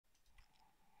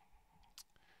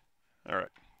All right,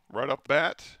 right off the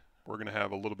bat, we're going to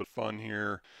have a little bit of fun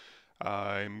here.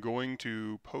 I'm going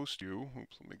to post you,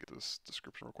 oops, let me get this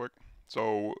description real quick.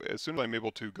 So as soon as I'm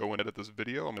able to go and edit this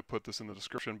video, I'm going to put this in the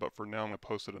description, but for now I'm going to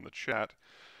post it in the chat.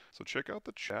 So check out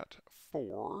the chat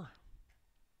for,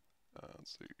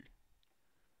 let's see.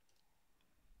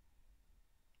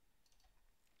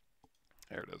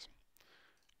 There it is.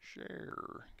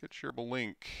 Share, get shareable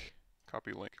link,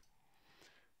 copy link.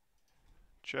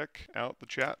 Check out the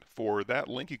chat for that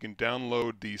link. You can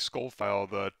download the skull file,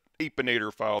 the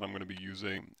Apinator file that I'm going to be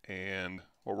using. And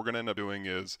what we're going to end up doing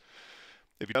is,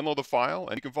 if you download the file,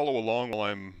 and you can follow along while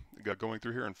I'm going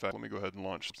through here. In fact, let me go ahead and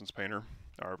launch Substance Painter.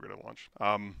 I've got to launch.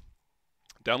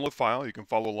 Download the file. You can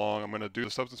follow along. I'm going to do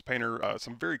the Substance Painter,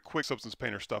 some very quick Substance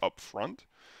Painter stuff up front.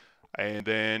 And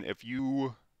then if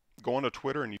you go onto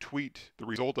Twitter and you tweet the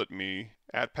result at me,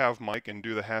 at PavMike, and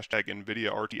do the hashtag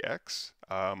NVIDIARTX,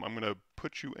 I'm going to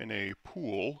put you in a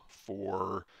pool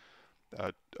for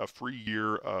a free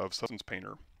year of Substance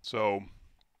Painter. So,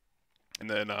 and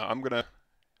then I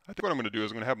think what I'm going to do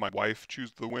is I'm going to have my wife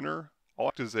choose the winner. I'll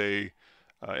act as in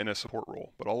a support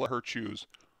role, but I'll let her choose.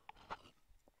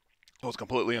 I was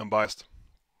completely unbiased,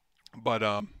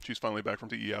 but she's finally back from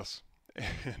TES.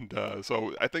 And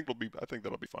so I think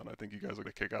that'll be fun. I think you guys will get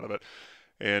a kick out of it,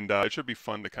 and it should be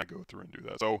fun to kind of go through and do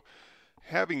that. So,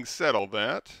 having said all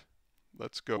that,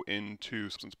 let's go into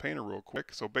Substance Painter real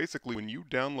quick. So basically, when you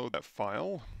download that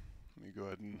file, let me go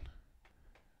ahead and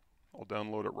I'll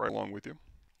download it right along with you.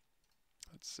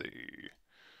 Let's see,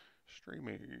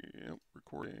 streaming, nope,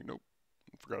 recording, nope,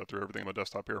 forgot to throw everything on my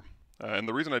desktop here. And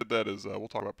the reason I did that is we'll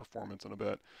talk about performance in a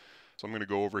bit. So I'm going to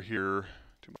go over here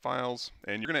to my files,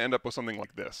 and you're going to end up with something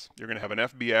like this. You're going to have an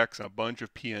FBX and a bunch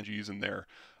of PNGs in there.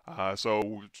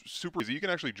 So super easy. You can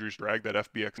actually just drag that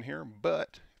FBX in here,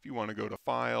 but if you want to go to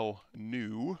File,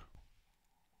 New,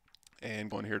 and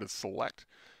go in here to Select,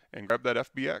 and grab that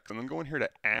FBX, and then go in here to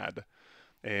Add,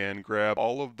 and grab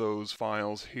all of those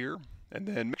files here, and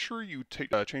then make sure you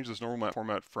change this normal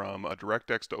format from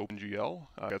DirectX to OpenGL.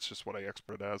 That's just what I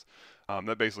export it as.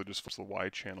 That basically just puts the Y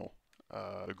channel,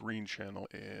 the green channel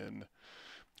in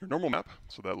your normal map,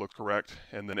 so that looks correct.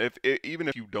 And then even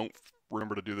if you don't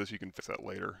remember to do this, you can fix that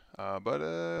later.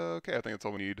 Okay, I think that's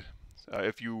all we need.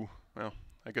 Well,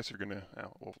 I guess you're gonna,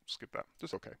 we'll skip that.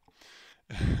 Just okay.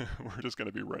 We're just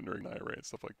gonna be rendering an array and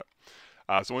stuff like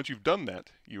that. So once you've done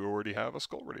that, you already have a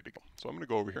skull ready to go. So I'm gonna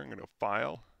go over here. I'm gonna go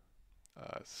File,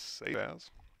 Save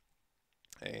As,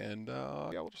 and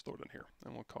yeah, we'll just throw it in here,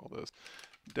 and we'll call this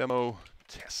Demo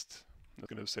Test.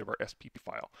 We're going to save our SPP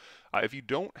file. If you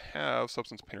don't have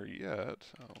Substance Painter yet,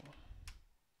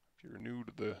 if you're new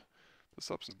to the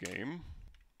Substance game,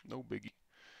 no biggie.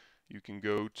 You can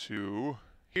go to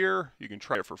here. You can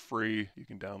try it for free. You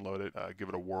can download it, give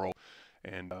it a whirl,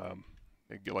 and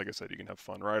like I said, you can have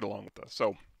fun right along with us.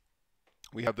 So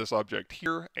we have this object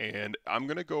here, and I'm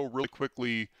going to go really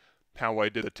quickly how I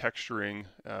did the texturing.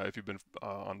 If you've been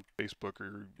on Facebook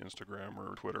or Instagram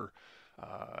or Twitter,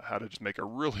 how to just make a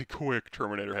really quick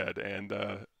Terminator head. And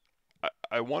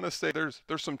I want to say there's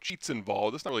some cheats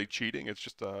involved. It's not really cheating. It's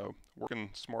just working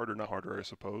smarter, not harder, I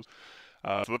suppose.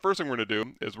 So the first thing we're going to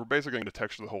do is we're basically going to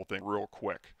texture the whole thing real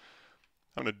quick.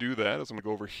 I'm going to do that as I'm going to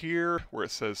go over here where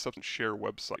it says Substance Share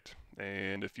Website.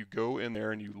 And if you go in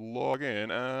there and you log in,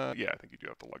 yeah, I think you do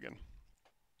have to log in.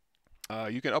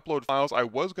 You can upload files. I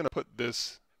was going to put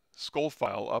this skull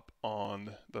file up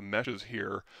on the meshes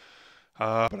here,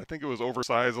 but I think it was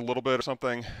oversized a little bit or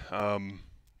something.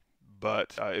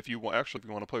 But if you want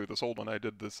to play with this old one, I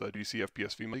did this DC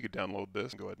FPS FEMA. You could download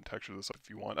this and go ahead and texture this up if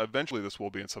you want. Eventually, this will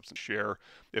be in Substance Share.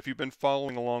 If you've been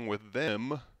following along with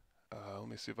them, let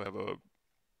me see if I have a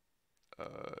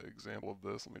example of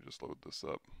this. Let me just load this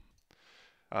up.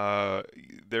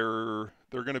 They're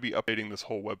going to be updating this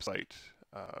whole website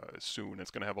soon. It's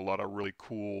going to have a lot of really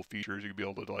cool features. You'll be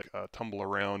able to like tumble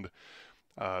around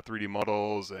 3D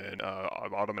models and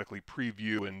automatically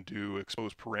preview and do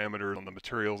exposed parameters on the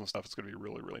materials and stuff. It's going to be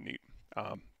really, really neat.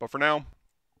 But for now,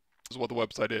 this is what the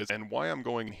website is. And why I'm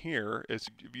going here is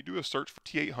if you do a search for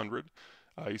T800,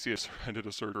 you see I did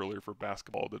a search earlier for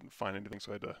basketball, didn't find anything,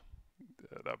 so I had to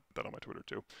that on my Twitter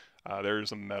too.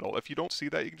 There's a metal. If you don't see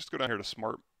that, you can just go down here to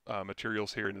Smart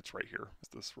Materials here, and it's right here. It's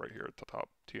this right here at the top,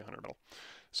 T800 metal.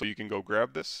 So you can go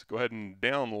grab this, go ahead and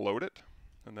download it,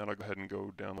 and then I'll go ahead and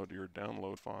go download your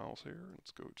download files here.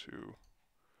 Let's go to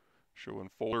Show in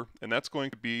Folder, and that's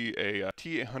going to be a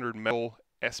T800 metal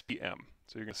SPM.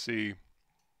 So you're going to see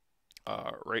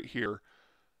right here,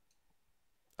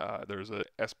 there's a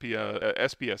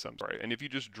SPSM, sorry. And if you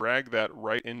just drag that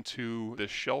right into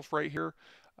this shelf right here,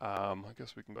 I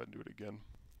guess we can go ahead and do it again.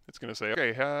 it's going to say,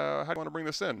 okay, how do you want to bring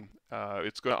this in?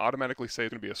 It's going to automatically say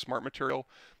it's going to be a smart material,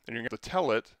 and you're going to have to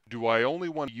tell it, do I only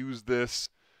want to use this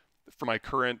for my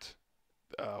current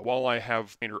while I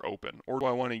have Painter open, or do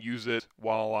I want to use it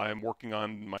while I'm working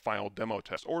on my final demo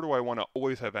test, or do I want to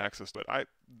always have access to it?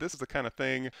 This is the kind of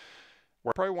thing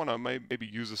where I probably want to maybe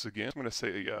use this again. I'm going to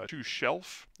say choose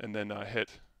shelf, and then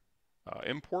hit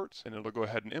import, and it'll go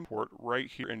ahead and import right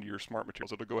here into your smart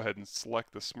materials. It'll go ahead and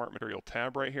select the smart material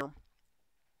tab right here.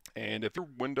 And if your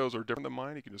windows are different than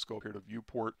mine, you can just go up here to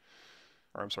viewport,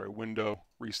 or I'm sorry, window,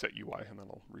 reset UI, and then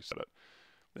I'll reset it.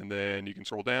 And then you can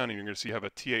scroll down and you're going to see you have a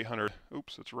T800.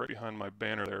 Oops, it's right behind my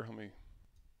banner there. Let me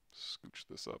scooch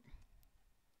this up.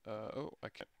 Oh, I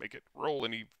can't make it roll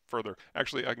any further.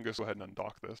 Actually, I can just go ahead and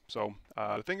undock this. So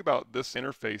the thing about this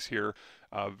interface here,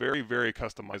 very, very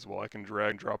customizable. I can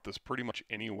drag and drop this pretty much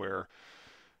anywhere,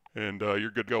 and you're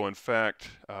good to go. In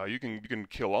fact, you can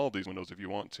kill all of these windows if you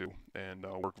want to, and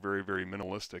work very, very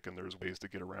minimalistic, and there's ways to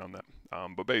get around that.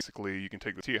 But basically, you can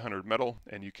take the T800 metal,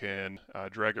 and you can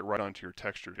drag it right onto your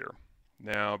texture here.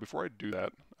 Now, before I do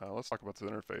that, let's talk about the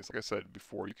interface. Like I said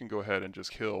before, you can go ahead and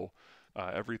just kill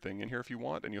everything in here if you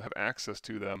want, and you'll have access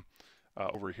to them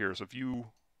over here. So if you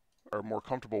are more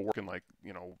comfortable working like,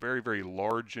 very, very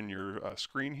large in your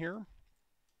screen here,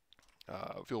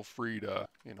 feel free to,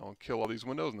 kill all these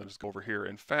windows and then just go over here.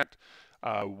 In fact,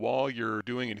 while you're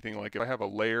doing anything, like if I have a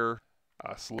layer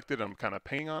selected and I'm kind of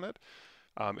painting on it,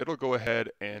 it'll go ahead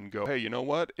and go, hey, you know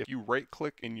what? If you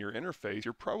right-click in your interface,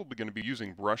 you're probably going to be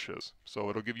using brushes. So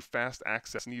it'll give you fast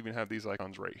access, and you even have these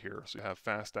icons right here. So you have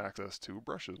fast access to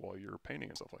brushes while you're painting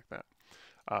and stuff like that.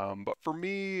 But for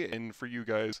me and for you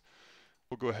guys,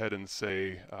 we'll go ahead and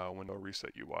say window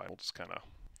reset UI. We'll just kind of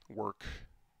work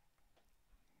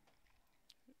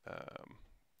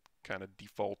kind of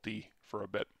defaulty for a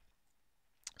bit.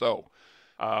 So,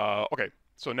 okay.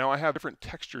 So now I have different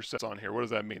texture sets on here. What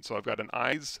does that mean? So I've got an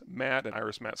eyes matte, an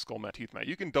iris matte, skull matte, teeth matte.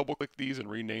 You can double click these and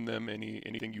rename them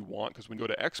anything you want, because when you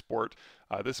go to export,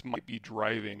 this might be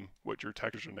driving what your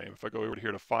textures are named. If I go over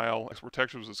here to File, Export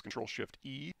Textures is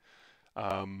Control-Shift-E.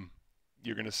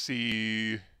 You're going to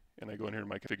see, and I go in here to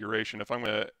my configuration, if I'm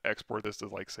going to export this to,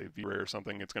 like, say, V-Ray or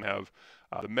something, it's going to have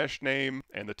the mesh name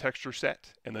and the texture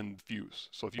set, and then views.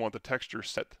 So if you want the texture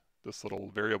set, this little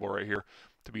variable right here,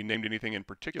 to be named anything in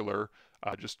particular,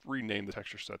 just rename the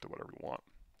texture set to whatever you want.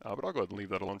 But I'll go ahead and leave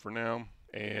that alone for now.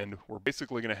 And we're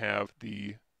basically going to have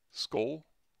the skull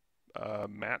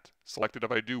matte selected.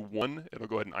 If I do one, it'll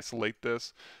go ahead and isolate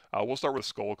this. We'll start with the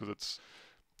skull because it's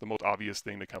the most obvious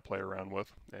thing to kind of play around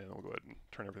with. And we'll go ahead and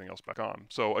turn everything else back on.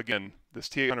 So again, this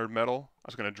T800 metal, I'm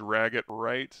just going to drag it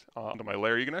right onto my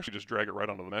layer. You can actually just drag it right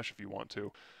onto the mesh if you want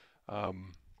to.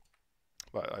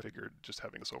 But I figured just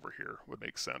having this over here would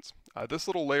make sense. This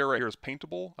little layer right here is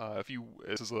paintable.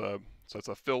 So it's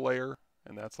a fill layer,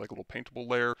 and that's like a little paintable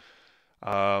layer. We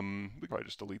can probably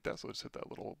just delete that, so let's hit that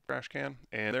little trash can,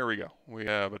 and there we go. We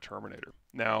have a Terminator.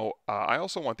 Now, I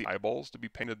also want the eyeballs to be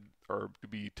painted or to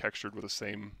be textured with the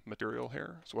same material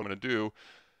here. So what I'm going to do,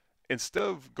 instead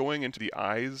of going into the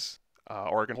eyes,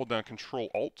 or I can hold down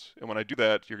Control-Alt, and when I do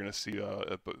that, you're going to see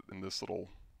in this little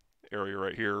area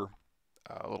right here,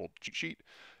 a little cheat sheet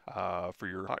for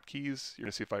your hotkeys. You're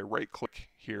going to see if I right-click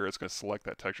here, it's going to select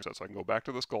that texture set. So I can go back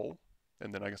to the skull,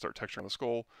 and then I can start texturing on the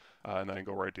skull, and then I can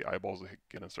go right to the eyeballs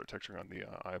again and start texturing on the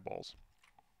eyeballs.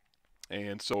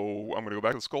 And so I'm going to go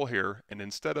back to the skull here, and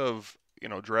instead of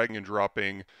dragging and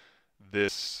dropping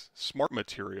this smart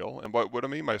material, and what I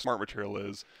mean by smart material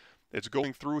is it's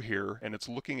going through here and it's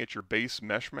looking at your base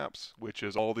mesh maps, which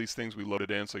is all these things we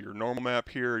loaded in. So your normal map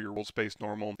here, your world space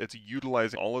normal, it's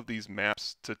utilizing all of these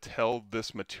maps to tell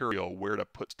this material where to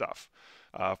put stuff.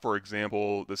 For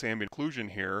example, this ambient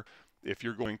occlusion here, if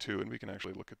you're going to, and we can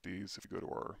actually look at these if you go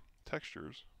to our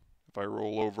textures, if I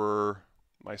roll over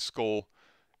my skull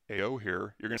AO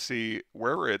here, you're going to see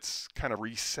wherever it's kind of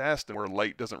recessed and where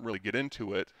light doesn't really get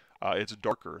into it, it's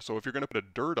darker. So if you're going to put a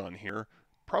dirt on here,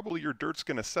 probably your dirt's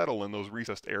going to settle in those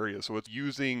recessed areas. So it's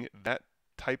using that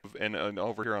type of, and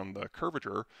over here on the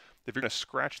curvature, if you're going to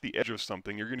scratch the edge of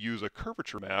something, you're going to use a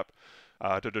curvature map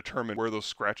to determine where those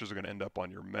scratches are going to end up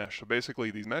on your mesh. So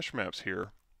basically these mesh maps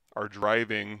here are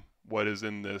driving what is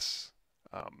in this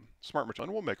smart material,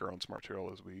 and we'll make our own smart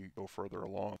material as we go further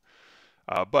along.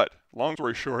 But long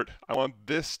story short, I want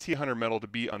this T800 metal to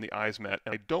be on the eyes mat,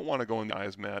 and I don't want to go in the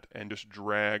eyes mat and just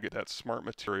drag that smart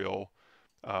material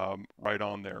right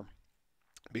on there,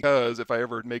 because if I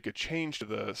ever make a change to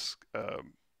this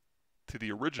to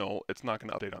the original, it's not going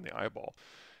to update on the eyeball.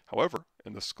 However,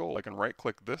 in the skull, I can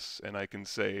right-click this and I can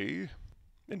say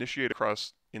instantiate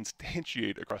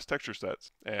across texture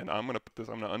sets, and I'm going to put this.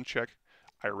 I'm going to uncheck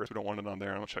iris, we don't want it on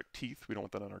there. I'm going to check teeth, we don't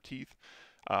want that on our teeth.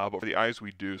 But for the eyes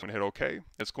we do, so I'm going to hit OK.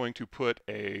 It's going to put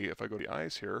if I go to the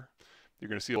eyes here, you're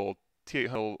going to see a little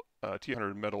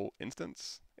T800 metal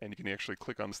instance, and you can actually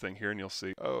click on this thing here and you'll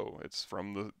see, oh, it's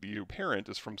from the parent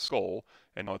is from skull,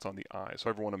 and now it's on the eye. So if I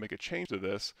ever want to make a change to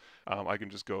this, I can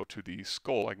just go to the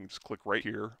skull, I can just click right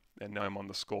here, and now I'm on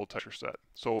the skull texture set.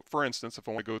 So for instance, if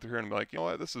I want to go through here and be like, you know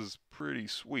what, this is pretty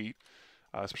sweet,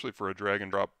 especially for a drag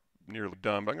and drop nearly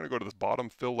done, but I'm going to go to this bottom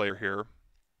fill layer here,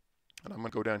 and I'm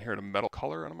going to go down here to metal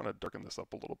color, and I'm going to darken this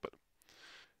up a little bit.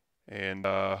 And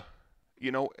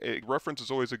you know, a reference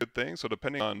is always a good thing, so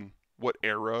depending on what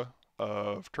era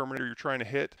of Terminator you're trying to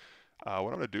hit, what I'm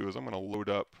going to do is I'm going to load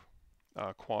up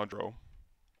Quadro,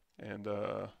 and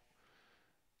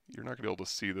you're not going to be able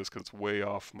to see this because it's way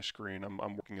off my screen.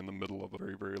 I'm working in the middle of a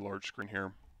very, very large screen here.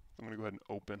 I'm going to go ahead and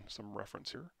open some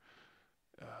reference here.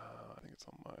 I think it's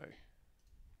on my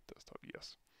desktop,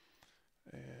 yes.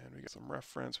 And we got some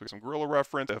reference, we got some gorilla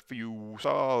reference. If you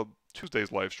saw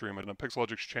Tuesday's live stream on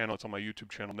Pixelogic's channel, it's on my YouTube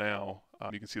channel now.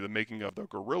 You can see the making of the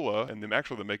gorilla and then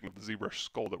actually the making of the ZBrush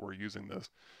skull that we're using this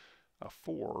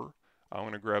for. I'm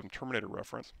going to grab some Terminator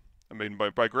reference. I mean,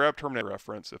 by grab Terminator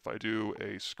reference, if I do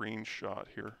a screenshot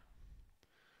here,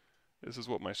 this is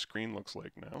what my screen looks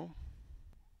like now,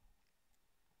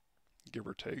 give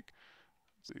or take.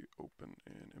 Let's see, open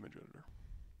in image editor.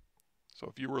 So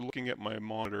if you were looking at my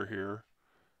monitor here,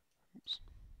 oops.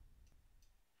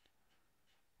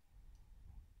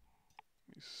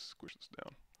 Let me squish this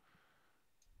down.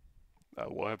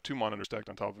 We'll have two monitors stacked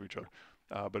on top of each other.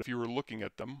 But if you were looking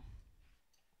at them,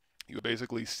 you would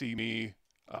basically see me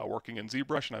working in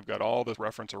ZBrush, and I've got all this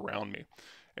reference around me.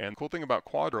 And the cool thing about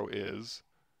Quadro is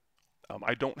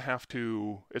I don't have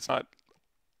to. It's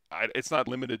not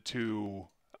limited to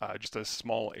just a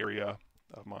small area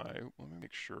of my. Let me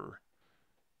make sure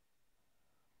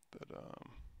that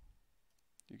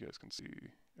you guys can see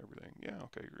everything. Yeah,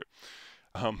 okay, you're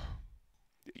good.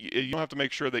 You don't have to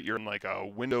make sure that you're in like a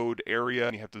windowed area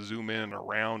and you have to zoom in and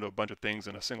around a bunch of things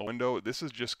in a single window. This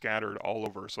is just scattered all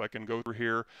over. So I can go through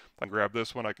here, I can grab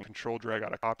this one, I can control drag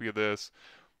out a copy of this.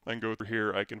 I can go through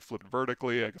here, I can flip it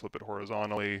vertically, I can flip it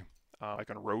horizontally, I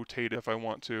can rotate it if I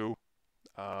want to.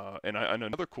 And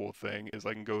another cool thing is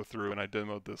I can go through, and I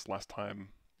demoed this last time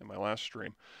in my last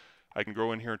stream, I can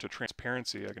go in here into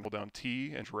transparency. I can hold down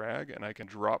T and drag, and I can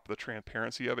drop the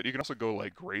transparency of it. You can also go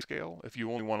like grayscale. If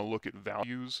you only want to look at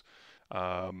values,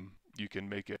 you can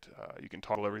make it, you can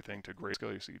toggle everything to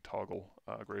grayscale. You see toggle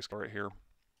grayscale right here.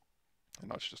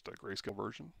 And that's just a grayscale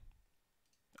version.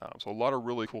 So a lot of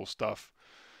really cool stuff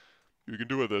you can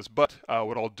do with this. But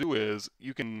what I'll do is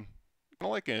you can, kind of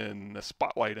like in the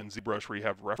Spotlight and ZBrush where you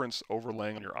have reference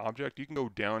overlaying on your object, you can go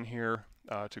down here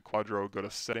to Quadro, go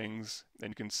to settings, and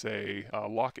you can say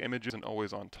lock images and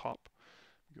always on top.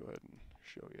 Go ahead and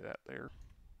show you that there.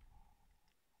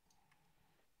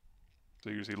 So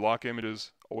you see lock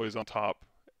images always on top,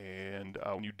 and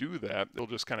when you do that, it'll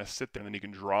just kind of sit there and then you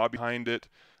can draw behind it.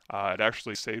 It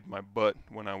actually saved my butt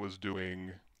when I was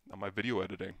doing my video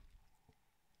editing,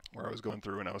 where I was going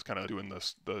through and I was kind of doing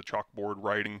the chalkboard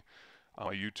writing on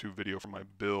my YouTube video for my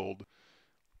build.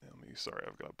 Sorry,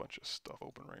 I've got a bunch of stuff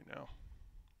open right now.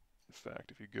 In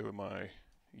fact, if you go to my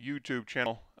YouTube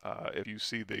channel, if you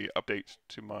see the update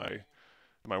to my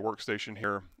workstation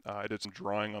here, I did some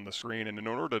drawing on the screen, and in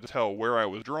order to tell where I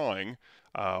was drawing,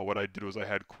 what I did was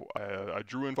I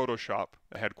drew in Photoshop.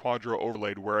 I had Quadro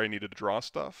overlaid where I needed to draw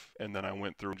stuff, and then I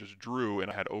went through and just drew, and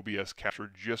I had OBS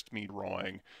capture just me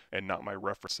drawing and not my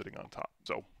reference sitting on top.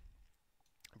 So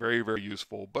very, very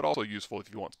useful, but also useful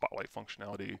if you want Spotlight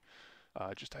functionality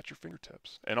just at your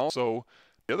fingertips. And also,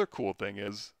 the other cool thing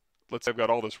is, let's say I've got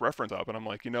all this reference up, and I'm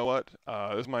like, you know what?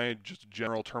 This is my just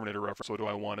general Terminator reference. So do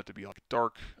I want it to be like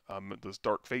dark, this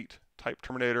Dark Fate type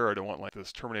Terminator? Or do I want like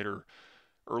this Terminator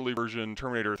early version,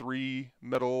 Terminator 3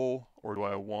 metal? Or do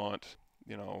I want,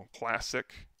 you know,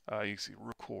 classic? You see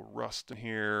real cool rust in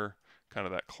here, kind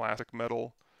of that classic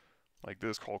metal, like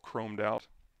this called chromed out.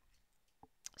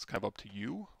 It's kind of up to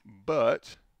you,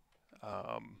 but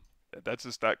that's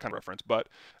just that kind of reference, but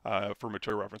for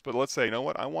material reference. But let's say, you know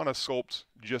what, I want to sculpt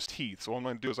just teeth. So what I'm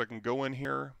going to do is I can go in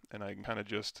here and I can kind of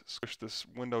just squish this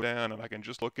window down and I can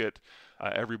just look at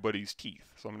everybody's teeth.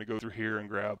 So I'm going to go through here and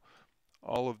grab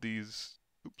all of these,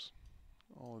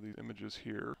 all of these images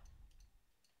here.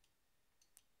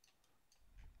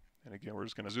 And again, we're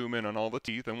just going to zoom in on all the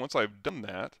teeth. And once I've done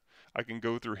that, I can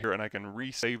go through here and I can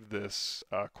resave this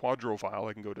Quadro file.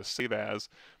 I can go to Save As,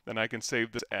 then I can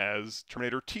save this as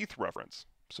Terminator Teeth reference.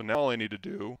 So now all I need to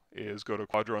do is go to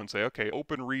Quadro and say, okay,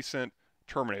 open recent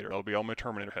Terminator. That'll be all my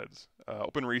Terminator heads.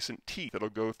 Open recent teeth. It'll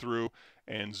go through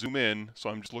and zoom in, so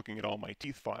I'm just looking at all my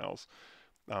teeth files.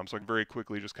 So I can very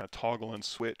quickly just kind of toggle and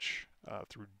switch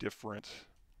through different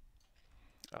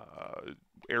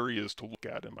areas to look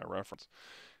at in my reference.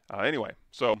 Anyway,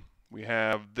 so we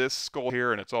have this skull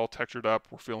here, and it's all textured up.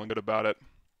 We're feeling good about it.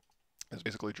 It's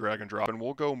basically drag and drop, and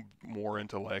we'll go more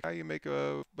into like how you make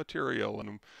a material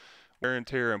and wear and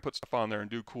tear and put stuff on there and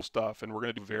do cool stuff, and we're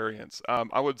going to do variants.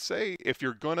 I would say if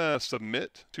you're going to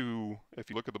submit to, if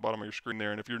you look at the bottom of your screen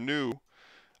there, and if you're new,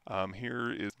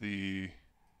 here is the,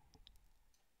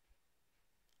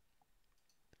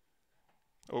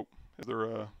 oh, is there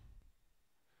a,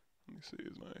 let me see,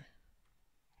 is my,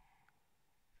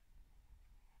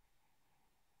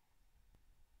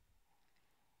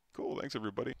 cool, thanks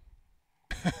everybody.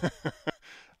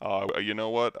 You know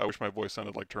what? I wish my voice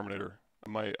sounded like Terminator. I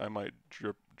might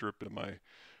drip into my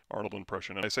Arnold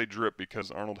impression. And I say drip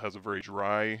because Arnold has a very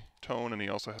dry tone, and he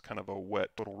also has kind of a wet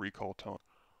Total Recall tone.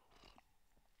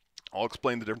 I'll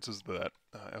explain the differences of that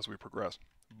as we progress.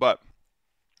 But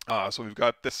so we've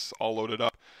got this all loaded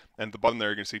up, and at the bottom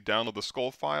there you can see download the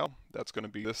skull file. That's going to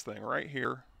be this thing right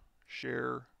here.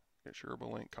 Share, get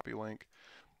shareable link, copy link,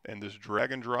 and just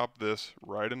drag and drop this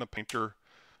right in the painter.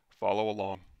 Follow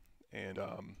along and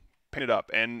paint it up.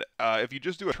 And if you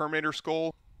just do a Terminator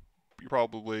skull, you're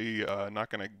probably not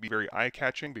going to be very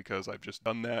eye-catching because I've just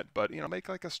done that. But you know, make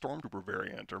like a Stormtrooper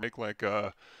variant, or make like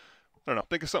a, I don't know,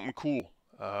 think of something cool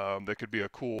that could be a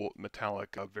cool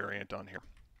metallic variant on here.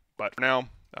 But for now,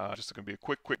 just going to be a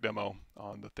quick demo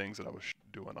on the things that I was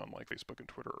doing on like Facebook and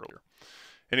Twitter earlier.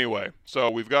 Anyway,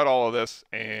 so we've got all of this,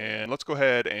 and let's go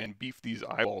ahead and beef these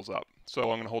eyeballs up. So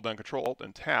I'm going to hold down Control Alt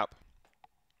and tap,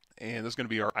 and this is going to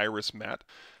be our iris matte.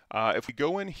 If we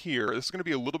go in here, this is going to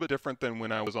be a little bit different than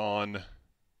when I was on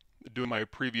doing my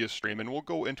previous stream, and we'll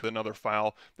go into another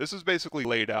file. This is basically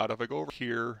laid out. If I go over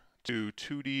here to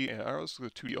 2D, and let's go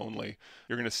 2D only,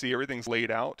 you're going to see everything's laid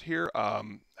out here.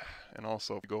 And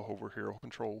also, if you go over here,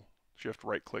 Control Shift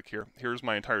right click here. Here's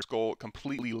my entire skull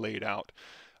completely laid out.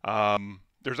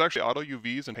 There's actually auto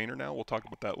UVs in Painter now. We'll talk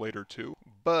about that later too.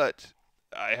 But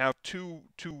I have two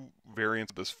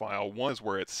variants of this file. One is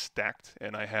where it's stacked,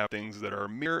 and I have things that are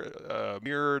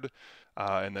mirrored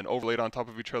and then overlaid on top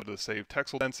of each other to save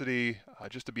texel density,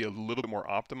 just to be a little bit more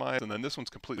optimized. And then this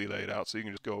one's completely laid out, so you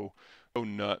can just go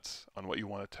nuts on what you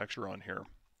want to texture on here.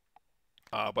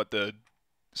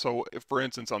 So if, for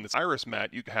instance, on this iris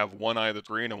matte, you can have one eye that's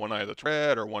green and one eye that's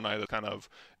red, or one eye that's kind of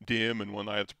dim and one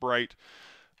eye that's bright.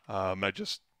 I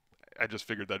just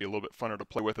figured that'd be a little bit funner to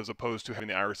play with, as opposed to having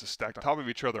the irises stacked on top of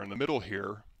each other in the middle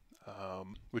here,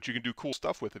 which you can do cool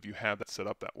stuff with if you have that set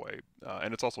up that way.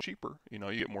 And it's also cheaper. You know,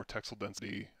 you get more texel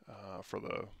density for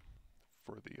the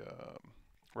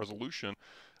resolution,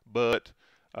 but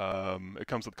it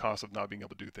comes at the cost of not being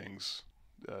able to do things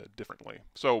differently.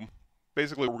 So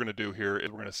basically what we're going to do here is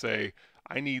we're going to say,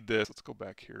 I need this. Let's go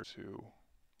back here to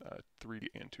 3D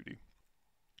and 2D.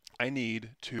 I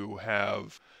need to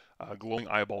have a glowing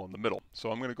eyeball in the middle.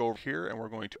 So I'm going to go over here, and we're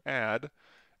going to add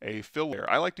a fill layer.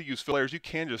 I like to use fill layers. You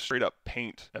can just straight up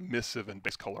paint emissive and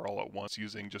base color all at once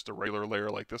using just a regular layer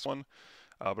like this one.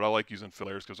 But I like using fill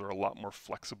layers because they're a lot more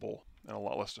flexible and a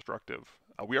lot less destructive.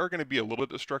 We are going to be a little bit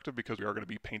destructive because we are going to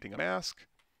be painting a mask.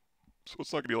 So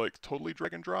it's not going to be like totally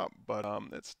drag and drop, but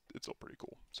it's still pretty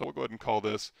cool. So we'll go ahead and call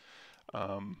this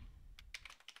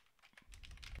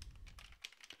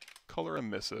color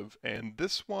emissive. And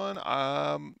this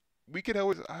one, we could I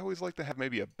always like to have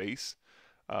maybe a base,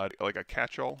 like a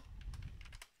catch-all.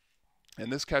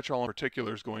 And this catch-all in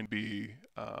particular is going to be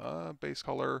base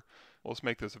color. Well, let's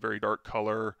make this a very dark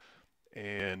color.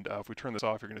 And if we turn this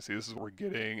off, you're going to see this is what we're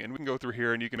getting. And we can go through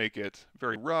here, and you can make it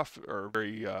very rough or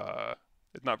very,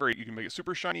 it's not very, you can make it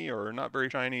super shiny or not very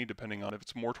shiny, depending on if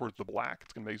it's more towards the black,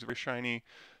 it's going to make it very shiny.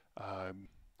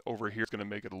 Over here, it's going to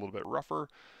make it a little bit rougher.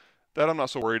 That I'm not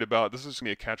so worried about. This is going to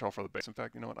be a catch-all for the base. In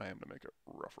fact, you know what? I am going to make it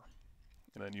rougher.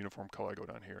 And then uniform color, I go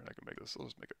down here, and I can make this, so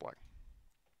let's make it black.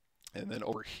 And then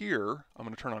over here, I'm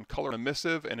going to turn on color and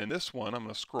emissive, and in this one, I'm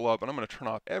going to scroll up, and I'm going to turn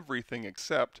off everything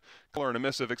except color and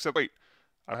emissive, except, wait,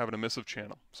 I have an emissive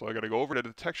channel. So I got to go over to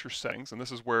the texture settings, and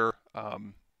this is where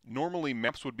normally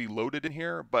maps would be loaded in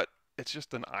here, but it's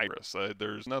just an iris.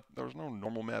 There's no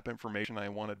normal map information I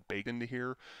wanted baked into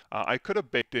here. I could have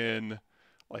baked in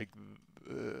like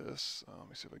this. Let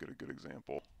me see if I get a good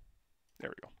example. There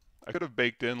we go. I could have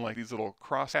baked in like these little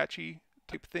crosshatchy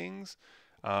type things,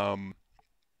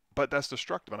 but that's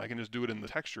destructive, and I can just do it in the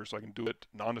texture, so I can do it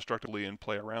non-destructively and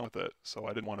play around with it. So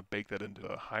I didn't want to bake that into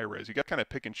a high res. You got to kind of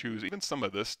pick and choose. Even some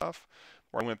of this stuff,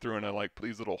 where I went through and I like put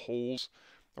these little holes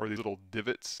or these little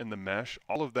divots in the mesh,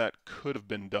 all of that could have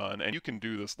been done. And you can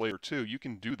do this later too. You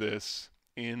can do this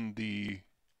in the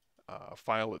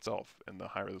file itself, in the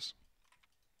high-res,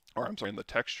 or I'm sorry, in the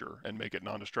texture, and make it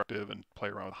non-destructive and play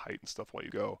around with height and stuff while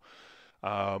you go.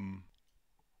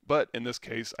 But in this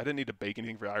case, I didn't need to bake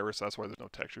anything for iris, so that's why there's no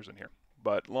textures in here.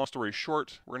 But long story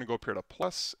short, we're going to go up here to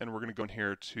plus, and we're going to go in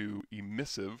here to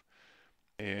emissive,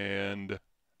 and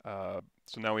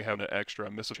so now we have an extra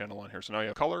emissive channel on here. So now you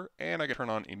have color, and I can turn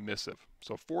on emissive.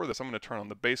 So for this, I'm going to turn on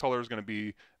the base color is going to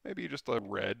be maybe just a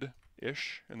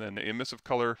red-ish, and then the emissive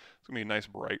color is going to be a nice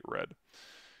bright red.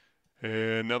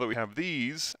 And now that we have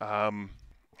these,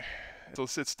 so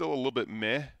it's still a little bit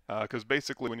meh, because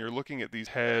basically when you're looking at these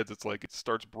heads, it's like it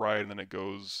starts bright and then it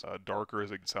goes darker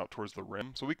as it gets out towards the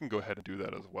rim. So we can go ahead and do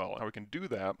that as well. How we can do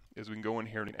that is we can go in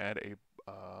here and add a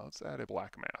let's add a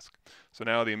black mask. So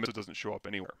now the emissive doesn't show up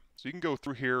anywhere. So you can go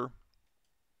through here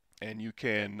and you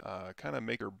can kind of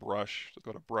make your brush. So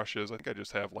go to brushes. I think I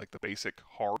just have like the basic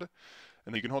hard.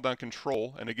 And then you can hold down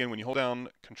Control, and again, when you hold down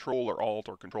Control or Alt,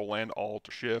 or Control and Alt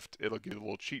or Shift, it'll give you a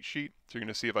little cheat sheet. So you're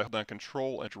going to see if I hold down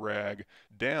Control and drag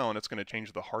down, it's going to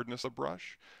change the hardness of the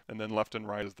brush, and then left and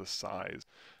right is the size.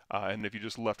 And if you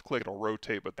just left click, it'll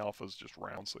rotate, but the alpha is just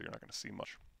round, so you're not going to see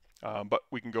much. But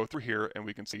we can go through here, and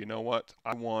we can see, you know what,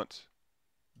 I want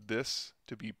this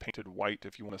to be painted white.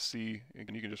 If you want to see,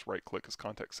 and you can just right click, it's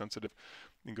context sensitive.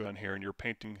 You can go down here and you're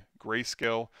painting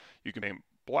grayscale. You can paint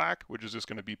black, which is just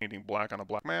going to be painting black on a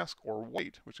black mask, or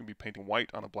white, which is going to be painting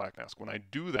white on a black mask. When I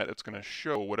do that, it's going to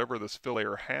show whatever this fill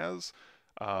layer has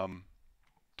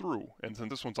through. And since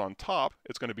this one's on top,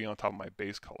 it's going to be on top of my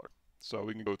base color. So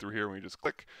we can go through here and we just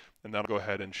click, and that'll go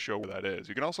ahead and show where that is.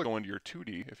 You can also go into your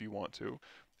 2D if you want to,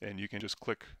 and you can just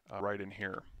click right in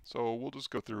here. So we'll just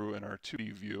go through in our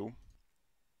 2D view.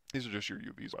 These are just your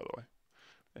UVs, by the way.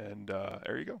 And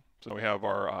there you go. So we have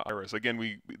our iris.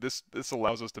 Again, this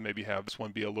allows us to maybe have this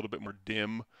one be a little bit more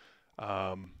dim.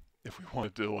 If we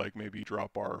wanted to like maybe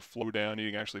drop our flow down, you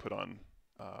can actually put on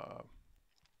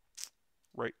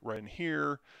right in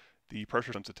here the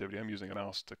pressure sensitivity. I'm using a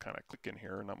mouse to kind of click in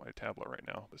here, not my tablet right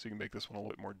now. So you can make this one a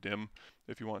little bit more dim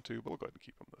if you want to, but we'll go ahead and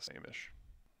keep them the same-ish.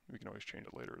 We can always change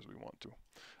it later as we want to.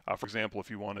 For example,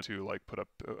 if you wanted to like put up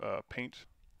paint,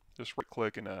 just right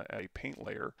click and add a paint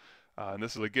layer. And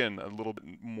this is again a little bit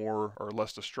more or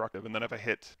less destructive. And then if I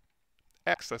hit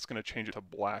X, that's going to change it to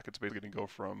black. It's basically going to go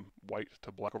from white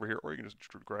to black over here, or you can just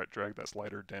drag that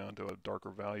slider down to a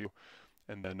darker value.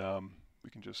 And then we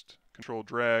can just Control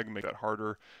drag, make that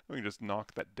harder. We can just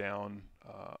knock that down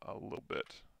a little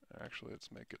bit. Actually,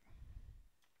 let's make it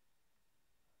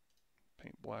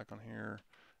paint black on here.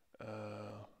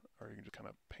 Or you can just kind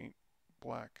of paint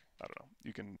black. I don't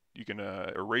know. You can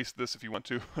erase this if you want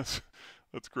to.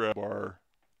 Let's grab our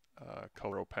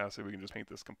color opacity. We can just paint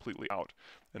this completely out,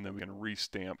 and then we can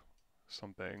restamp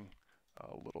something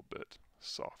a little bit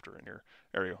softer in here.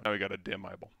 There you go. Now we got a dim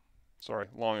eyeball. Sorry,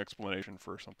 long explanation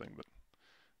for something, but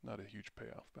not a huge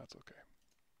payoff. That's okay.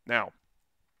 Now,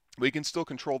 we can still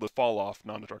control the fall off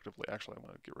non-destructively. Actually, I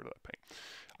want to get rid of that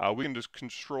paint. We can just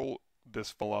control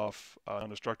this fall off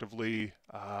non-destructively.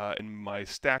 And my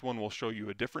stacked one will show you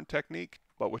a different technique.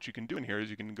 But what you can do in here is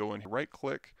you can go in here, right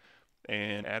click,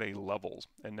 and add a levels.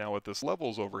 And now with this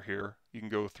levels over here, you can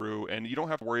go through, and you don't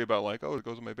have to worry about like, oh, it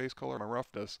goes to my base color, my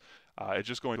roughness. It's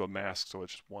just going to a mask, so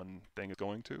it's just one thing it's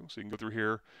going to. So you can go through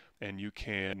here, and you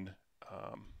can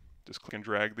just click and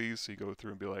drag these. So you go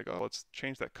through and be like, oh, let's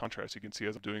change that contrast. You can see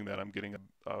as I'm doing that, I'm getting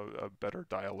a better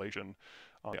dilation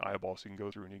on the eyeball. So you can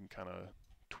go through and you can kind of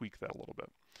tweak that a little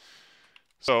bit.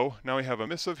 So now we have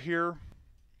emissive here,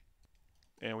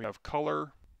 and we have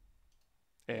color.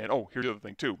 And oh, here's the other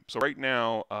thing too. So right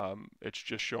now, it's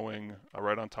just showing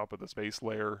right on top of this base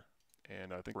layer,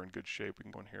 and I think we're in good shape. We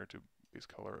can go in here to base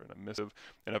color and emissive.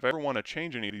 And if I ever want to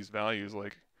change any of these values,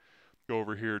 like go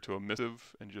over here to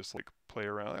emissive and just like play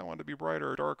around. I want it to be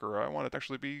brighter or darker. I want it to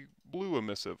actually be blue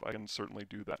emissive. I can certainly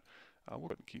do that. We'll go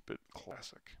ahead and keep it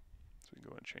classic. So we can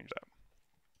go ahead and change that.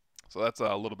 So that's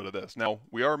a little bit of this. Now,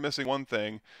 we are missing one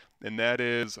thing, and that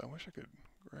is, I wish I could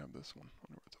grab this one. I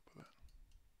wonder what's up with that.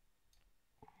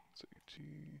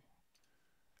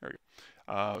 There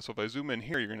we go. So if I zoom in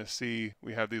here, you're going to see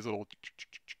we have these little,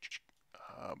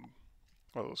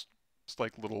 what are those? It's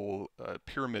like little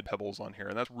pyramid pebbles on here,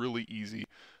 and that's really easy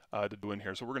to do in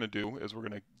here. So what we're going to do is we're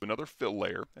going to do another fill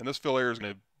layer, and this fill layer is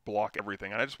going to block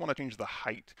everything. And I just want to change the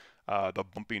height, the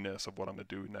bumpiness of what I'm going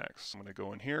to do next. So I'm going to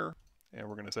go in here, and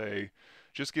we're going to say,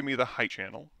 just give me the height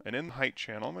channel. And in the height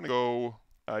channel, I'm going to go,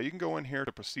 you can go in here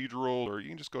to procedural, or you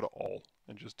can just go to all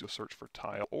and just do a search for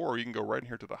tile. Or you can go right in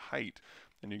here to the height,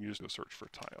 and you can just do a search for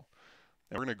tile.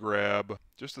 And we're going to grab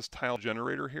just this tile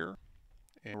generator here,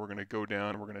 and we're going to go down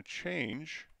and we're going to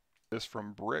change this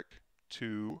from brick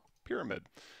to pyramid.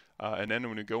 And then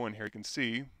when we go in here, you can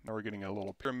see now we're getting a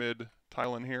little pyramid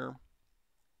tile in here,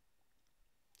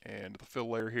 and the fill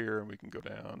layer here, and we can go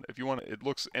down. If you want it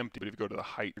looks empty, but if you go to the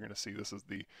height, you're going to see this is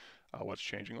the what's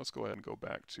changing. Let's go ahead and go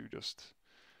back to just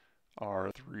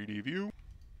our 3D view.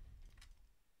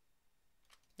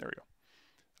 There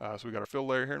we go. So we got our fill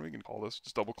layer here, and we can call this,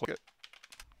 just double click it,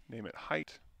 name it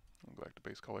height. I'll go back to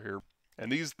base color here.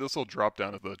 And this will drop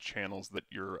down to the channels that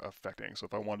you're affecting. So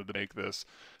if I wanted to make this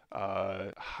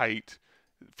height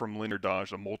from linear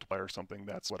dodge a multiplier or something,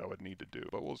 that's what I would need to do.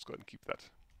 But we'll just go ahead and keep that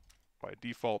by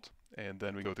default. And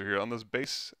then we go through here on this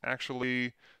base.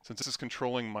 Actually, since this is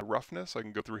controlling my roughness, I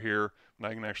can go through here and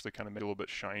I can actually kind of make it a little bit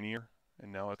shinier.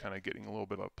 And now it's kind of getting a little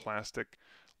bit of a plastic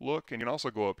look. And you can also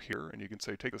go up here and you can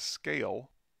say take the scale.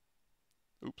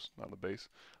 Oops, not on the base,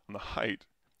 on the height,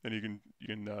 and you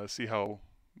can see how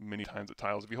many times it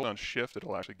tiles. If you hold down Shift,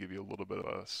 it'll actually give you a little bit of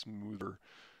a smoother,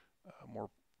 more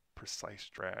precise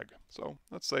drag. So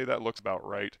let's say that looks about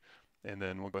right, and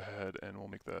then we'll go ahead and we'll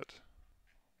make that.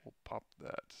 We'll pop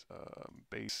that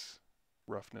base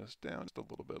roughness down just a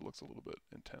little bit. It looks a little bit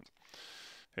intense.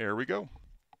 There we go.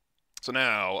 So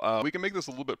now we can make this a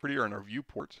little bit prettier on our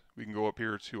viewport. We can go up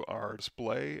here to our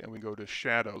display and we go to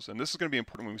shadows. And this is going to be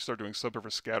important when we start doing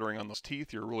subsurface scattering on those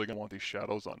teeth. You're really going to want these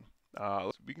shadows on.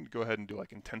 We can go ahead and do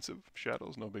like intensive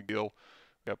shadows, no big deal.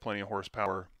 We got plenty of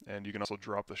horsepower, and you can also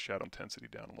drop the shadow intensity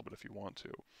down a little bit if you want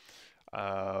to.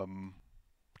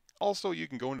 Also, you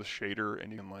can go into the shader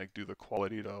and you can like do the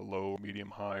quality to low, medium,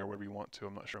 high, or whatever you want to.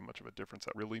 I'm not sure how much of a difference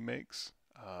that really makes.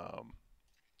 But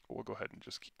we'll go ahead and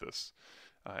just keep this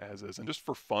as is. And just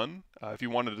for fun, if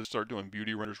you wanted to start doing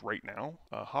beauty renders right now,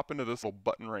 hop into this little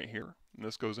button right here, and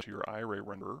this goes into your iRay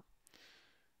renderer,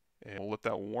 and we'll let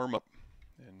that warm up,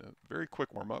 and a very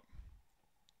quick warm up.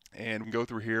 And we can go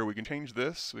through here, we can change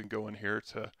this, we can go in here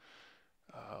to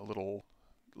a little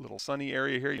sunny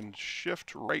area here. You can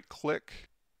shift right click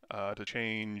to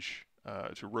change,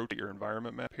 to rotate your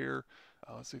environment map here.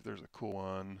 Let's see if there's a cool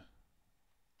one,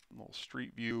 a little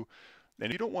street view.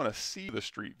 And you don't want to see the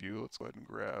street view. Let's go ahead and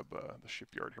grab the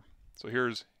shipyard here. So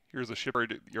here's the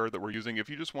shipyard that we're using. If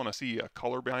you just want to see a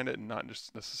color behind it and not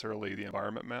just necessarily the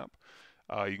environment map,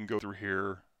 you can go through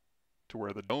here to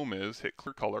where the dome is, hit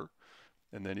clear color,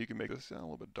 and then you can make this a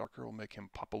little bit darker. We'll make him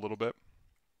pop a little bit.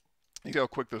 You see how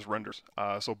quick this renders.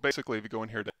 So basically, if you go in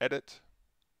here to edit,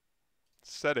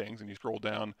 settings, and you scroll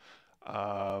down,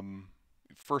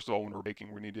 first of all, when we're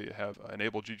baking, we need to have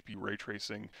enable GPU ray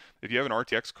tracing. If you have an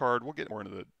RTX card, we'll get more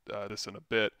into this in a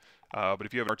bit, but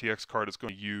if you have an RTX card, it's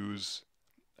going to use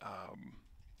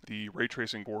the ray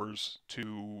tracing cores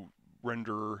to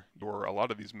render a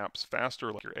lot of these maps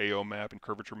faster, like your AO map and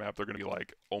curvature map. They're going to be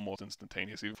like almost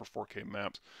instantaneous, even for 4K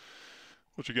maps,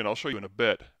 which again, I'll show you in a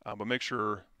bit, but make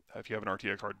sure if you have an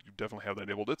RTX card, you definitely have that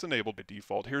enabled. It's enabled by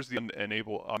default. Here's the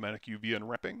enable automatic UV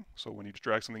unwrapping. So when you just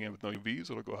drag something in with no UVs,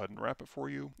 it'll go ahead and wrap it for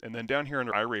you. And then down here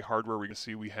under iRay hardware, we can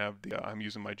see we have the, I'm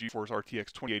using my GeForce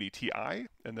RTX 2080 Ti,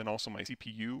 and then also my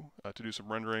CPU to do some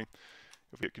rendering.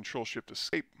 If we hit Control Shift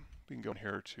Escape, we can go in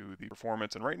here to the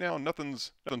performance. And right now,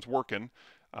 nothing's working.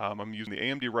 I'm using the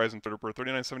AMD Ryzen Threadripper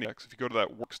 3970X. If you go to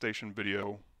that workstation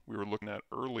video we were looking at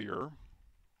earlier, let's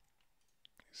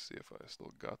see if I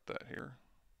still got that here.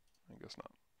 I guess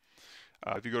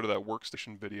not. If you go to that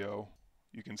workstation video,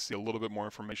 you can see a little bit more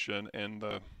information, and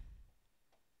the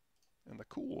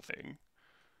cool thing,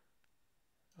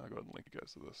 I'll go ahead and link you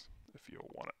guys to this if you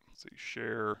want it. Let's see,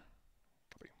 share,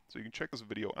 copy. So you can check this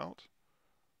video out.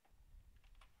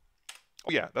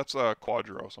 Oh yeah, that's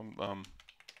Quadro. So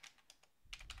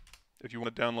if you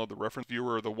want to download the reference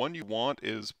viewer, the one you want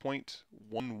is 0.11.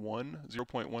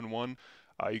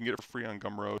 You can get it for free on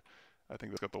Gumroad. I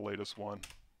think that's got the latest one.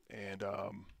 And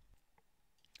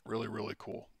really, really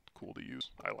cool to use.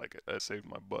 I like it. It saved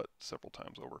my butt several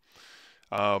times over.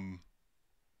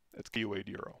 It's KUA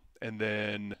Duro. And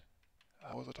then,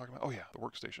 what was I talking about? Oh yeah, the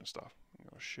workstation stuff. I'm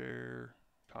going to share,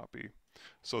 copy.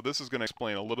 So this is going to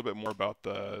explain a little bit more about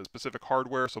the specific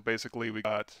hardware. So basically, we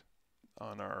got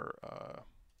on our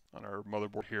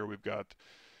motherboard here, we've got,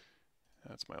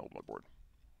 that's my old motherboard.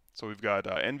 So we've got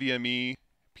NVMe,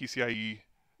 PCIe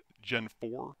Gen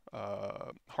 4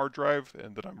 hard drive,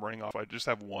 and that I'm running off. I just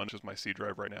have one, which is my C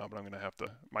drive right now, but I'm going to have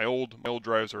to, my old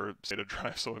drives are SATA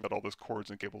drives, so I've got all those cords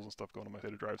and cables and stuff going on my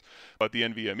SATA drives. But the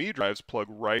NVMe drives plug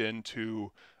right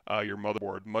into your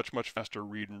motherboard. Much faster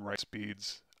read and write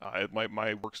speeds.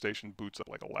 My workstation boots up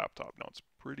like a laptop. Now it's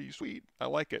pretty sweet. I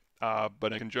like it.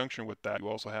 But in conjunction with that,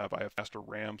 I have faster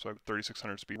RAM, so I have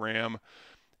 3600 speed RAM.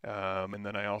 And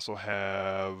then I also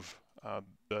have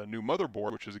the new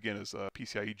motherboard, which is again is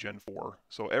PCIe Gen 4,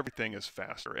 so everything is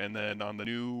faster. And then on the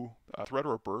new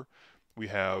Threadripper, we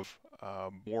have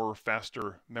more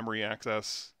faster memory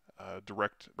access,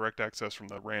 direct access from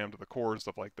the RAM to the core and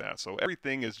stuff like that. So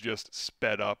everything is just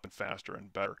sped up and faster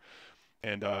and better,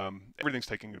 and everything's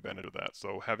taking advantage of that.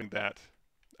 So having that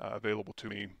available to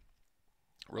me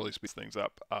really speeds things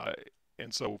up.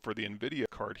 And so for the NVIDIA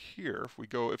card here,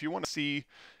 if you want to see,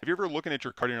 if you're ever looking at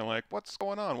your card and you're like, what's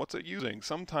going on? What's it using?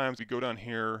 Sometimes we go down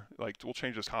here, like we'll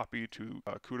change this copy to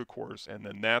CUDA cores, and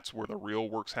then that's where the real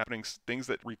work's happening. Things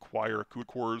that require CUDA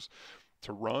cores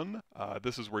to run,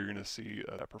 this is where you're going to see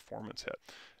that performance hit.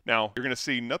 Now, you're going to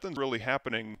see nothing's really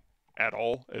happening at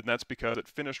all, and that's because it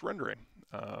finished rendering.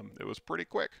 It was pretty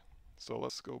quick. So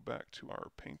let's go back to our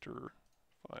Painter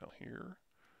file here.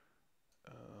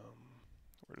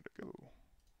 Where did it go?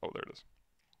 Oh, there it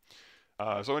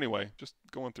is. So anyway, just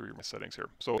going through my settings here.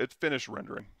 So it finished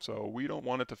rendering. So we don't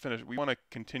want it to finish. We want to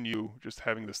continue just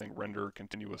having this thing render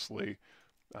continuously.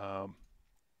 So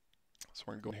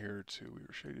we're going to go here to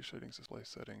your shady settings, display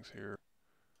settings here.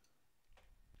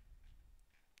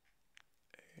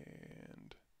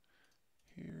 And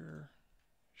here,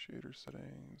 shader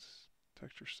settings,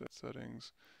 texture set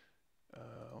settings.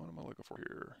 What am I looking for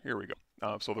here? Here we go.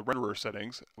 So the renderer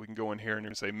settings, we can go in here and you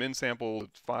can say min sample is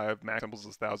 5, max sample is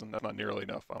 1,000. That's not nearly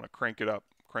enough. I want to crank it up,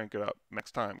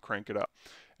 max time, crank it up.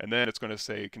 And then it's going to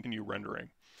say continue rendering.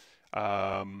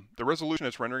 The resolution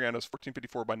it's rendering at is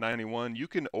 1454 by 991. You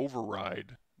can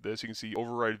override this. You can see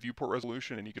override viewport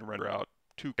resolution, and you can render out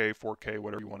 2K, 4K,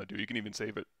 whatever you want to do. You can even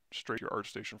save it straight to your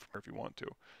ArtStation from here if you want to.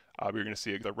 But you're going to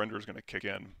see the render is going to kick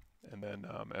in. And then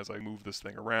as I move this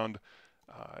thing around,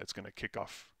 it's going to kick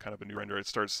off kind of a new render. It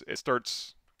starts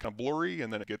kind of blurry,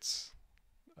 and then it gets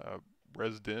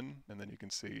resed in, and then you can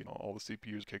see all the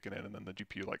CPUs kicking in, and then the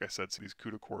GPU, like I said, see these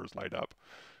CUDA cores light up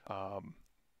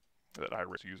that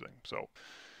Iris is using. So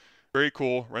very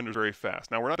cool, renders very fast.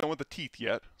 Now we're not done with the teeth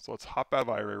yet, so let's hop out of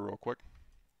Iray real quick,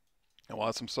 and we'll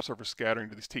add some subsurface scattering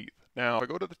to these teeth. Now if I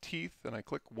go to the teeth and I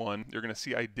click 1, you're going to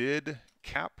see I did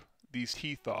cap these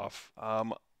teeth off.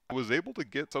 I was able to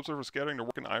get subsurface scattering to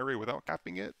work in Iray without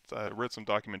capping it. I read some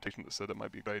documentation that said it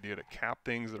might be a good idea to cap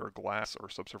things that are glass or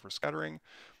subsurface scattering,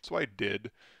 so I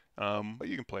did. But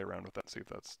you can play around with that and see if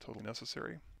that's totally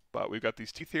necessary. But we've got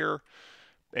these teeth here,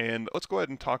 and let's go ahead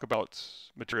and talk about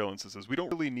material instances. We don't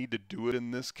really need to do it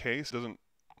in this case. It doesn't.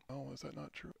 Oh, is that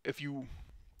not true? If you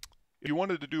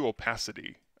wanted to do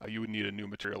opacity, you would need a new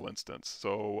material instance.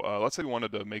 So let's say we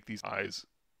wanted to make these eyes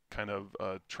kind of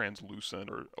translucent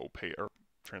or opaque, or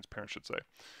transparent, should say.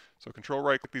 So control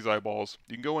right click these eyeballs.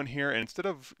 You can go in here, and instead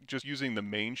of just using the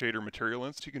main shader material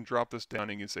instance, you can drop this down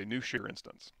and you can say new shader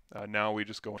instance. Now we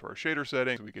just go into our shader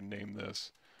settings. We can name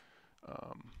this,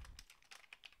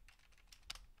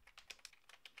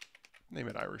 name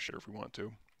it Iris shader if we want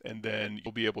to. And then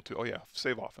you'll be able to, oh yeah,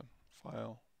 save often.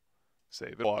 File,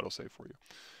 save. It'll auto-save for you.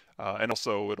 And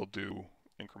also it'll do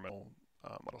incremental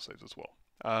auto-saves as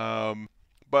well.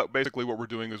 But basically what we're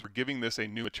doing is we're giving this a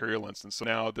new material instance. So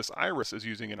now this iris is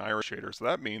using an iris shader. So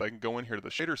that means I can go in here to the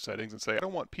shader settings and say, I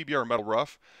don't want PBR metal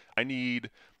rough. I need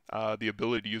the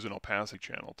ability to use an opacity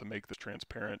channel to make this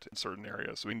transparent in certain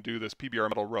areas. So we can do this PBR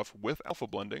metal rough with alpha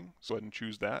blending. So go ahead and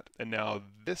choose that. And now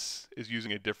this is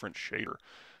using a different shader.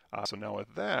 So now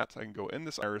with that, I can go in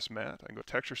this iris matte. I can go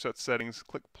texture set settings,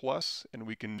 click plus, and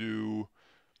we can do,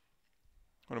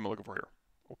 what am I looking for here?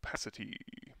 Opacity.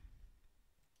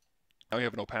 Now we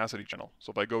have an opacity channel.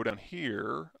 So if I go down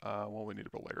here, well, we need to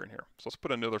put a layer in here. So let's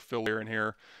put another fill layer in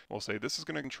here. We'll say this is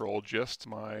going to control just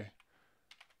my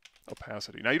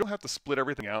opacity. Now you don't have to split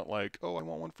everything out like, oh, I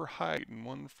want one for height and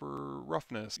one for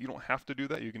roughness. You don't have to do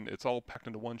that. You can. It's all packed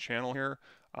into one channel here.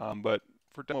 But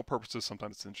for demo purposes,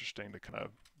 sometimes it's interesting to kind of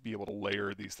be able to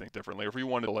layer these things differently. Or if you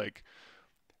wanted to like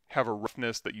have a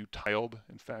roughness that you tiled,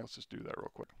 in fact, let's just do that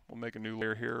real quick. We'll make a new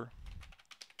layer here.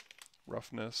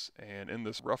 Roughness, and in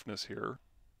this roughness here,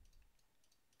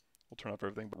 we'll turn off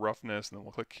everything but roughness, and then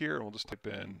we'll click here and we'll just type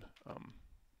in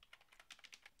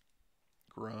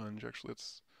grunge. Actually,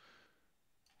 let's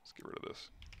get rid of this.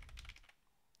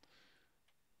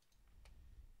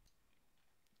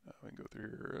 We can go through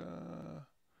here.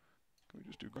 Can we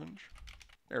just do grunge?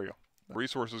 There we go.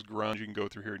 Resources grunge. You can go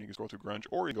through here and you can scroll through grunge,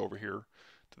 or you can go over here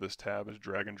to this tab and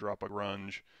drag and drop a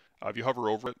grunge. If you hover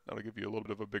over it, that'll give you a little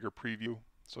bit of a bigger preview.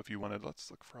 So if you wanted,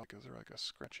 let's look for, like, is there like a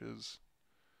scratches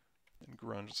and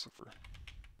grunge? Let's look for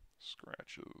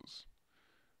scratches.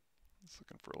 It's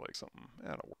looking for like something,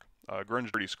 that'll work. Grunge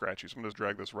is pretty scratchy, so I'm going to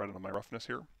drag this right into my roughness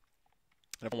here.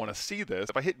 And if I want to see this,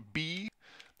 if I hit B,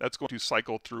 that's going to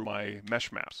cycle through my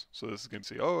mesh maps. So this is going to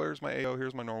say, oh, here's my AO,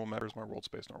 here's my normal map, here's my world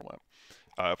space normal map.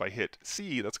 If I hit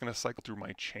C, that's going to cycle through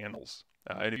my channels.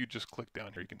 And if you just click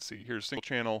down here, you can see here's single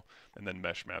channel and then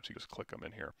mesh maps. You just click them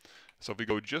in here. So if we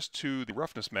go just to the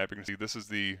roughness map, you can see this is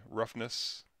the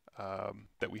roughness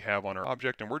that we have on our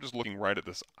object, and we're just looking right at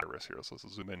this iris here. So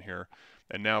let's zoom in here.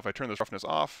 And now if I turn this roughness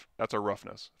off, that's our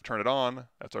roughness. If I turn it on,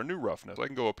 that's our new roughness. So I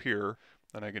can go up here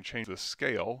and I can change the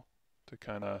scale to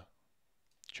kind of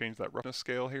change that roughness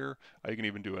scale here. You can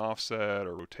even do an offset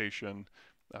or rotation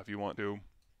if you want to.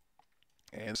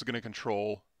 And this is going to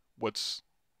control what's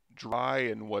dry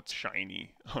and what's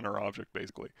shiny on our object,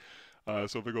 basically.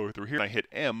 So if we go through here and I hit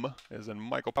M, as in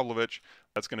Michael Pavlovich,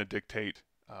 that's going to dictate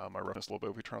my roughness a little bit.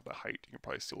 If we turn off the height, you can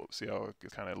probably see how it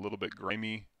gets kind of a little bit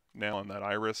grimy now on that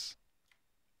iris.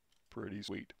 Pretty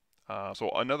sweet. So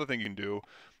another thing you can do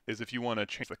is if you want to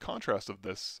change the contrast of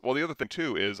this, well, the other thing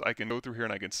too is I can go through here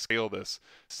and I can scale this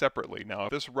separately. Now,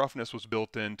 if this roughness was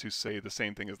built in to say the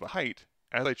same thing as the height,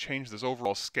 as I change this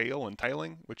overall scale and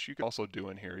tiling, which you can also do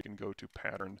in here, you can go to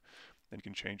pattern and you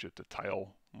can change it to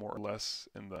tile more or less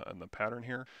in the pattern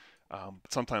here.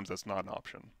 But sometimes that's not an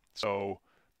option. So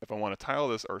if I want to tile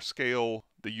this or scale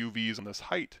the UVs on this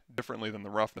height differently than the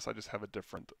roughness, I just have a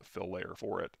different fill layer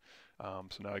for it.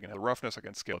 So now I can have the roughness, I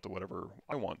can scale it to whatever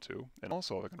I want to. And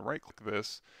also I can right click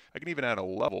this, I can even add a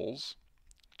levels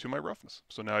to my roughness.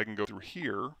 So now I can go through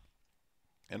here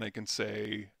and I can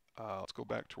say, let's go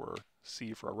back to our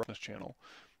C for our roughness channel.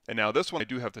 And now this one I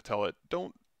do have to tell it,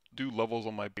 don't do levels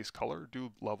on my base color,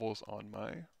 do levels on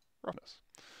my roughness.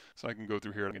 So I can go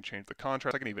through here and I can change the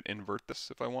contrast. I can even invert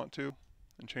this if I want to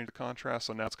and change the contrast.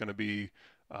 So now it's going to be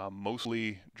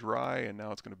mostly dry, and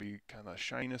now it's going to be kind of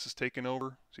shininess is taking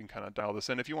over. So you can kind of dial this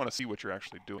in. If you want to see what you're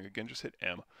actually doing, again, just hit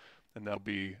M, and that'll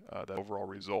be the overall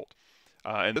result.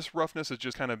 And this roughness is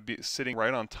just kind of sitting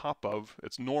right on top of,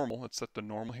 it's normal, it's set to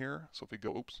normal here. So if we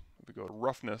go, if we go to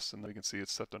roughness, and then we can see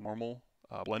it's set to normal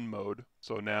blend mode.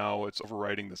 So now it's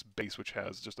overriding this base, which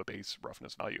has just a base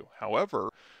roughness value. However,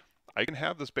 I can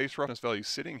have this base roughness value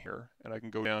sitting here, and I can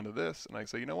go down to this, and I can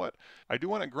say, you know what, I do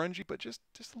want it grungy, but just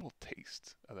a little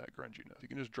taste of that grunginess. You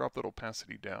can just drop that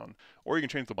opacity down, or you can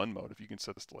change the blend mode if you can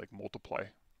set this to like multiply.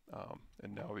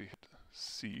 And now we hit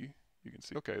C, you can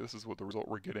see, okay, this is what the result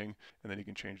we're getting, and then you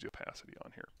can change the opacity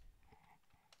on here.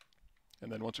 And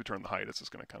then once we turn the height, it's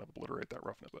just going to kind of obliterate that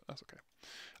roughness, but that's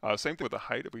okay. Same thing with the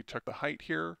height. If we check the height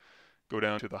here, go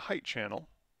down to the height channel,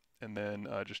 and then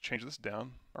just change this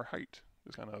down, our height.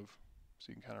 Just kind of, so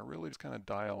you can kind of really just kind of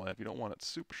dial in. If you don't want it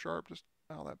super sharp, just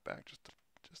dial that back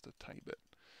just a tiny bit.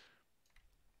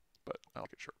 But I'll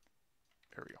get sharp.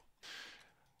 There we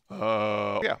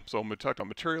go. Yeah, so we talked about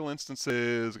material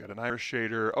instances, got an iris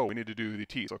shader. Oh, we need to do the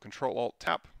T. So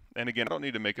Control-Alt-Tap. And again, I don't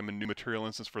need to make a new material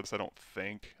instance for this, I don't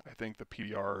think. I think the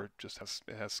PDR just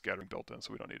has scattering built in,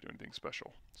 so we don't need to do anything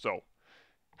special. So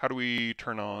how do we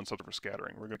turn on subsurface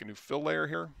scattering? We're going to make a new fill layer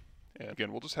here. And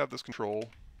again, we'll just have this control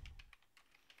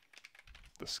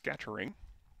the scattering.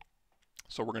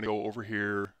 So we're going to go over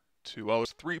here to, well,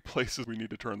 there's 3 places we need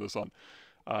to turn this on.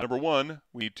 Number 1,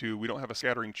 we don't have a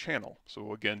scattering channel.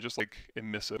 So again, just like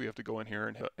emissive, we have to go in here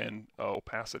and hit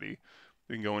opacity.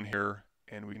 We can go in here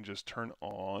and we can just turn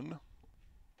on.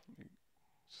 Let me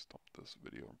stop this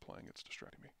video from playing, it's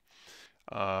distracting me.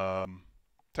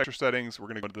 Texture settings, we're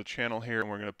going to go to the channel here and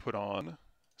we're going to put on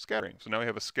scattering. So now we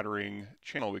have a scattering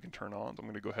channel we can turn on. So I'm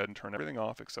going to go ahead and turn everything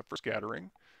off except for scattering.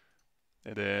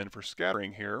 And then for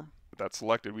scattering here, that's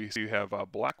selected, we see you have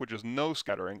black, which is no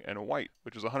scattering, and white,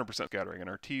 which is 100% scattering, and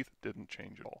our teeth didn't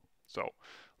change at all. So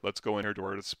let's go in here to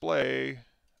our display.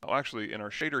 Oh, actually, in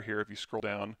our shader here, if you scroll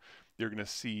down, you're going to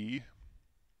see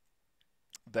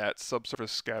that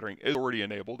subsurface scattering is already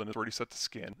enabled, and it's already set to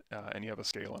skin, and you have a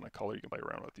scale and a color you can play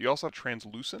around with. You also have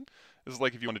translucent. This is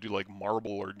like if you want to do like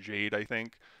marble or jade, I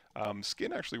think.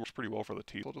 Skin actually works pretty well for the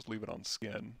teeth. I'll just leave it on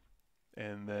skin.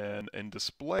 And then in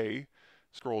display,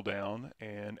 scroll down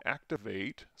and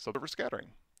activate subsurface scattering.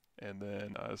 And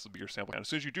then this will be your sample. And as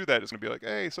soon as you do that, it's going to be like,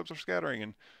 hey, subsurface scattering.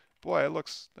 And boy, that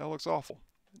looks awful.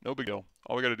 No big deal.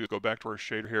 All we got to do is go back to our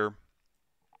shader here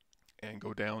and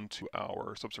go down to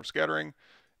our subsurface scattering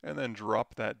and then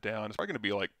drop that down. It's probably going to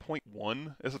be like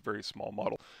 0.1. This is a very small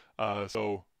model.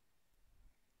 So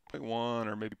 0.1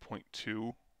 or maybe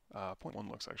 0.2. 0.1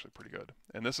 looks actually pretty good.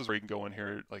 And this is where you can go in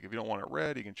here, like if you don't want it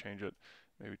red, you can change it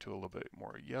maybe to a little bit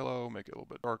more yellow, make it a little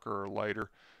bit darker or lighter.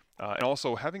 And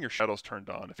also having your shadows turned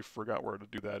on, if you forgot where to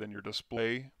do that in your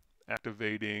display,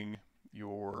 activating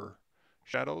your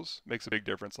shadows makes a big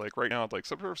difference. Like right now, like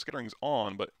subsurface scattering's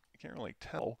on, but you can't really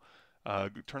tell.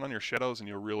 Turn on your shadows and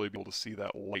you'll really be able to see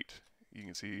that light you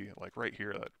can see like right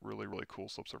here that really, really cool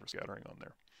subsurface scattering on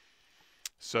there.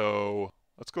 So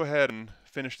let's go ahead and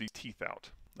finish these teeth out.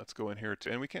 Let's go in here,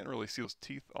 and we can't really see those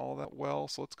teeth all that well,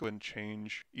 so let's go ahead and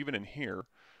change, even in here,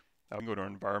 we can go to our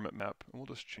environment map, and we'll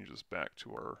just change this back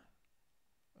to our,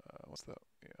 what's that?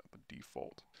 Yeah, the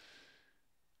default.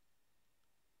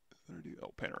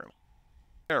 Oh, panorama.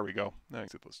 There we go. Now you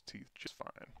can see those teeth just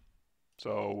fine.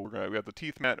 So we got the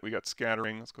teeth mat, we got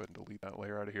scattering. Let's go ahead and delete that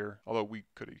layer out of here, although we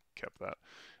could have kept that.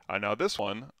 Now this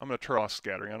one, I'm going to turn off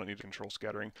scattering. I don't need to control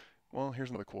scattering. Well, here's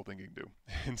another cool thing you can do.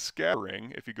 In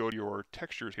scattering, if you go to your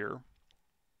textures here,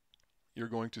 you're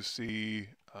going to see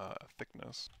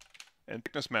thickness. And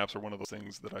thickness maps are one of those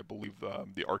things that I believe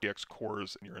the RTX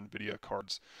cores in your NVIDIA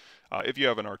cards, if you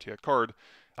have an RTX card,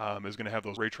 is going to have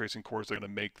those ray tracing cores that are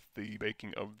going to make the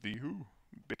baking of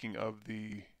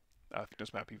the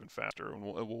thickness map even faster, and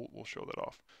we'll show that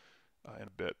off in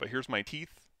a bit. But here's my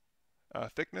teeth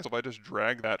thickness. If I just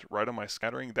drag that right on my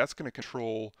scattering, that's going to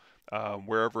control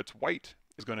wherever it's white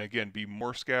is going to again be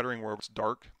more scattering, wherever it's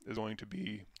dark is going to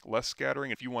be less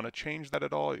scattering. If you want to change that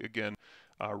at all, again,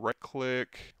 right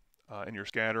click in your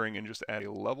scattering and just add a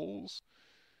levels,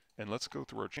 and let's go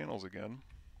through our channels again.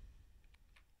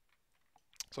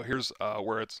 So here's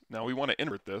where it's, now we want to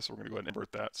invert this, we're going to go ahead and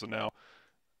invert that. So now,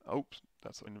 oops,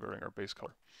 that's inverting our base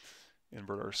color.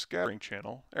 Invert our scattering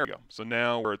channel. There we go. So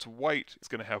now where it's white, it's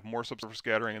going to have more subsurface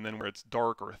scattering, and then where it's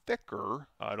dark or thicker,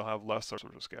 it'll have less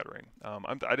subsurface scattering.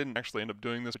 I didn't actually end up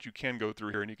doing this, but you can go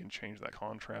through here and you can change that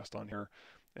contrast on here,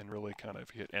 and really kind of,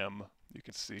 if you hit M, you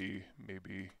can see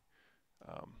maybe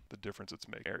the difference it's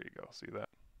making. There you go. See that?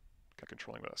 Kind of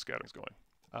controlling where that scattering is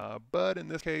going. But in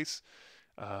this case,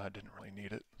 I didn't really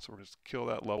need it, so we're just kill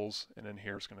that levels, and then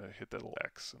here it's going to hit that little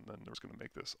X, and then there's going to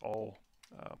make this all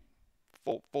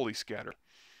fully scattered.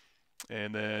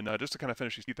 And then just to kind of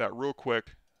finish these teeth out real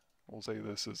quick, we'll say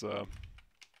this is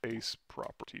base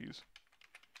properties,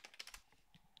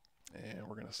 and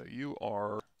we're going to say you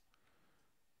are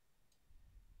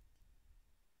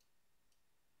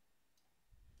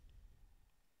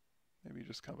maybe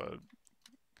just kind of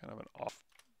an off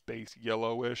base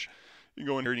yellowish. You can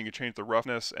go in here and you can change the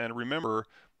roughness, and remember,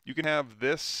 you can have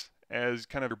this as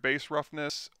kind of your base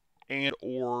roughness, and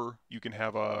or you can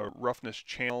have a roughness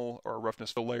channel or a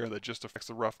roughness fill layer that just affects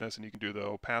the roughness, and you can do the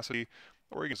opacity,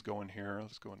 or you can just go in here.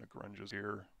 Let's go into grunges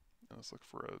here, and let's look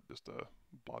for just a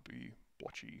blotchy,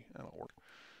 that'll work,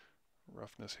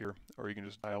 roughness here, or you can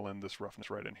just dial in this roughness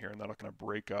right in here, and that'll kind of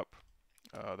break up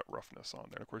that roughness on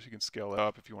there. Of course, you can scale it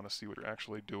up if you want to see what you're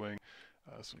actually doing.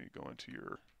 So you go into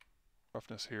your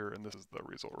roughness here, and this is the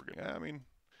result we're getting. I mean,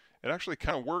 it actually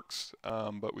kind of works,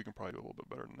 but we can probably do a little bit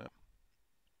better than that.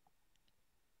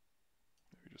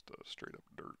 Maybe just a straight up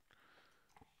dirt.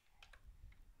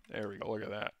 There we go. Look at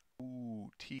that.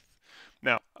 Ooh, teeth.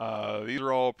 Now, these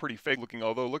are all pretty fake looking,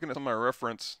 although looking at some of my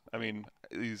reference, I mean,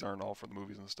 these aren't all for the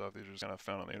movies and stuff. These are just kind of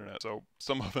found on the internet. So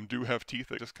some of them do have teeth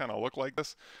that just kind of look like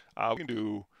this. We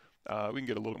can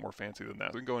get a little bit more fancy than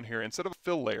that. So we can go in here, instead of a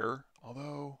fill layer,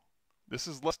 although this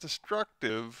is less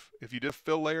destructive. If you did a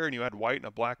fill layer and you had white and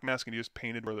a black mask and you just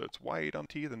painted where it's white on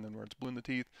teeth and then where it's blue in the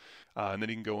teeth, and then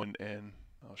you can go in and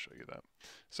I'll show you that.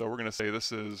 So we're going to say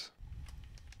this is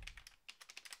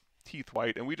teeth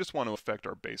white, and we just want to affect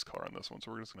our base color on this one.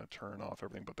 So we're just going to turn off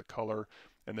everything but the color,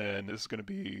 and then this is going to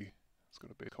be, let's go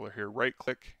to base color here, right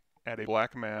click, add a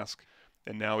black mask,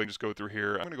 and now we just go through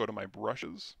here. I'm going to go to my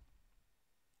brushes.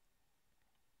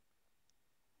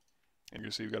 And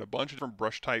you see we've got a bunch of different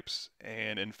brush types,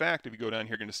 and in fact, if you go down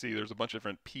here, you're going to see there's a bunch of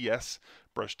different PS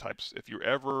brush types. If you're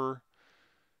ever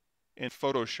in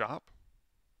Photoshop,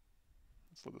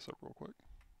 let's load this up real quick,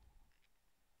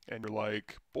 and you're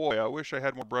like, boy, I wish I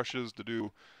had more brushes to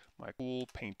do my cool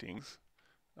paintings.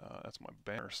 That's my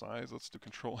banner size. Let's do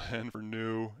Control N for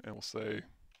new, and we'll say,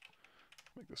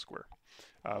 make this square.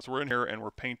 So we're in here, and we're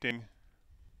painting.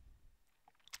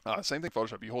 Same thing,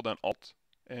 Photoshop. You hold down Alt,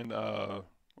 and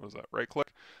what is that? Right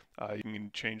click. You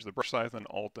can change the brush size, then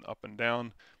Alt and up and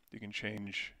down. You can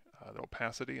change the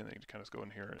opacity, and then you can kind of go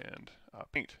in here and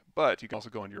paint. But you can also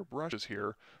go into your brushes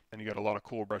here, and you got a lot of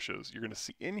cool brushes. You're going to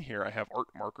see in here I have art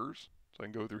markers, so I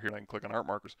can go through here and I can click on art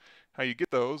markers. How you get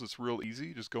those? It's real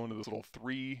easy. Just go into this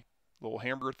little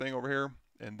hamburger thing over here,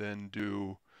 and then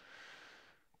do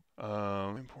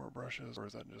import brushes, or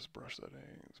is that just brush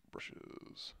settings?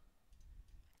 Brushes.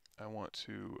 I want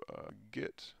to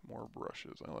get more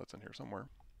brushes. I know that's in here somewhere.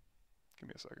 Give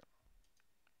me a second.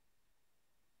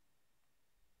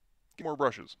 Get more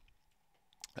brushes.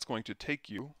 That's going to take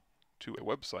you to a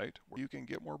website where you can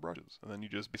get more brushes. And then you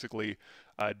just basically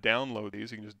download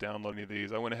these. You can just download any of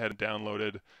these. I went ahead and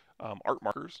downloaded art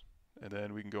markers. And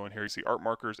then we can go in here, you see art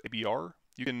markers, ABR.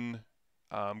 You can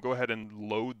go ahead and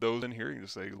load those in here. You can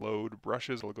just say load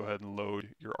brushes. It'll go ahead and load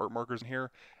your art markers in here.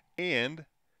 And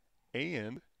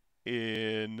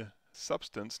in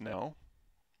Substance now,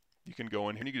 you can go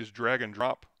in here and you can just drag and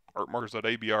drop art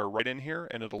markers.abr right in here,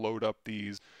 and it'll load up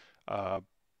these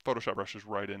Photoshop brushes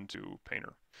right into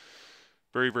Painter.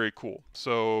 Very, very cool.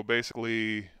 So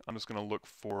basically, I'm just going to look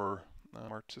for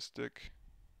artistic.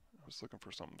 I was looking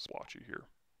for something splotchy here.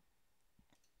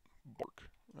 Bark.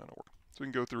 That'll work. So we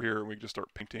can go through here and we can just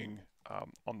start painting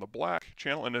on the black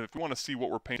channel. And if you want to see what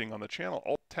we're painting on the channel,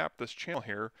 I'll tap this channel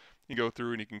here. You go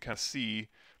through and you can kind of see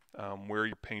where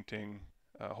you're painting.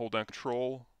 Hold down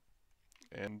Control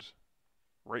and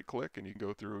right click, and you can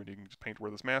go through and you can just paint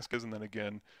where this mask is, and then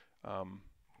again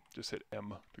just hit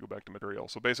M to go back to material.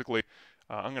 So basically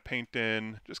I'm going to paint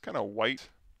in just kind of white.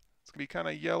 It's going to be kind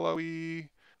of yellowy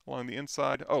along the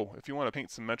inside. Oh, if you want to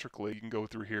paint symmetrically, you can go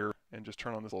through here and just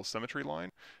turn on this little symmetry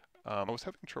line. I was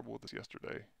having trouble with this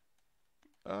yesterday.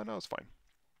 No, it's fine.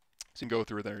 So you can go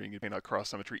through there and you can paint out cross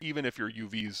symmetry, even if your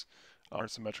UVs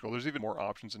aren't symmetrical. There's even more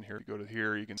options in here. You go to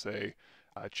here, you can say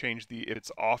change the, if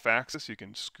it's off axis, you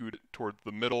can scoot it toward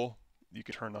the middle. You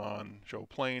can turn on show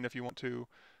plane if you want to,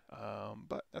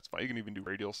 but that's fine. You can even do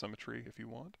radial symmetry if you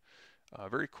want.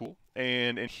 Very cool.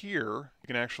 And in here, you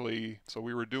can actually, so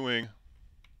we were doing,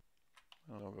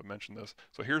 I don't know if I mentioned this.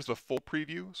 So here's the full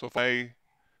preview. So if I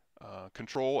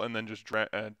control and then just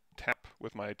tap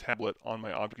with my tablet on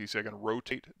my object, you see I can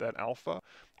rotate that alpha.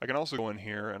 I can also go in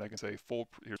here and I can say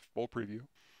here's full preview.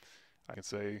 I can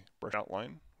say brush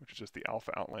outline, which is just the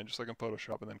alpha outline, just like in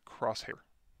Photoshop, and then crosshair.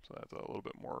 So that's a little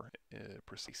bit more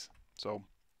precise. So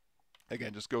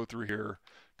again, just go through here,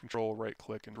 control, right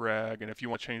click, and drag. And if you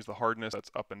want to change the hardness,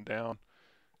 that's up and down.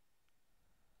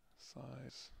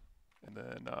 Size. And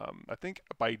then I think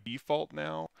by default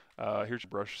now, here's your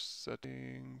brush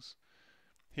settings.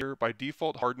 Here, by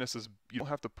default, hardness is, you don't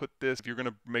have to put this, if you're going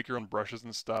to make your own brushes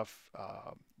and stuff,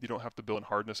 you don't have to build in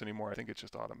hardness anymore. I think it's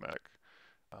just automatic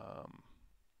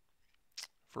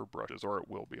for brushes, or it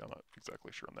will be. I'm not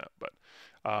exactly sure on that.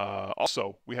 But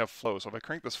also, we have flow. So if I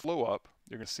crank this flow up,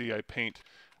 you're going to see I paint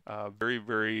very,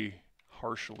 very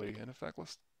harshly. And in fact,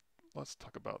 let's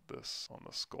talk about this on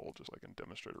the skull, just so I can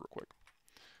demonstrate it real quick.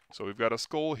 So we've got a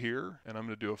skull here, and I'm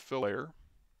going to do a fill layer.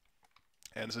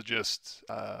 And this is just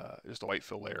a white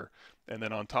fill layer. And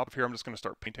then on top of here, I'm just going to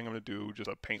start painting. I'm going to do just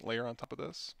a paint layer on top of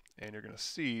this. And you're going to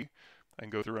see I can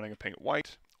go through and I can paint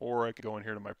white, or I can go in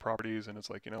here to my properties, and it's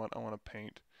like, you know what, I want to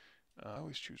paint, I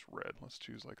always choose red. Let's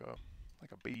choose like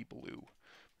a baby blue.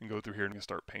 We can go through here and you can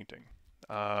start painting.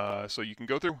 So you can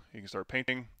go through, you can start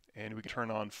painting, and we can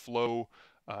turn on flow,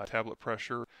 tablet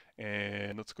pressure,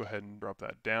 and let's go ahead and drop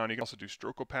that down. You can also do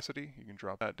stroke opacity. You can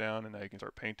drop that down, and now you can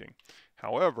start painting.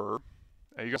 However,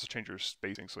 you can also change your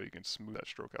spacing so you can smooth that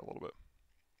stroke out a little bit.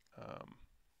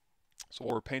 So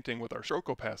while we're painting with our stroke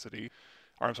opacity,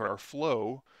 our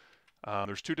flow,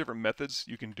 there's two different methods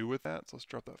you can do with that. So let's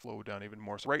drop that flow down even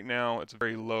more. So right now it's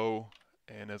very low,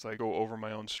 and as I go over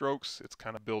my own strokes, it's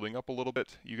kind of building up a little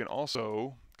bit. You can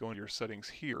also go into your settings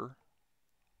here,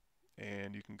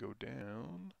 and you can go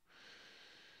down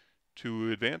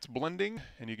to advanced blending,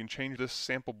 and you can change this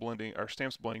sample blending or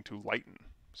stamps blending to lighten.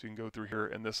 So you can go through here,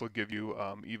 and this will give you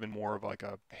even more of like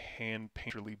a hand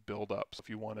painterly build up. So if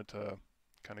you wanted to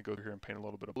kind of go through here and paint a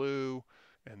little bit of blue,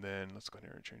 and then let's go in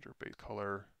here and change our base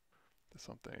color to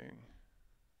something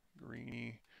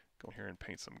greeny. Go in here and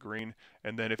paint some green.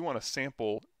 And then if you want to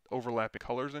sample overlapping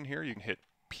colors in here, you can hit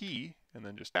P and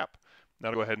then just tap.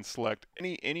 Now go ahead and select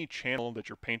any channel that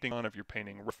you're painting on. If you're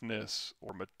painting roughness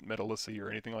or metallicity or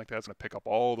anything like that, it's going to pick up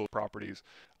all those properties.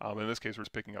 In this case, we're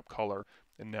just picking up color.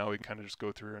 And now we can kind of just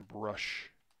go through and brush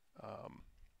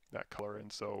that color.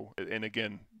 And so, and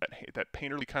again, that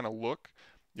painterly kind of look,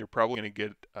 you're probably going to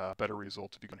get better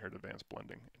results if you go here to advanced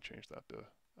blending and change that to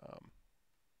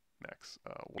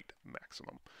white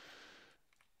maximum.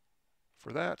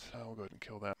 For that, we'll go ahead and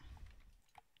kill that.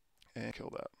 And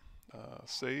kill that.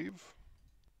 Save.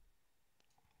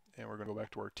 And we're going to go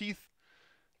back to our teeth.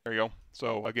 There you go.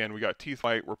 So again, we got teeth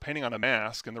white. We're painting on a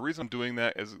mask. And the reason I'm doing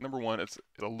that is, number one, it's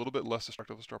a little bit less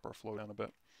destructive. Let's drop our flow down a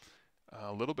bit.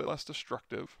 A little bit less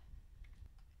destructive.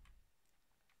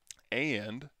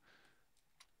 And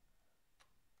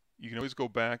you can always go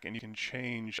back and you can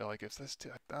change, like if this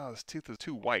tooth is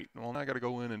too white, well, now I got to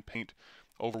go in and paint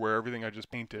over where everything I just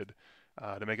painted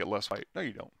to make it less white. No,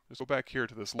 you don't. Just go back here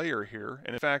to this layer here,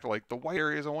 and in fact, like the white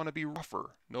areas I want to be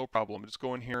rougher. No problem. Just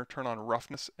go in here, turn on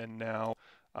roughness, and now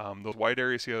those white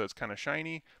areas here that's kind of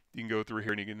shiny, you can go through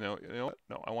here and you can know what?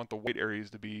 No, I want the white areas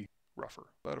to be rougher.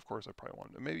 But of course I probably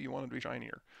want it. Maybe you want it to be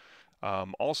shinier.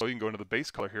 Also, you can go into the base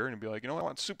color here and be like, you know what, I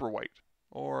want super white.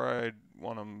 Or I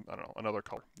want them, I don't know, another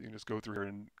color. You can just go through here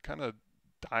and kind of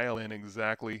dial in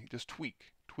exactly, just tweak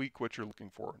what you're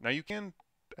looking for. Now you can,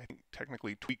 I think,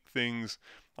 technically tweak things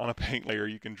on a paint layer.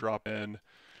 You can drop in,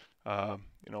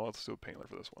 you know, let's do a paint layer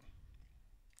for this one.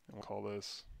 And we'll call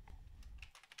this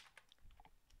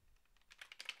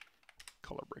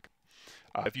color break.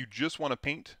 If you just want to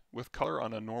paint with color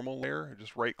on a normal layer,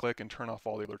 just right click and turn off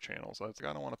all the other channels. So it's like,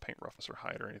 I don't want to paint roughness or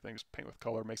height or anything, just paint with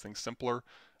color, makes things simpler.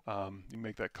 You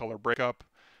make that color breakup.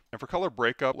 And for color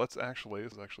breakup, this is actually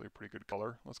a pretty good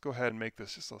color. Let's go ahead and make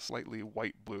this just a slightly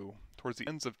white blue. Towards the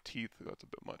ends of teeth, that's a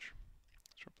bit much.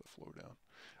 Let's drop the flow down.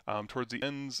 Towards the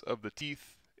ends of the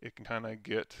teeth, it can kind of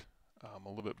get a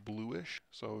little bit bluish.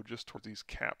 So just towards these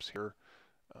caps here,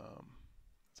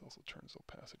 let's also turn this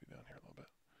opacity down here a little bit.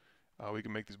 We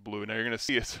can make these blue. Now you're going to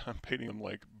see it. I'm painting them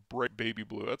like bright baby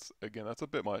blue. That's a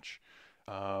bit much.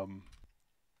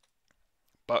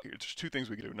 But there's two things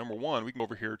we can do. Number one, we can go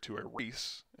over here to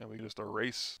erase, and we can just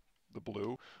erase the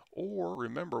blue. Or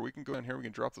remember, we can go in here, we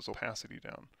can drop this opacity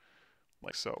down,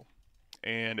 like so.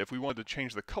 And if we wanted to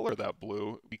change the color of that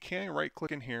blue, we can right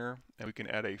click in here, and we can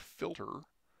add a filter.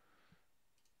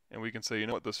 And we can say, you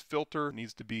know what, this filter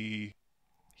needs to be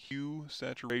hue,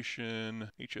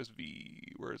 saturation,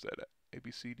 HSV. Where is that at? A,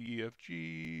 B, C, D, E, F,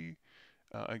 G.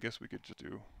 I guess we could just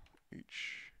do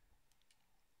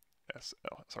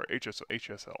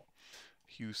HSL.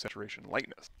 Hue, saturation,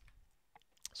 lightness.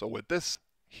 So with this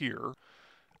here,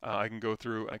 I can go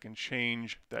through, I can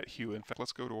change that hue. In fact,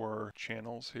 let's go to our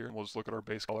channels here, and we'll just look at our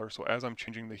base color. So as I'm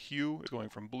changing the hue, it's going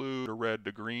from blue to red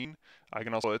to green. I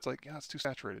can also, it's like, yeah, it's too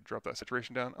saturated. Drop that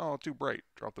saturation down. Oh, too bright.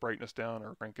 Drop the brightness down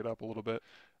or crank it up a little bit.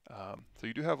 So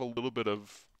you do have a little bit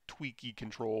of tweaky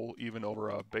control even over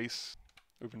a base,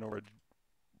 even over a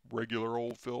regular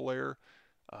old fill layer.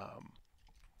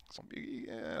 So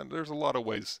yeah, there's a lot of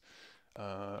ways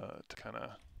to kind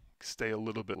of stay a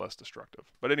little bit less destructive.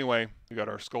 But anyway, we got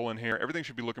our skull in here. Everything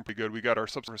should be looking pretty good. We got our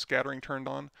subsurface scattering turned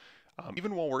on.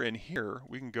 Even while we're in here,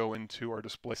 we can go into our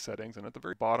display settings, and at the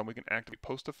very bottom, we can activate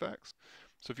post effects.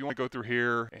 So if you want to go through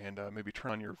here and maybe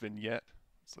turn on your vignette,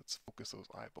 so let's focus those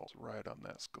eyeballs right on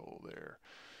that skull there.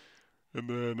 And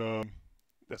then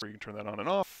that's where you can turn that on and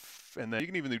off. And then you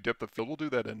can even do depth of field. We'll do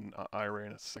that in iRay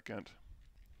in a second.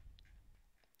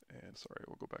 And sorry,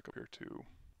 we'll go back up here too.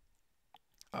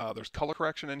 There's color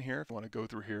correction in here. If you want to go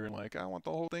through here and like, I want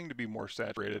the whole thing to be more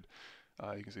saturated,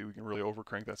 you can see we can really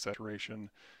overcrank that saturation,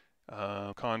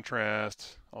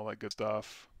 contrast, all that good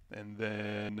stuff. And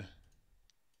then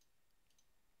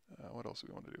what else do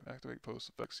we want to do? Activate post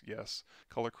effects, yes.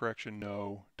 Color correction,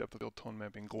 no. Depth of field, tone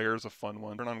mapping. Glare is a fun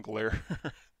one. Turn on glare,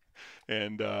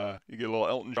 and you get a little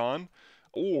Elton John.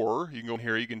 Or you can go in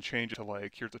here, you can change it to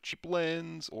like, here's a cheap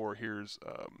lens, or here's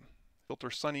filter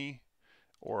sunny.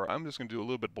 Or I'm just going to do a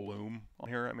little bit bloom on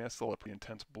here. I mean, that's still a pretty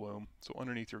intense bloom. So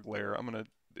underneath your glare, I'm going to,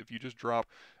 if you just drop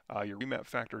your remap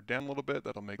factor down a little bit,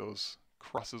 that'll make those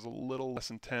crosses a little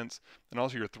less intense. And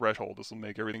also your threshold, this will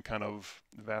make everything kind of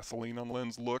Vaseline on the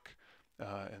lens look.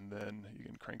 And then you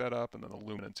can crank that up, and then the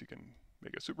luminance, you can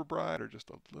make it super bright or just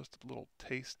a little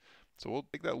taste. So we'll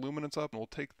take that luminance up, and we'll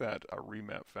take that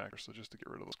remap factor, so just to get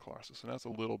rid of those crosses. And that's a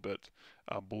little bit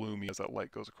bloomy as that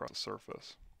light goes across the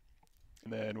surface.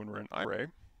 And then when we're in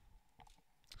iRay,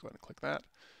 go ahead and click that,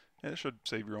 and it should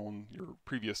save your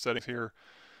previous settings here.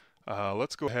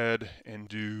 Let's go ahead and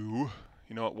do,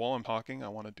 you know what, while I'm talking, I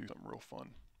want to do something real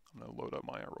fun. I'm going to load up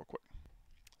Maya real quick.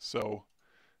 So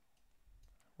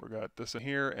we got this in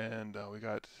here, and we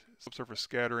got subsurface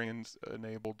scattering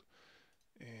enabled,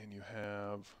 and you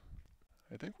have,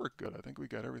 I think we're good. I think we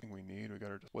got everything we need. We got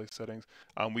our display settings.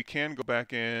 We can go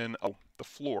back in, the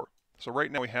floor. So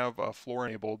right now we have floor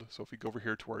enabled. So if we go over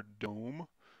here to our dome,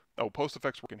 post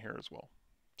effects work in here as well.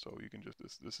 So you can just,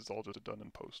 this is all just done in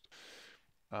post.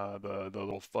 The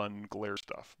little fun glare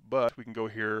stuff. But we can go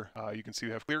here, you can see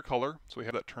we have clear color, so we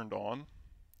have that turned on.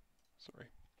 Sorry.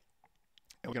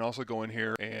 And we can also go in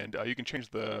here and you can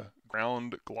change the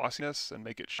ground glossiness and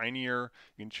make it shinier.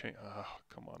 You can change,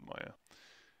 come on Maya.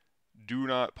 Do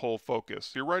not pull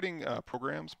focus. You're writing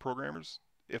programmers.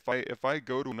 If I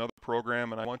go to another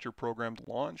program and I want your program to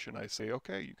launch and I say,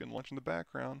 okay, you can launch in the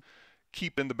background,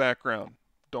 keep in the background.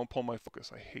 Don't pull my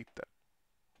focus. I hate that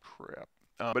crap.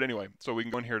 But anyway, so we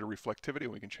can go in here to reflectivity,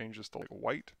 and we can change this to like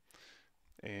white.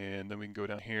 And then we can go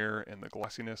down here, and the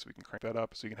glossiness, we can crank that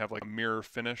up so you can have like a mirror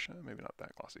finish, maybe not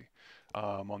that glossy,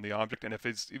 on the object. And if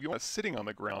you want it sitting on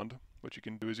the ground, what you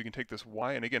can do is you can take this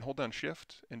Y, and again, hold down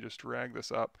Shift, and just drag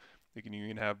this up. You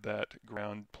can have that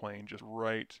ground plane just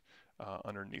right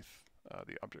underneath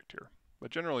the object here.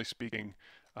 But generally speaking,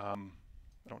 I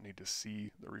don't need to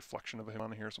see the reflection of him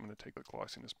on here, so I'm going to take the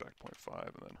glossiness back to 0.5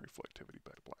 and then reflectivity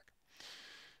back to black.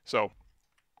 So,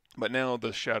 but now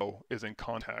the shadow is in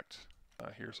contact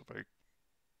here, so if I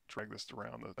drag this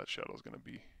around, that shadow is going to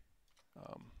be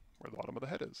where the bottom of the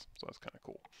head is, so that's kind of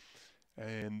cool.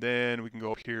 And then we can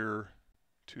go up here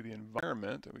to the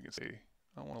environment, and we can say,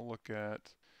 I want to look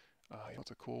at, you know,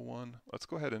 it's a cool one. Let's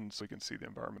go ahead and so you can see the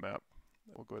environment map.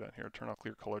 We'll go down here, turn off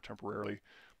clear color temporarily,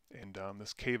 and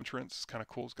this cave entrance is kind of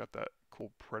cool. It's got that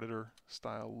cool predator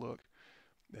style look.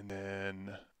 And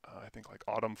then I think like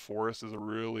autumn forest is a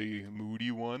really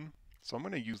moody one. So I'm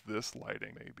going to use this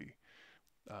lighting maybe.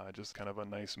 Just kind of a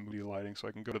nice moody lighting, so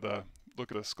I can go to the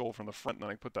look at the skull from the front, and then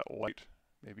I can put that light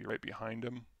maybe right behind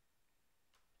him.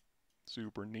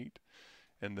 Super neat.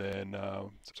 And then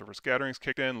subsurface scattering's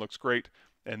kicked in, looks great.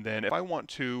 And then if I want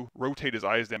to rotate his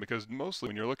eyes down, because mostly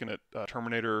when you're looking at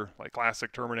Terminator, like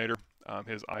classic Terminator,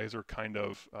 his eyes are kind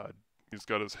of, he's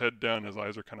got his head down, his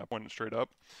eyes are kind of pointing straight up.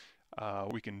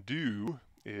 What we can do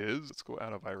is, let's go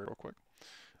out of iRay real quick.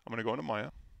 I'm going to go into Maya.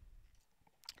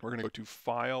 We're going to go to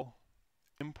File,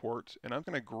 Import, and I'm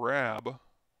going to grab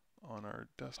on our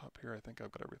desktop here, I think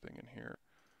I've got everything in here.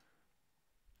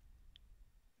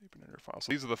 File.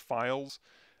 So these are the files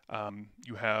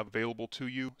you have available to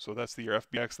you. So that's your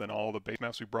FBX, then all the base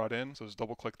maps we brought in. So just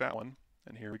double click that one,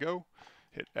 and here we go.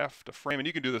 Hit F to frame, and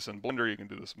you can do this in Blender, you can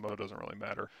do this in Modo, it doesn't really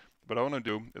matter. But what I want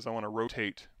to do is I want to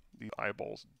rotate the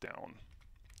eyeballs down.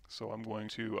 So I'm going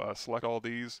to select all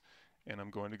these, and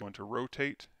I'm going to go into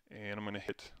rotate, and I'm going to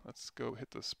hit, let's go hit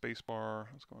the space bar.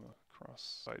 Let's go on a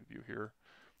cross side view here,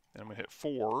 and I'm going to hit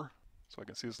 4. So I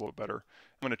can see this a little better.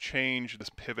 I'm going to change this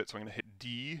pivot, so I'm going to hit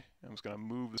D. I'm just going to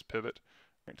move this pivot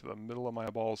right to the middle of my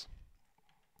eyeballs.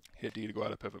 Hit D to go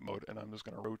out of pivot mode, and I'm just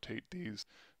going to rotate these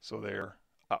so they're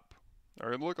up.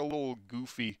 Or they look a little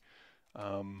goofy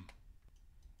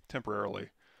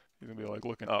temporarily. You're going to be like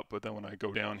looking up, but then when I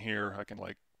go down here, I can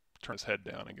like turn his head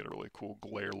down and get a really cool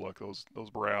glare look. Those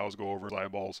brows go over his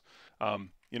eyeballs.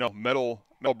 You know, metal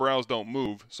brows don't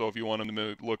move, so if you want him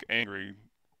to look angry,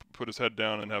 put his head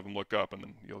down and have him look up, and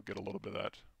then you'll get a little bit of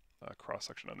that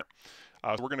cross-section on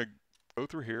there. So we're going to go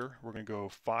through here. We're going to go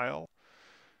File,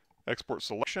 Export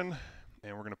Selection,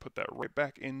 and we're going to put that right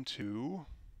back into,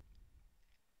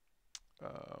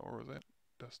 where was that?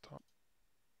 Desktop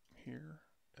here,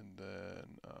 and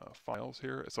then Files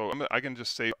here. So I can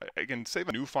just save. I can save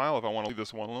a new file if I want to leave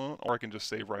this one alone, or I can just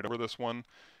save right over this one.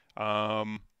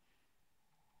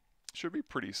 Should be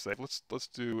pretty safe. Let's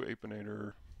do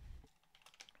Apinator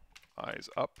eyes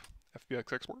up,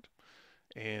 FBX export,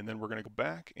 and then we're going to go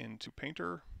back into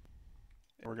Painter,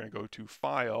 and we're going to go to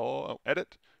File,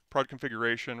 Edit, Product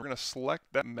Configuration. We're going to select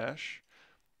that mesh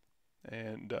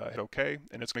and hit OK,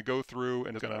 and it's going to go through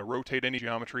and it's going to rotate any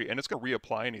geometry, and it's going to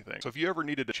reapply anything. So if you ever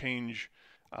needed to change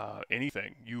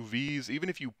anything, UVs, even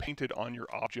if you painted on your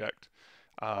object,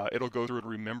 it'll go through and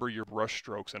remember your brush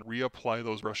strokes and reapply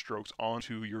those brush strokes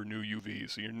onto your new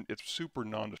UVs. So it's super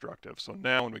non-destructive. So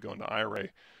now when we go into iRay,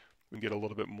 we can get a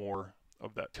little bit more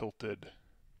of that tilted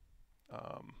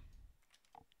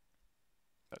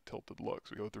look.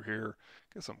 So we go through here,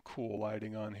 get some cool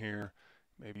lighting on here,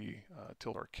 maybe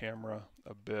tilt our camera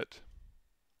a bit,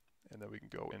 and then we can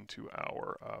go into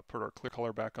our, put our clear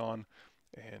color back on,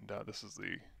 and this is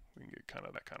we can get kind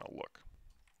of that kind of look.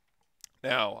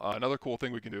 Now, another cool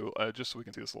thing we can do, just so we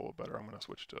can see this a little better, I'm going to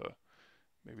switch to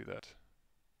maybe that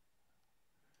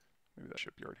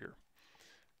shipyard here.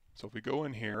 So if we go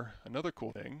in here, another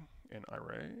cool thing in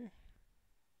iRay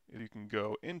is you can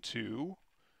go into,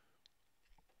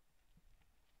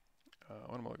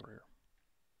 what am I looking for here?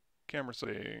 Camera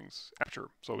settings, aperture.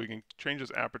 So we can change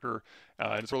this aperture,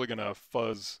 and it's really going to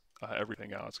fuzz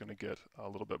everything out. It's going to get a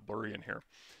little bit blurry in here.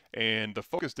 And the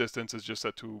focus distance is just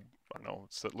set to, I don't know,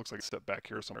 it looks like a step back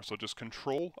here somewhere. So just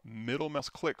control middle mouse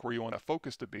click where you want that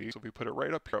focus to be. So if we put it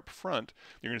right up here up front,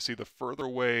 you're going to see the further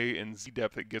away in Z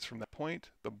depth it gets from that point,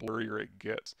 the blurrier it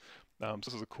gets. So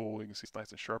this is a cool, you can see it's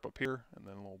nice and sharp up here, and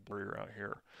then a little blurrier out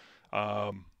here.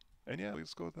 And yeah,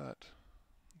 let's go with that.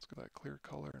 Let's go with that clear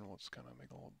color, and we'll just kind of make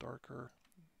it a little darker.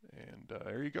 And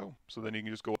there you go. So then you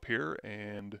can just go up here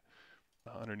and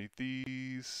underneath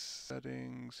these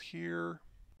settings here.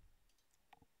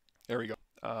 There we go.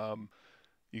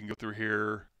 You can go through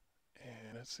here,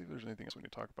 and let's see if there's anything else we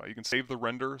can talk about. You can save the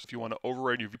render. So if you want to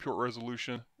override your viewport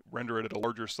resolution, render it at a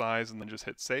larger size, and then just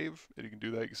hit save. And you can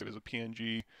do that. You can save it as a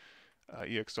PNG,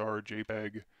 EXR,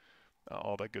 JPEG,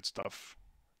 all that good stuff.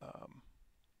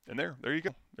 And there you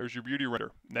go. There's your beauty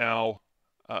render. Now,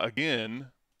 again,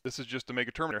 this is just to make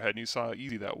a Terminator head, and you saw how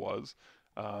easy that was.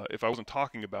 If I wasn't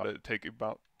talking about it, it'd take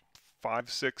about 5,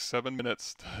 6, 7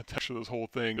 minutes to actually this whole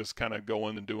thing, just kind of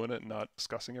going and doing it and not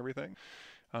discussing everything.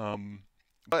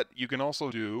 But you can also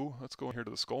do, let's go in here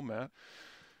to the skull mat.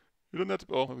 You don't have to,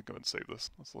 well, let me go ahead and save this.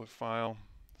 Let's load file,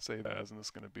 save as, and this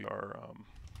is going to be our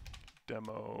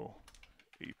demo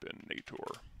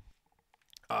Apinator.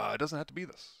 It doesn't have to be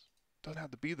this. It doesn't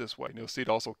have to be this way. You'll see it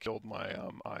also killed my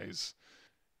eyes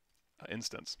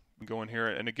instance. You can go in here,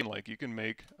 and again, like you can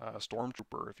make a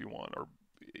Stormtrooper if you want, or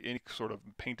any sort of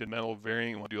painted metal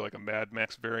variant. You want to do like a Mad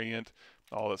Max variant,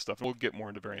 all that stuff. And we'll get more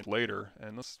into variant later.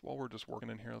 And let's, while we're just working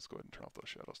in here, let's go ahead and turn off those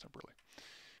shadows temporarily.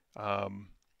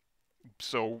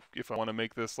 So if I want to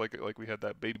make this like we had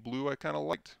that baby blue I kind of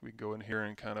liked, we can go in here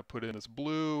and kind of put in this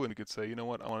blue, and we could say, you know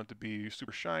what, I want it to be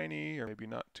super shiny, or maybe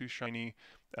not too shiny.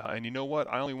 And you know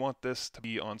what, I only want this to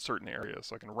be on certain areas.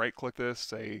 So I can right click this,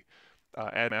 say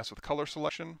add mask with color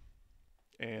selection,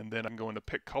 and then I can go into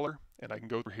pick color, and I can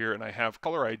go through here, and I have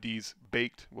color IDs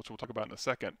baked, which we'll talk about in a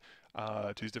second,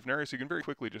 to these different areas. So you can very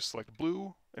quickly just select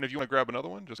blue, and if you want to grab another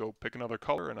one, just go pick another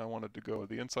color, and I want it to go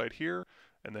the inside here,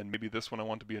 and then maybe this one I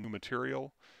want to be a new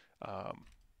material. So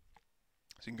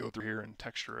you can go through here and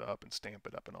texture it up and stamp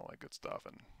it up and all that good stuff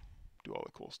and do all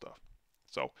the cool stuff.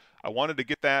 So I wanted to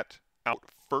get that out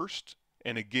first,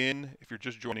 and again, if you're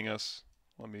just joining us,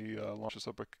 let me launch this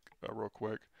up real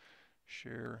quick.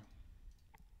 Share.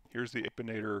 Here's the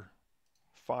Apinator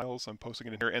files. I'm posting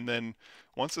it in here. And then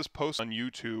once this posts on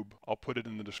YouTube, I'll put it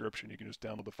in the description. You can just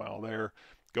download the file there.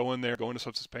 Go in there, go into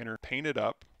Substance Painter, paint it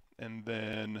up, and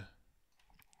then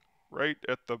right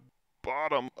at the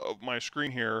bottom of my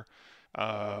screen here,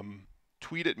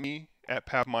 tweet at me at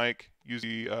PavMike, use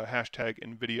the hashtag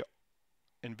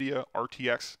NVIDIA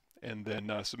RTX, and then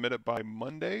submit it by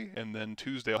Monday, and then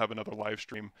Tuesday I'll have another live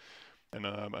stream. And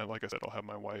like I said, I'll have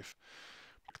my wife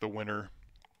pick the winner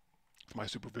with my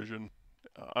supervision.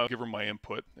 I'll give her my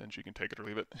input, and she can take it or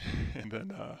leave it, and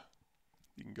then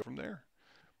you can go from there.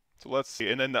 So let's see,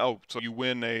 and then so you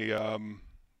win a,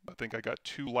 I think I got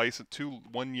two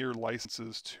 1-year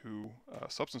licenses to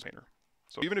Substance Painter.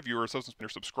 So even if you're a Substance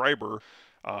Painter subscriber,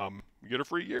 you get a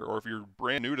free year. Or if you're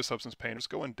brand new to Substance Painter, just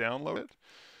go and download it.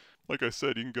 Like I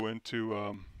said, you can go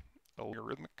into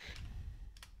algorithmic.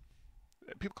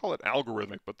 People call it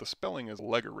algorithmic, but the spelling is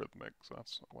logarithmic, so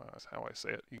that's how I say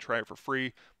it. You can try it for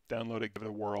free, download it, give it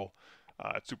a whirl.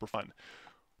 It's super fun.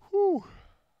 Whew.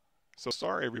 So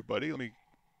sorry, everybody. Let me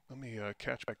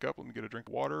catch back up. Let me get a drink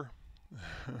of water.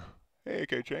 Hey,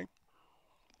 K-Chang.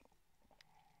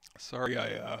 Sorry,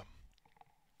 I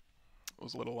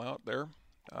was a little out there,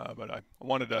 but I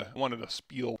wanted to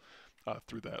spiel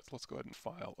through that. So let's go ahead and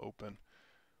file open,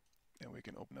 and we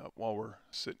can open up while we're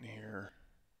sitting here.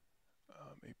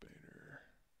 Apinator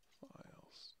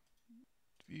files,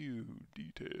 view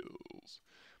details,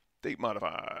 date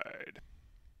modified,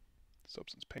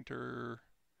 Substance Painter.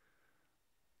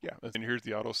 Yeah, and here's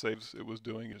the autosaves it was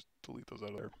doing. Just delete those out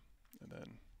of there, and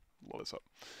then load this up.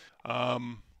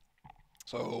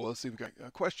 So let's see, we've got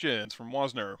questions from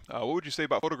Wasner. What would you say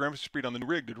about photogrammetry speed on the new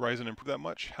rig? Did Ryzen improve that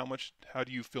much? How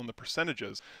do you film the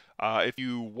percentages? If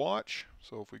you watch,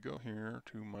 so if we go here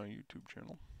to my YouTube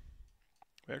channel,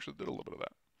 we actually did a little bit of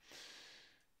that.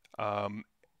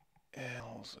 And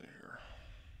let's see here.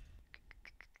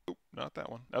 Oh, not that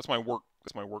one. That's my work.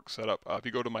 That's my work setup. If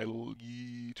you go to my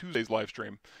Tuesday's live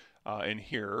stream, in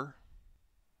here,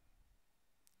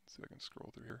 let's see if I can scroll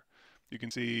through here. You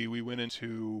can see we went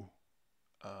into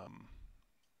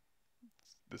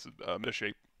this is meta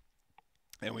shape,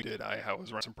 and we did. I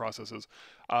was running some processes,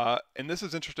 and this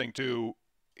is interesting too.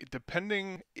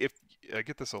 Depending, if I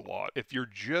get this a lot, if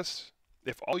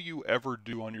all you ever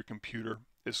do on your computer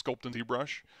is sculpt in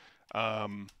ZBrush,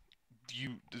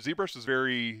 ZBrush is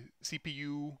very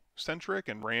CPU centric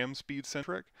and RAM speed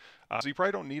centric, so you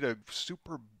probably don't need a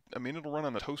super. I mean, it'll run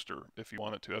on a toaster if you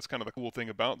want it to. That's kind of the cool thing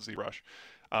about ZBrush.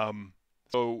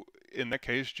 So in that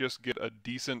case, just get a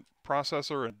decent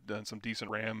processor and then some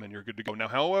decent RAM, and you're good to go. Now,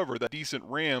 however, that decent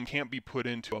RAM can't be put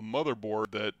into a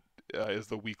motherboard that is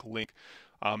the weak link.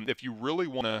 If you really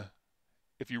want to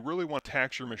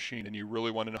tax your machine and you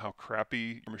really want to know how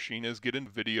crappy your machine is, get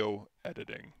into video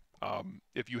editing.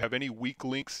 If you have any weak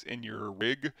links in your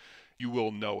rig, you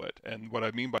will know it. And what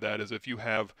I mean by that is if you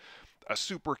have a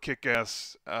super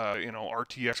kick-ass,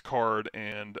 RTX card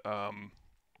and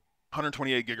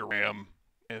 128 gig of RAM,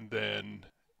 and then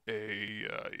a,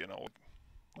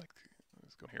 like,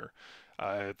 let's go here,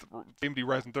 AMD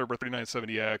Ryzen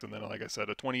 3970X, and then, like I said,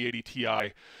 a 2080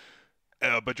 Ti,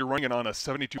 but you're running it on a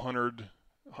 7200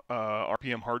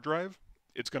 RPM hard drive,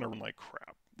 it's going to run like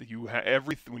crap.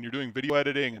 everything when you're doing video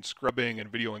editing and scrubbing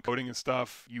and video encoding and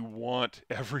stuff. You want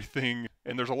everything,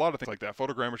 and there's a lot of things like that.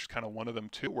 Photogrammetry is kind of one of them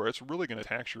too, where it's really going to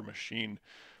tax your machine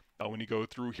when you go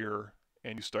through here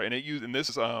and you start. And this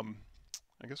is I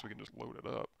guess we can just load it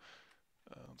up.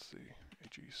 Let's see,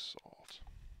 AG salt.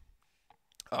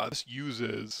 This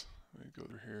uses. Let me go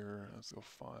through here. Let's go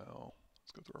file.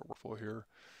 Let's go through our workflow here.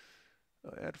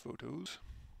 Add photos,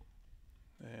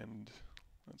 and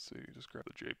let's see. Just grab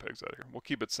the JPEGs out of here. We'll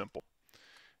keep it simple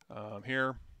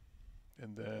here,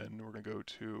 and then we're going to go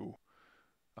to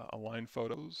align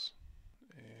photos,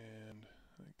 and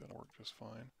I think that'll work just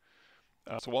fine.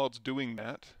 So while it's doing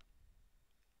that,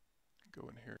 go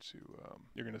in here to,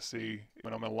 you're going to see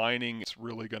when I'm aligning, it's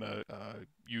really going to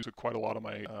use quite a lot of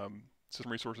my system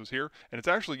resources here, and it's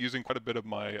actually using quite a bit of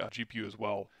my GPU as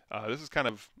well. This is kind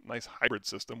of nice hybrid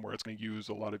system where it's going to use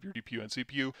a lot of your GPU and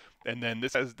CPU, and then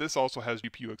this also has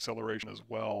GPU acceleration as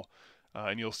well,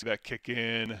 and you'll see that kick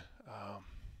in.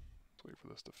 Let's wait for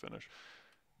this to finish.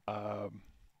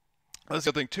 That's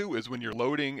the other thing too, is when you're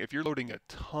loading, if you're loading a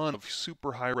ton of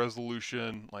super high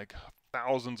resolution, like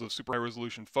thousands of super high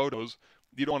resolution photos,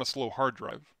 you don't want a slow hard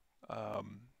drive.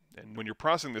 And when you're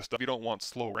processing this stuff, you don't want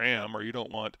slow RAM, or you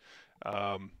don't want,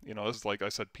 this is like I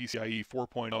said, PCIe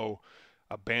 4.0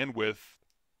 bandwidth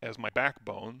as my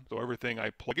backbone. So everything I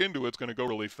plug into it's going to go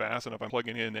really fast. And if I'm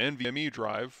plugging in an NVMe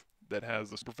drive that has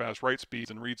the super fast write speeds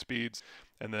and read speeds,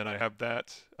 and then I have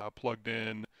that plugged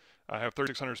in, I have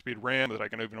 3600 speed RAM that I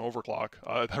can even overclock.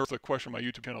 There was a question on my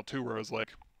YouTube channel too where I was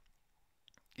like,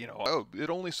 oh, it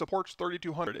only supports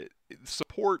 3200.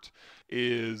 Support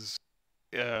is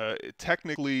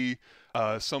technically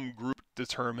some group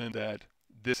determined that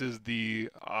this is the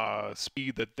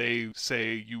speed that they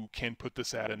say you can put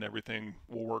this at, and everything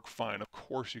will work fine. Of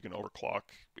course you can overclock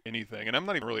anything, and I'm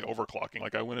not even really overclocking.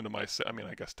 Like I went into my,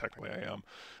 I guess technically I am,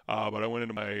 but I went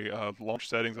into my launch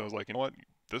settings. I was like, you know what,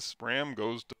 this RAM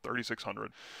goes to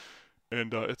 3600,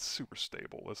 and it's super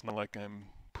stable. It's not like I'm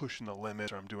pushing the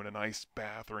limit or I'm doing an ice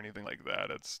bath or anything like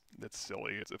that. It's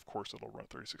silly. Of course it'll run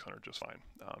 3600 just fine.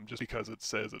 Just because it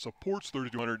says it supports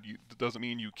 3200 doesn't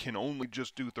mean you can only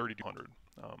just do 3200.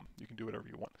 You can do whatever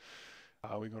you want.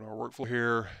 We go to our workflow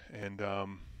here, and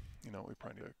we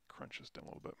probably need to crunch this down a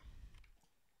little bit.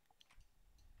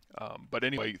 But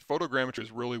anyway, photogrammetry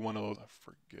is really one of those. I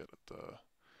forget it.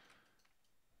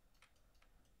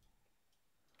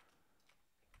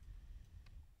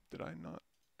 Did I not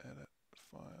edit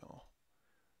file?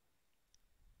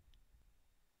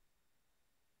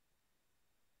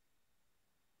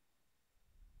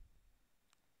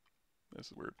 This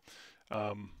is weird.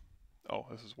 Oh,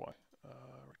 this is why.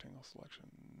 Rectangle selection,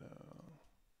 no.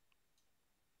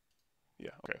 Yeah,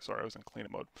 okay, sorry, I was in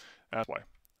cleanup mode. That's why.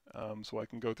 So I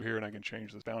can go through here and I can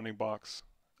change this bounding box.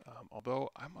 Although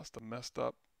I must have messed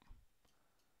up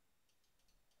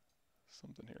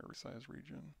something here. Resize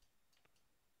region.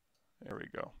 There we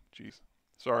go. Jeez.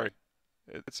 Sorry.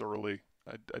 It's early.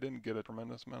 I didn't get a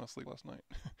tremendous amount of sleep last night.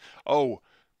 Oh,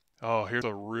 here's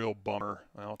a real bummer.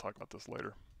 I'll talk about this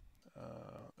later.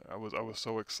 I was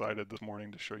so excited this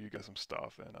morning to show you guys some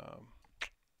stuff, and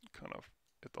kind of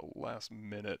at the last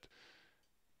minute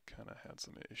kind of had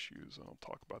some issues, and I'll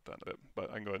talk about that in a bit.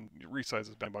 But I can go ahead and resize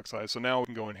this bounding box size. So now we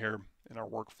can go in here in our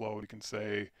workflow. We can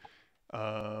say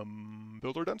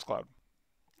build our dense cloud,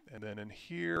 and then in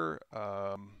here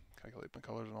calculate the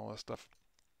colors and all that stuff.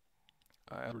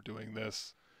 As we're doing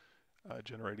this,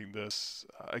 generating this,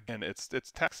 again, it's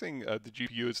taxing the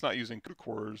GPU. It's not using CUDA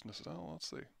cores. Let's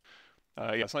see.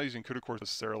 Yeah, it's not using CUDA cores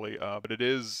necessarily, but it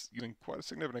is using quite a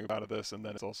significant amount of this, and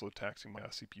then it's also taxing my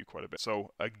CPU quite a bit.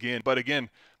 So again,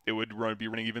 it would be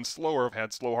running even slower if I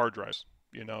had slow hard drives.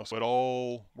 So it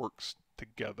all works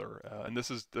together. And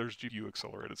there's GPU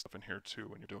accelerated stuff in here too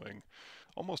when you're doing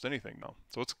almost anything now.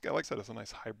 So it's, like I said, it's a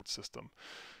nice hybrid system.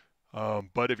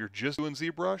 But if you're just doing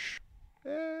ZBrush,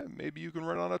 maybe you can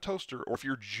run on a toaster. Or if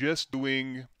you're just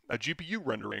doing a GPU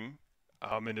rendering,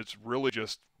 and it's really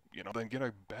just, then get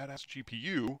a badass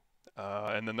GPU,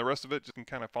 and then the rest of it just can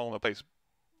kind of fall into place,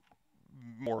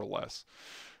 more or less.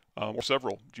 Or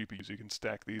several GPUs. You can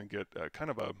stack these and get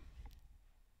kind of a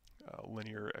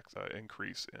linear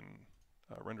increase in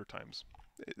render times.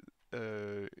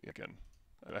 Again,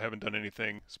 I haven't done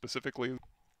anything specifically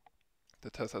to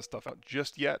test that stuff out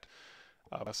just yet.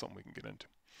 That's something we can get into.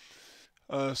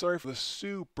 Sorry for the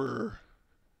super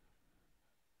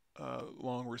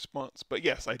long response, but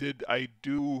yes, I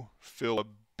do feel a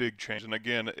big change. And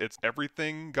again, it's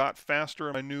everything got faster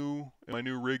in my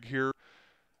new rig here.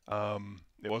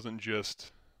 It wasn't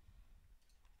just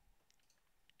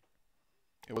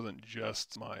my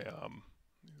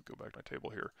let me go back to my table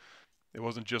here. It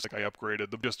wasn't just like I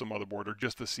upgraded just the motherboard or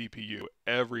just the CPU.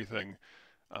 Everything,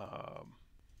 um,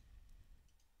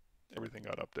 everything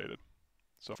got updated.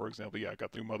 So for example, yeah, I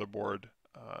got the new motherboard,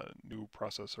 new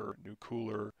processor, new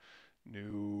cooler,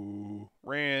 new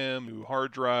RAM, new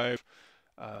hard drive.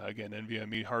 Again,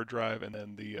 NVMe hard drive, and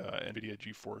then the NVIDIA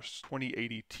GeForce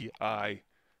 2080 Ti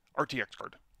RTX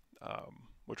card,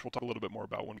 which we'll talk a little bit more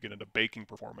about when we get into baking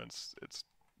performance. It's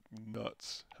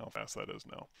nuts how fast that is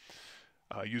now,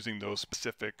 using those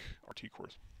specific RT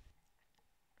cores.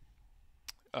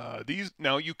 These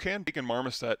now you can bake in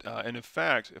Marmoset, and in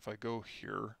fact, if I go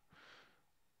here,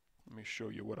 let me show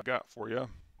you what I got for you.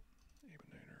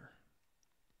 Abinator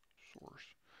source.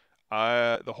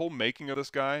 The whole making of this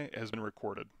guy has been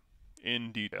recorded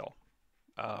in detail.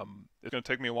 It's going to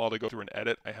take me a while to go through and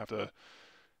edit. I have to.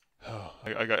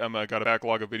 I got a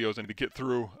backlog of videos I need to get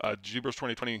through. GeForce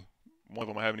 2020, one of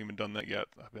them I haven't even done that yet.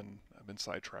 I've been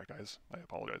sidetracked, guys. I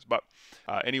apologize. But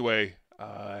anyway,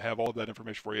 I have all of that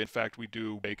information for you. In fact, we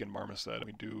do bake in Marmoset.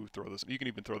 We do throw this. You can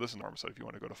even throw this in Marmoset if you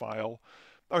want to go to File.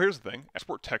 Oh, here's the thing: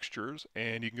 export textures,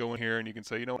 and you can go in here and you can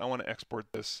say, you know, I want to export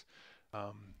this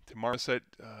to Marmoset.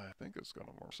 I think it's got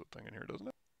a Marmoset thing in here, doesn't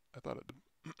it? I thought it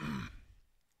did.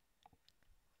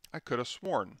 I could have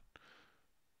sworn.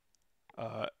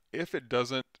 If it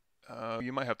doesn't,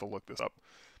 you might have to look this up.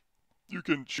 You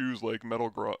can choose like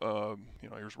metal, you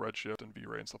know, here's Redshift and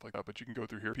V-Ray and stuff like that, but you can go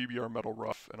through here, PBR, metal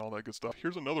rough, and all that good stuff.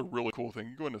 Here's another really cool thing.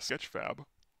 You go into Sketchfab,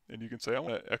 and you can say, I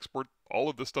want to export all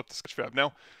of this stuff to Sketchfab.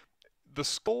 Now, the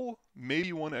skull, maybe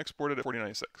you want to export it at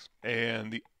 4096,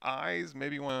 and the eyes,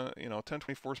 maybe you want to, you know,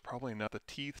 1024 is probably enough. The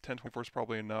teeth, 1024 is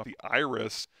probably enough. The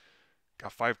iris,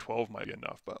 got 512 might be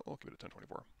enough, but we'll give it a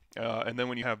 1024. And then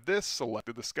when you have this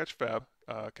selected, the Sketchfab,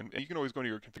 and you can always go into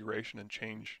your configuration and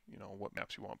change, you know, what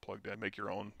maps you want plugged in, make your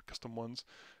own custom ones.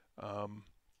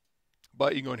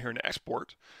 But you can go in here and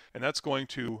export, and that's going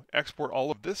to export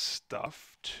all of this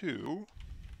stuff to,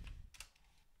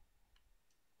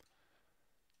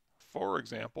 for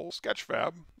example,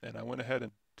 Sketchfab, and I went ahead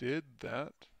and did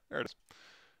that. There it is.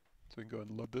 So we can go ahead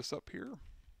and load this up here.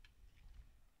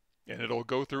 And it'll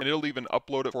go through, and it'll even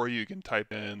upload it for you. You can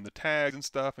type in the tags and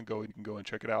stuff, and you can go and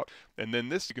check it out. And then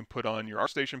this you can put on your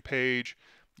ArtStation page.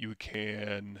 You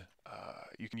can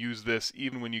use this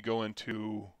even when you go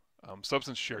into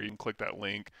Substance Share. You can click that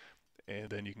link, and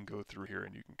then you can go through here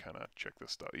and you can kind of check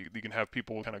this stuff. You can have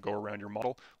people kind of go around your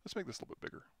model. Let's make this a little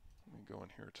bit bigger. Let me go in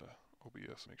here to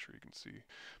OBS, make sure you can see.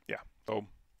 Yeah. So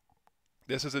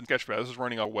this is in Sketchfab. This is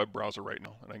running on a web browser right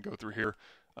now, and I can go through here.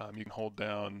 You can hold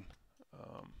down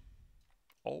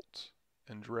Alt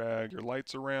and drag your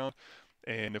lights around,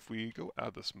 and if we go out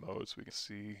of this mode so we can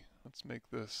see, let's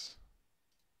make this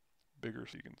bigger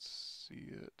so you can see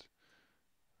it.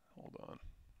 Hold on,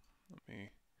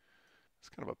 it's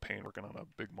kind of a pain working on a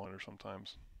big monitor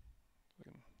sometimes. I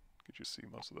can get you to see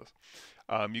most of this.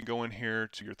 You can go in here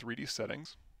to your 3D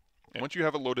settings, and once you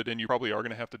have it loaded in, you probably are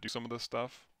going to have to do some of this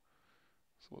stuff.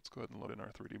 So let's go ahead and load in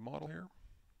our 3D model here.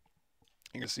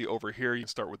 You can see over here, you can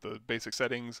start with the basic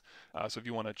settings. So if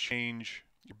you want to change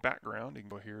your background, you can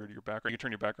go here to your background. You can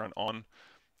turn your background on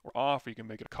or off, or you can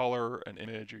make it a color, an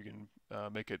image, or you can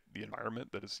make it the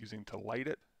environment that it's using to light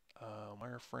it.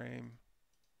 Wireframe,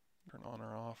 turn on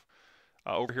or off.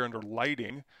 Over here under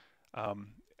lighting,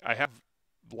 I have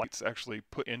lights actually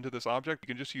put into this object. You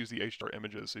can just use the HDR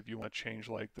images if you want to change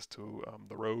like this to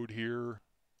the road here,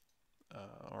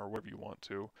 or whatever you want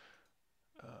to.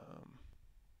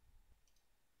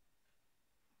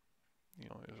 You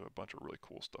know, there's a bunch of really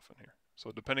cool stuff in here.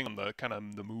 So depending on the kind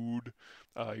of the mood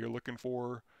you're looking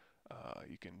for,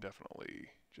 you can definitely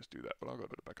just do that. But I'll go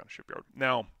put it back on Shipyard.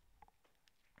 Now,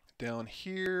 down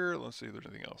here, let's see if there's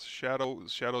anything else.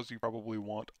 Shadows you probably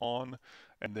want on.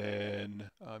 And then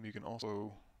you can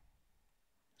also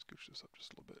scooch this up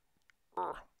just a little bit.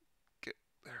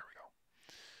 There we go.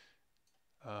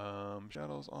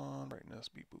 Shadows on, brightness,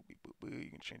 beep, boop, beep, boop, boop. You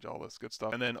can change all this good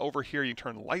stuff. And then over here, you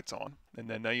can turn lights on. And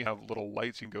then now you have little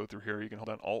lights you can go through here. You can hold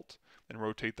down Alt and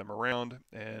rotate them around.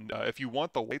 And if you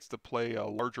want the lights to play a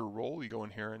larger role, you go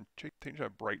in here and change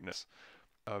that brightness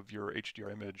of your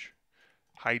HDR image.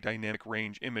 High dynamic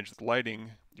range image that's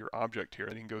lighting your object here.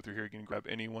 And you can go through here, you can grab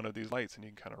any one of these lights and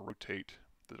you can kind of rotate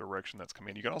the direction that's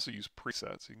coming in. You can also use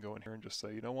presets. You can go in here and just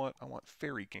say, you know what, I want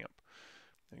Fairy Camp.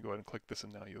 And go ahead and click this,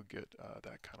 and now you'll get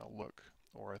that kind of look.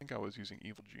 Or I think I was using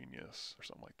Evil Genius or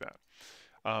something like that.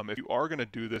 If you are going to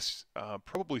do this,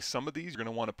 probably some of these you're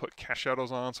going to want to put cast shadows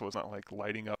on, so it's not like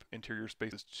lighting up interior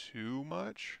spaces too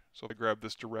much. So if I grab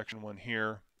this direction one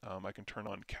here, I can turn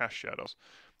on cast shadows,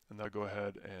 and then I'll go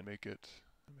ahead and make it.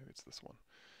 Maybe it's this one.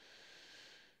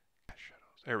 Cast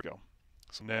shadows. There we go.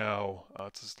 So now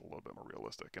it's just a little bit more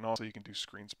realistic. And also you can do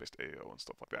screen-spaced AO and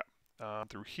stuff like that.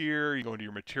 Through here, you go into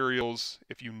your materials.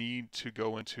 If you need to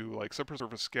go into like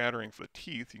subsurface scattering for the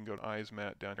teeth, you can go to Eyes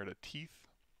Matte down here to Teeth.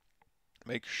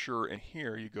 Make sure in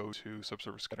here you go to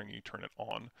subsurface scattering and you turn it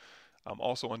on.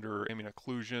 Also under ambient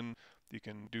occlusion, you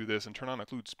can do this and turn on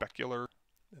occlude specular,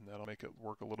 and that'll make it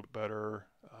work a little bit better.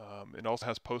 It also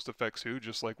has post effects too,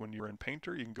 just like when you're in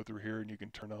Painter. You can go through here and you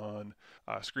can turn on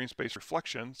screen space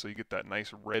reflection, so you get that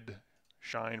nice red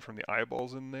shine from the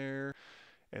eyeballs in there.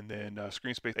 And then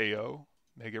screen space AO,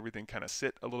 make everything kind of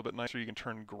sit a little bit nicer. You can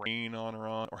turn grain on,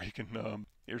 or you can,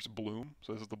 here's bloom.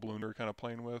 So this is the bloom we're kind of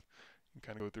playing with. You can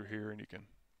kind of go through here and you can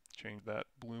change that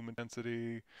bloom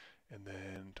intensity. And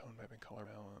then tone mapping, color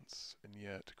balance, and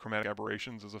yet chromatic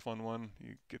aberrations is a fun one.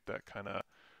 You get that kind of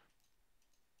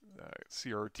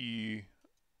CRT,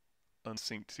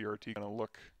 unsynced CRT kind of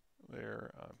look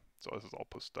there. So this is all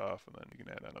post stuff, and then you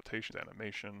can add annotations,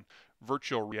 animation,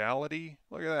 virtual reality.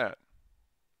 Look at that.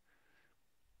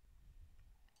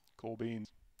 Cool beans.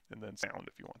 And then sound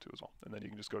if you want to as well. And then you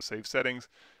can just go to save settings.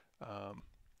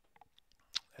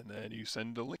 And then you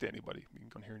send a link to anybody. You can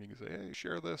go in here and you can say, hey,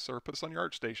 share this or put this on your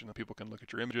ArtStation, and people can look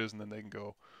at your images, and then they can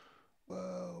go,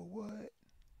 whoa, what?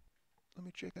 Let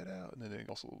me check that out. And then they can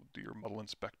also do your model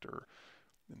inspector,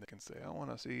 and they can say, I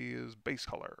want to see his base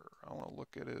color. I want to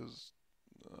look at his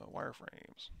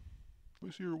wireframes. Let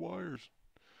me see your wires.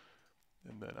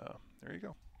 And then there you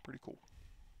go. Pretty cool.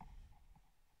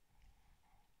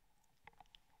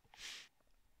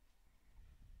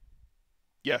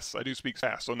 Yes, I do speak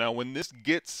fast. So now when this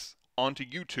gets onto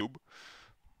YouTube,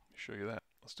 let me show you that.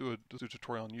 Let's do a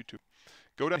tutorial on YouTube.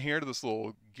 Go down here to this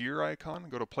little gear icon,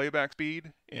 go to playback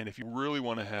speed, and if you really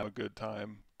want to have a good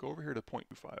time, go over here to 0.25.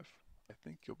 I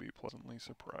think you'll be pleasantly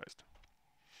surprised.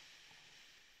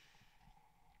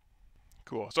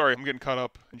 Cool. Sorry, I'm getting caught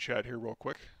up in chat here real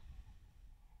quick.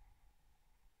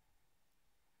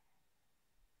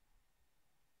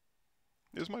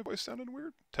 Is my voice sounding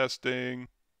weird? Testing.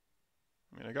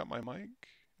 I mean, I got my mic.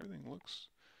 Everything looks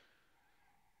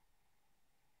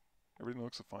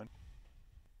fine.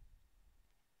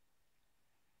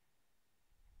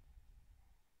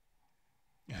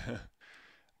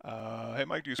 Hey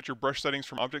Mike, do you switch your brush settings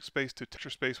from object space to texture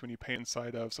space when you paint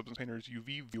inside of Substance Painter's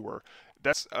UV viewer?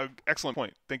 That's an excellent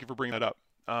point. Thank you for bringing that up.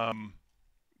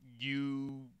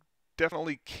 You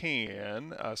definitely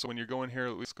can. So when you're going here,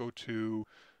 let's go to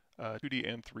 2D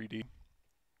and 3D.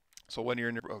 So when you're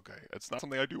in your, okay, it's not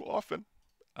something I do often.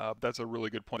 That's a really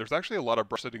good point. There's actually a lot of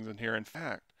brush settings in here. In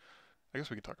fact, I guess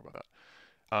we can talk about that.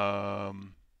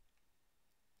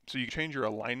 So you can change your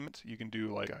alignment. You can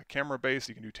do like a camera base.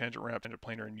 You can do tangent ramp, tangent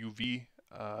planar, and UV.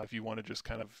 If you want to just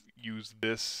kind of use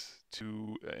this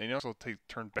to, and you also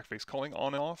turn backface culling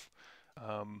on and off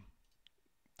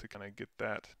to kind of get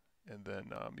that. And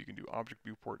then you can do object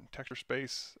viewport and texture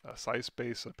space, size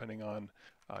space, depending on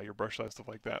your brush size, stuff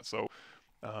like that. So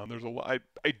there's a lot.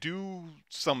 I do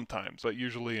sometimes, but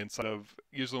usually when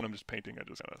I'm just painting, I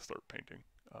just kind of start painting.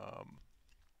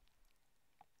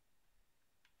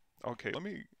 Okay, let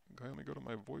me go to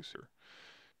my voice here.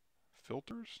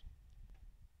 Filters.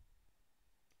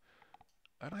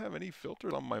 I don't have any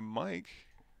filters on my mic.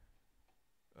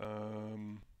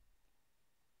 I'm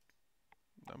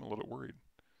a little bit worried.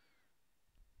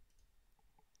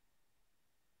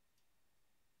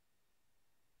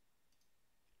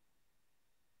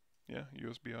 Yeah,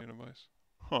 USB audio device.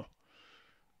 Huh.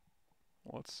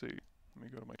 Well, let's see. Let me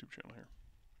go to my YouTube channel here.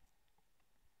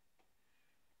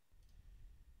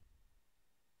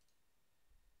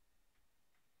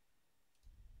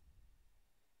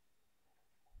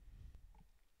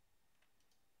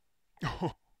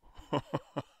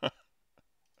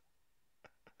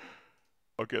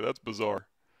 Okay, that's bizarre.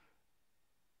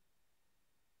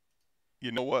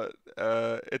 You know what?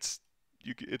 It's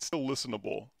still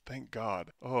listenable. Thank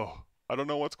God. Oh, I don't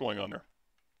know what's going on there.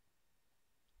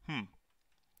 I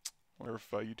wonder if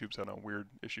YouTube's had a weird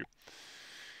issue.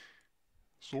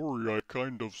 Sorry, I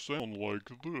kind of sound like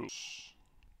this.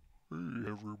 Hey,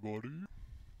 everybody.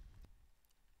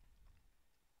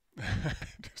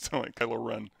 Do sound like Kylo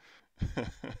Ren.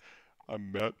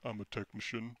 I'm Matt. I'm a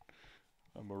technician.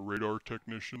 I'm a radar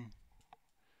technician.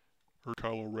 Her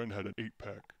Kylo Ren had an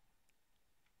 8-pack.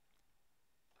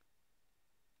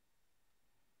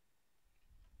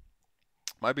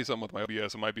 Might be something with my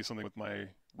OBS. It might be something with my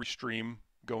restream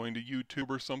going to YouTube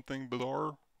or something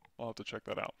bizarre. I'll have to check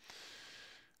that out.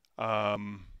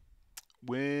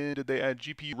 When did they add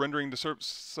GPU rendering to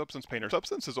Substance Painter?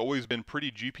 Substance has always been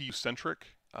pretty GPU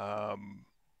centric.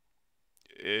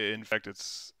 In fact,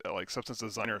 it's like Substance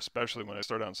Designer, especially when I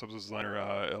started out in Substance Designer,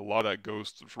 a lot of that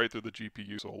goes right through the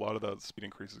GPU. So a lot of that speed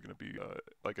increase is going to be,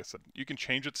 like I said, you can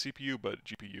change it CPU, but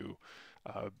GPU,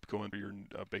 going through your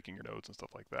baking your nodes and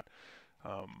stuff like that.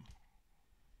 Um,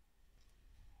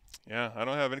 yeah, I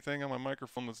don't have anything on my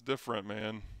microphone that's different,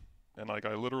 man. And like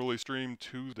I literally streamed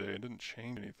Tuesday and didn't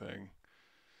change anything.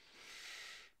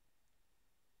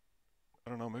 I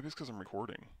don't know, maybe it's because I'm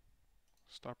recording.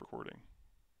 Stop recording.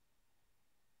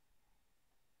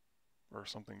 Or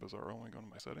something bizarre. Only go to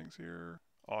my settings here.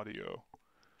 Audio.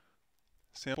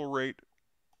 Sample rate.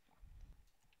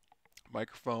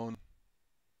 Microphone.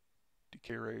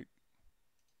 Decay rate.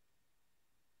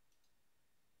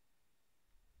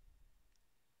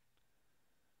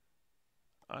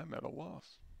 I'm at a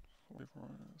loss. This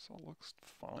all looks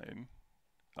fine.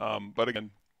 But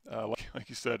again, like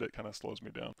you said, it kind of slows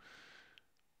me down.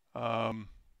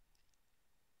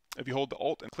 If you hold the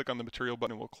Alt and click on the material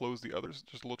button, it will close the others.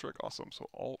 Just a little trick. Awesome. So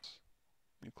Alt,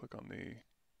 you click on the,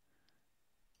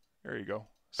 there you go.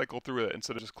 Cycle through it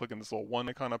instead of just clicking this little one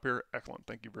icon up here. Excellent.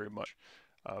 Thank you very much.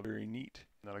 Very neat.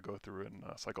 And then I go through and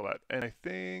cycle that. And I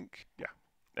think, yeah.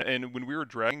 And when we were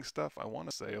dragging stuff, I want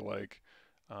to say like,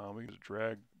 we can just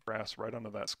drag brass right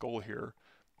onto that skull here.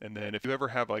 And then if you ever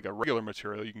have like a regular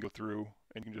material, you can go through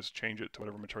and you can just change it to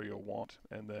whatever material you want.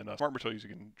 And then smart materials you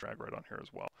can drag right on here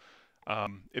as well.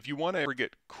 If you want to ever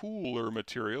get cooler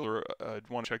material or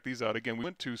want to check these out, again, we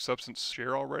went to Substance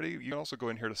Share already. You can also go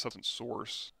in here to Substance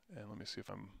Source. And let me see if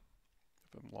I'm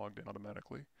logged in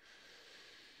automatically.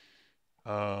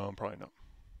 Probably not.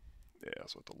 Yeah,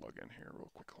 so I have to log in here real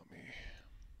quick. Let me.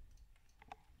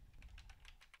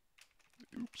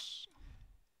 Oops.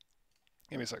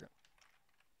 Give me a second.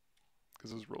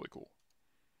 Because this is really cool.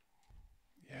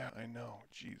 Yeah, I know.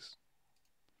 Jeez.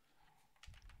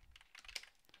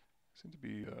 Seem to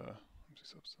be, let me see,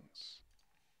 Substance.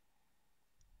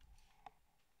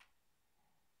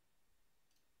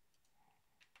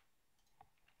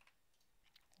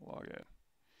 Log in.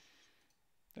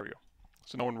 There we go.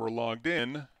 So now when we're logged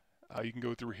in, you can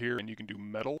go through here and you can do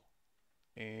metal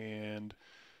and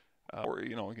or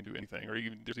you can do anything, or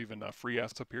there's even free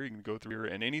assets up here. You can go through here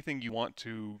and anything you want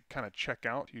to kind of check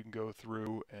out, you can go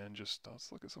through and just let's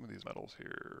look at some of these metals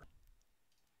here.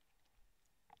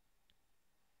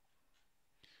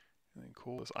 Anything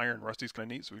cool? This iron rusty is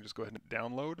kind of neat, so we can just go ahead and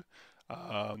download.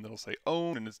 And it'll say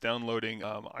own, and it's downloading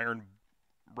iron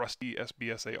rusty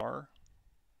SBSAR.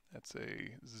 That's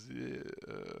a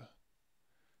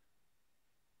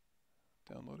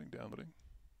downloading. That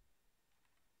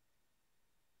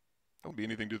won't be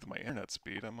anything to do with my internet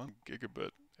speed. I'm on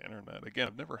gigabit internet. Again,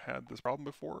 I've never had this problem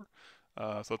before,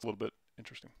 so that's a little bit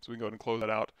interesting. So we can go ahead and close that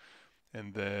out,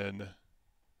 and then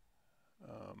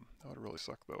that would really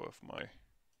suck though if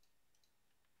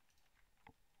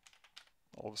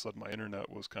all of a sudden my internet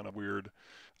was kind of weird.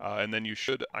 And then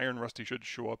iron rusty should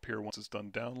show up here once it's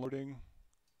done downloading.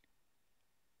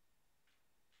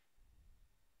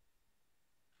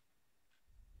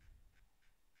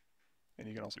 And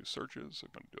you can also do searches. So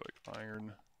I'm going to do like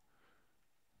iron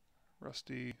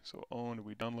rusty. So owned,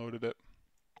 we downloaded it.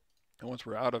 And once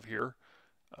we're out of here,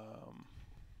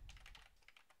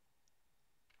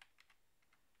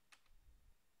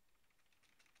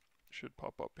 should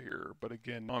pop up here. But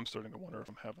again, now I'm starting to wonder if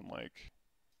I'm having like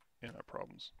internet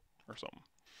problems or something.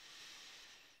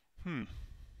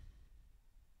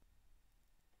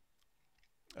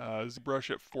 ZBrush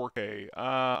at 4K.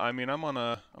 I mean, I'm on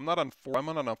a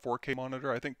 4K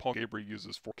monitor. I think Paul Gabriel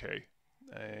uses 4K.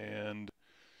 And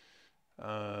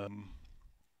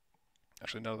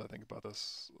actually, now that I think about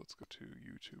this, let's go to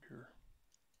YouTube here.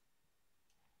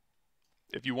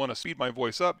 If you want to speed my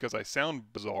voice up because I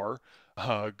sound bizarre,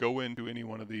 go into any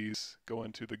one of these, go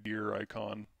into the gear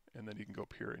icon, and then you can go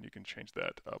up here and you can change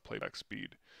that playback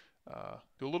speed to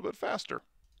a little bit faster.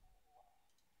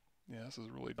 Yeah, this is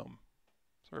really dumb.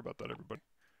 Sorry about that, everybody.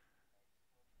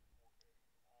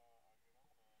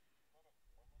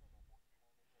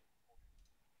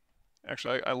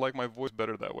 Actually, I like my voice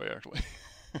better that way, actually.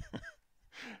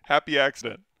 Happy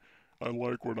accident. I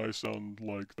like when I sound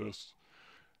like this.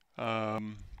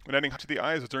 When adding to the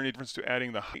eyes, is there any difference to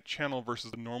adding the height channel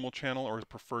versus the normal channel, or is it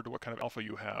preferred to what kind of alpha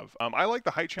you have? I like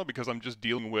the height channel because I'm just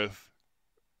dealing with,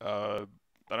 I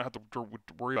don't have to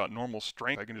worry about normal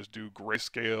strength. I can just do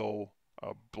grayscale,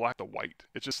 black to white.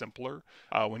 It's just simpler.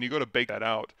 When you go to bake that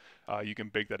out, you can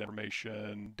bake that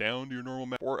information down to your normal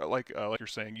map, or like you're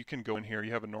saying, you can go in here.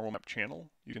 You have a normal map channel.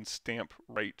 You can stamp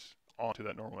right onto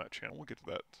that normal map channel. We'll get to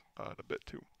that in a bit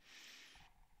too.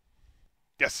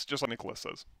 Yes, just like Nicholas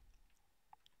says.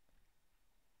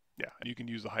 Yeah, and you can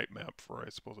use the height map for, I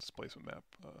suppose, a displacement map.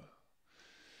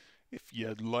 if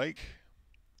you'd like.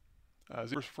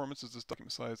 ZBrush performance, does this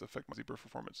document size affect my ZBrush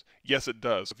performance? Yes, it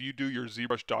does. If you do your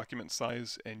ZBrush document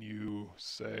size and you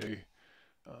say,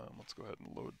 let's go ahead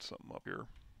and load something up here.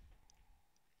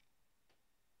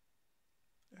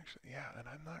 Actually, yeah, and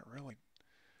I'm not really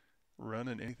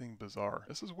running anything bizarre.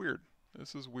 This is weird.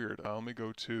 This is weird. Let me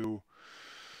go to,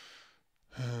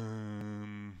 oh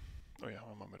yeah,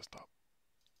 I'm going to stop.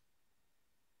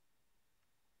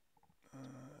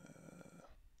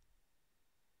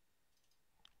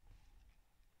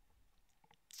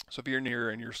 So if you're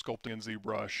near and you're sculpting in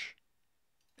ZBrush,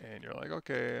 and you're like,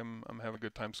 okay, I'm having a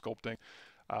good time sculpting,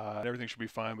 and everything should be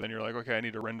fine, but then you're like, okay, I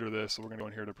need to render this, so we're going to go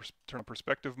in here to turn on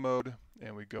perspective mode,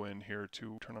 and we go in here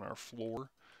to turn on our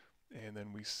floor, and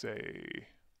then we say,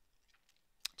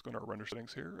 let's go into our render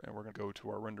settings here, and we're going to go to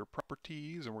our render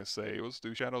properties, and we're going to say, let's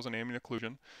do shadows and ambient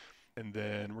occlusion, and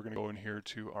then we're going to go in here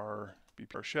to our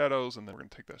BPR shadows, and then we're going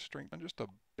to take that strength down just a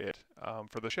bit.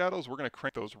 For the shadows, we're going to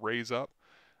crank those rays up.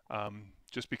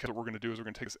 Just because what we're going to do is we're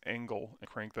going to take this angle and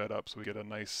crank that up so we get a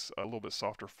nice, a little bit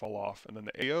softer fall off. And then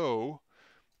the AO,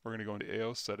 we're going to go into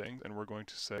AO settings and we're going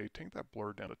to say, take that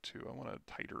blur down to 2. I want a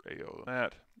tighter AO than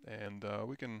that. And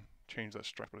we can change that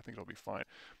strength, but I think it'll be fine.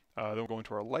 Then we'll go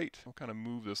into our light. We'll kind of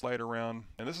move this light around.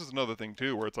 And this is another thing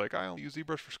too, where it's like, I only use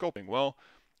ZBrush for sculpting. Well,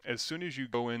 as soon as you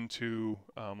go into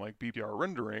like BPR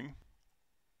rendering,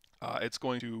 it's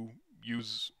going to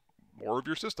use more of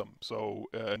your system. So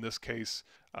in this case,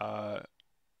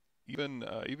 even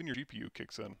your GPU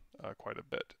kicks in quite a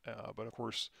bit. But of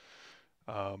course,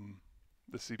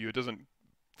 the CPU, it doesn't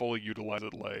fully utilize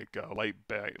it like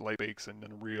light bakes and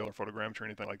Unreal or photogrammetry or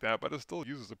anything like that, but it still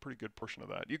uses a pretty good portion of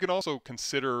that. You can also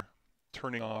consider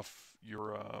turning off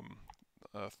your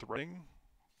threading,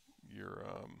 your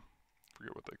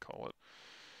forget what they call it.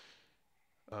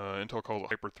 Intel calls it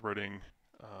hyper-threading,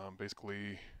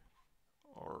 basically,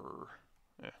 or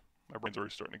my brain's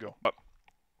already starting to go. But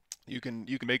you can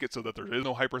make it so that there is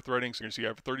no hyper-threading. So you can see I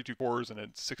have 32 cores and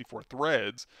it's 64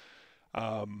 threads.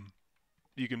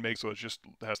 You can make so it just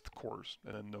has the cores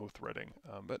and then no threading,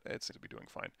 but it seems to be doing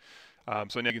fine.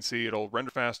 So now you can see it'll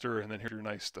render faster, and then here's your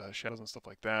nice shadows and stuff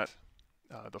like that.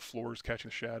 The floor is catching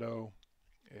the shadow,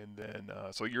 and then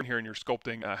so you're in here and you're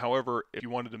sculpting. However, if you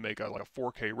wanted to make like a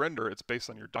 4K render, it's based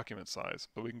on your document size.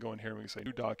 But we can go in here and we can say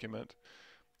new document,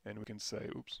 and we can say,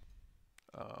 oops,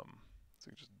 so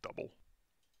you can just double.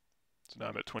 So now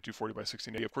I'm at 2240 by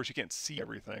 1680. Of course, you can't see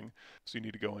everything, so you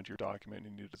need to go into your document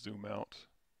and you need to zoom out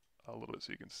a little bit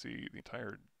so you can see the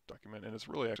entire document. And it's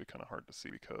really actually kind of hard to see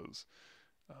because,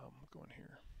 go in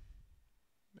here,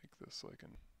 make this so I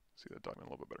can see that document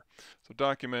a little bit better. So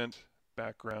document,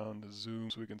 background,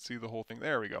 zoom, so we can see the whole thing.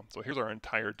 There we go. So here's our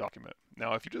entire document.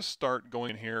 Now, if you just start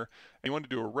going in here and you want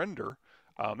to do a render,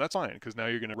 that's fine, because now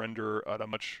you're going to render at a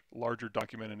much larger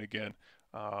document, and again,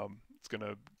 it's going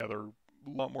to gather a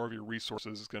lot more of your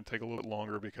resources. It's going to take a little bit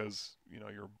longer because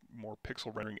you're more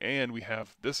pixel rendering, and we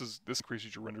have this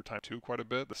increases your render time too quite a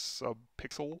bit. The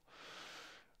sub-pixel.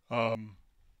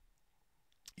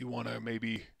 You want to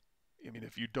maybe,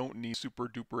 if you don't need super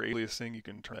duper aliasing, you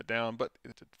can turn that down, but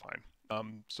it's fine.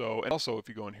 And also if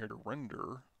you go in here to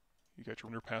render, you got your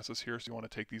render passes here, so you want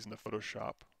to take these into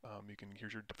Photoshop.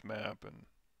 Here's your depth map and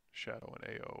shadow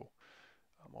and AO.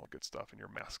 All good stuff in your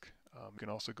mask. You can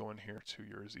also go in here to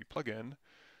your Z plugin,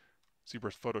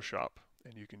 ZBrush Photoshop,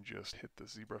 and you can just hit the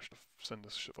ZBrush to send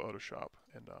this to Photoshop,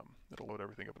 and it'll load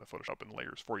everything up in the Photoshop in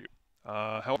layers for you.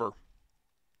 However,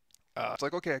 it's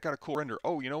like, okay, I got a cool render.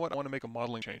 Oh, you know what? I want to make a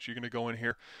modeling change. You're going to go in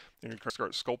here and you're going to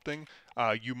start sculpting.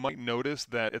 You might notice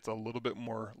that it's a little bit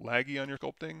more laggy on your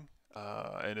sculpting,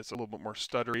 and it's a little bit more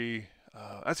stuttery.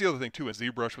 That's the other thing too, is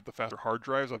ZBrush with the faster hard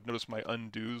drives. I've noticed my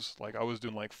undos, like I was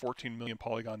doing like 14 million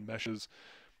polygon meshes,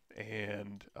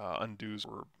 and undos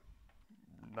were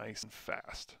nice and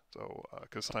fast. So,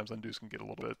 because sometimes undos can get a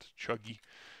little bit chuggy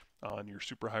on your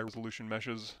super high resolution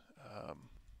meshes.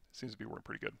 It seems to be working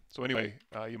pretty good. So anyway,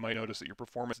 you might notice that your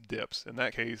performance dips. In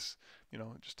that case,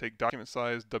 just take document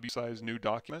size, W size, new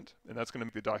document, and that's going to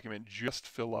make the document just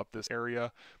fill up this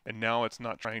area. And now it's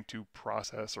not trying to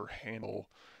process or handle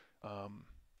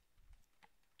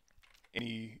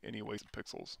any wasted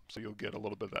pixels, so you'll get a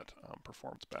little bit of that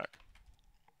performance back.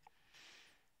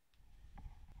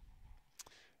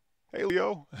 Hey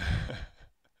Leo.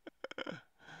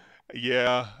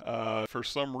 Yeah, for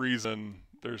some reason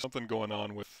there's something going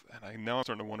on with, and now I'm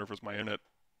starting to wonder if it's my internet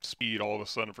speed. All of a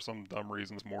sudden, for some dumb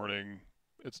reason this morning,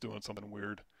 it's doing something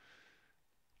weird.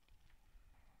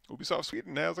 Ubisoft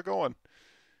Sweden, how's it going?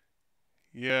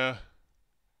 Yeah.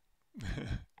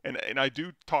 And I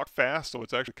do talk fast, so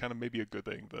it's actually kind of maybe a good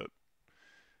thing that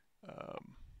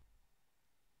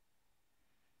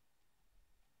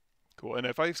Cool. And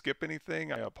if I skip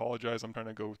anything, I apologize. I'm trying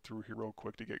to go through here real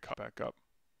quick to get caught back up.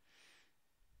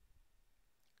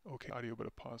 Okay, audio but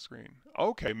a pause screen.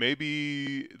 Okay,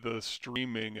 maybe the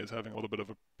streaming is having a little bit of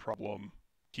a problem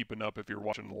keeping up if you're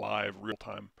watching live real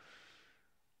time.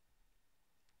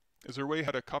 Is there a way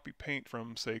how to copy paint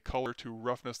from, say, color to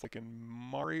roughness like in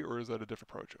Mari, or is that a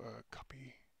different approach?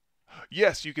 Copy.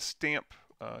 Yes, you can stamp.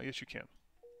 Yes, you can.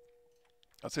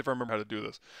 Let's see if I remember how to do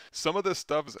this. Some of this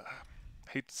stuff is, I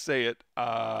hate to say it,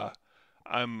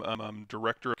 I'm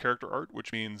director of character art,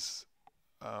 which means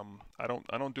I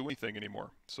don't do anything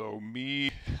anymore. So me,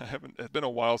 it's been a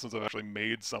while since I've actually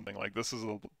made something like this. It's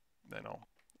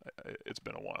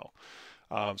been a while.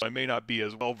 So I may not be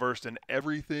as well versed in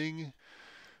everything.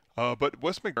 But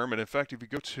Wes McDermott, in fact, if you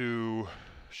go to,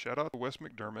 shout out to Wes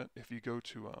McDermott, if you go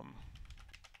to, let me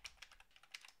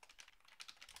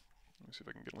see if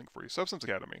I can get a link for you, Substance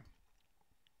Academy.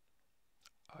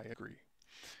 I agree.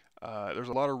 There's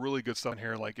a lot of really good stuff in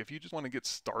here. Like if you just want to get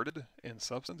started in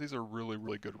Substance, these are really,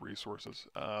 really good resources.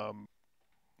 I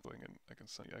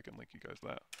can link you guys to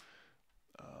that.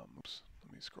 Oops,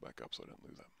 let me scroll back up so I didn't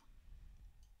lose that.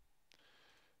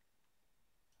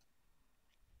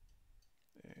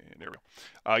 And there we go.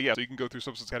 Yeah, so you can go through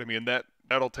Substance Academy, and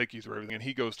that'll take you through everything. And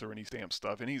he goes through and he stamps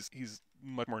stuff, and he's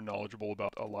much more knowledgeable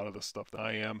about a lot of this stuff than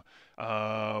I am.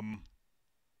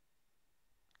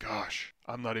 Gosh,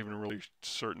 I'm not even really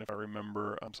certain if I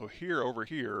remember. So over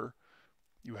here,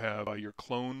 you have your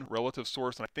clone relative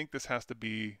source, and I think this has to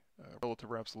be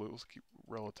relative or absolute. Let's keep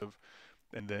relative,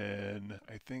 and then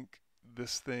I think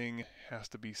this thing has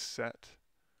to be set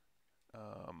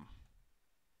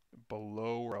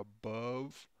below or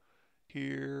above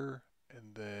here,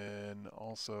 and then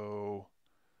also,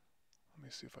 let me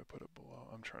see if I put it below.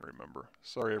 I'm trying to remember.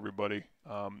 Sorry, everybody.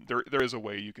 There is a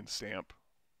way you can stamp.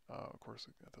 Of course,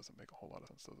 that doesn't make a whole lot of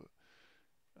sense, does it?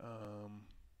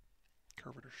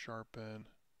 Curvature sharpen.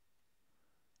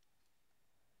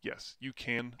 Yes, you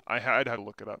can. I'd have to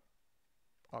look it up.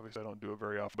 Obviously, I don't do it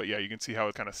very often, but yeah, you can see how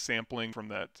it's kind of sampling from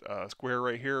that square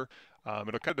right here.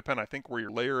 It'll kind of depend, I think, where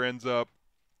your layer ends up,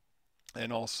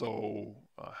 and also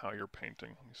how you're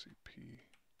painting. Let me see, P.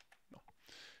 No.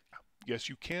 Yes,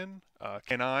 you can.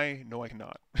 Can I? No, I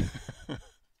cannot.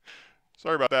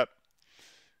 Sorry about that.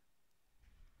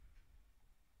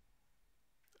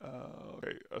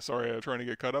 Okay, sorry, I'm trying to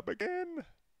get caught up again.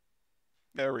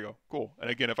 There we go. Cool. And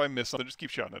again, if I miss something, just keep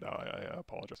shouting it out. I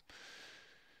apologize.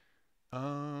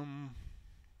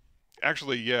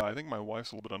 Actually, yeah, I think my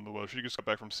wife's a little bit under the weather. She just got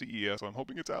back from CES, so I'm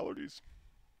hoping it's allergies.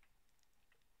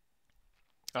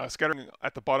 Scattering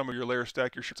at the bottom of your layer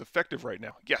stack, your shirt's effective right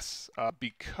now. Yes,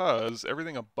 because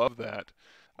everything above that,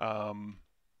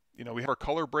 we have our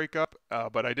color breakup,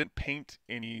 but I didn't paint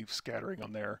any scattering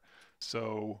on there,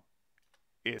 so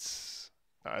it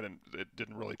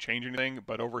didn't really change anything.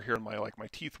 But over here in my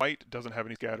teeth white doesn't have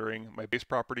any scattering. My base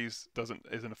properties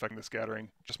isn't affecting the scattering,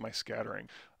 just my scattering.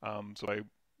 So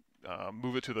I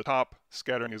move it to the top.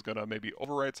 Scattering is gonna maybe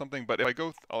override something, but if I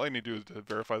go, all I need to do is to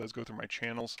verify this. Go through my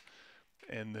channels,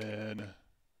 and then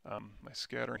my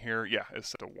scattering here, yeah, is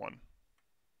set to 1.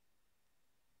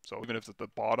 So even if it's at the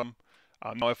bottom,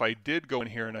 now if I did go in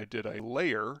here and I did a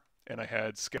layer and I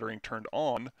had scattering turned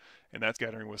on, and that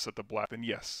scattering was set to black, then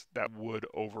yes, that would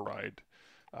override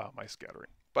my scattering.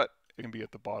 But it can be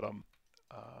at the bottom.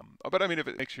 But I mean, if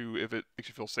it makes you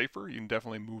feel safer, you can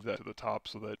definitely move that to the top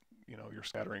so that your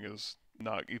scattering is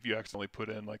not. If you accidentally put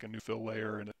in like a new fill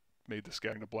layer and it made the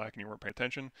scattering to black and you weren't paying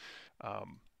attention,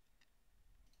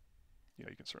 you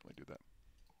can certainly do that.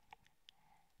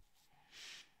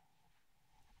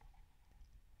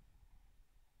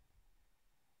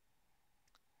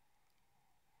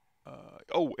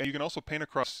 Oh, and you can also paint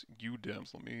across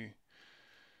UDIMs. Let me,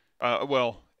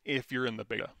 well, if you're in the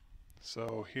beta.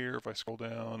 So here, if I scroll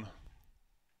down,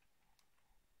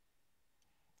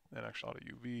 and actually a lot of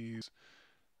UVs,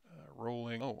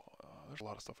 rolling. There's a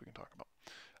lot of stuff we can talk about.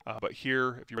 But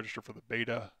here, if you register for the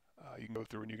beta, you can go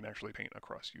through and you can actually paint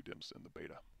across UDIMs in the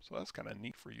beta. So that's kind of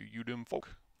neat for you UDIM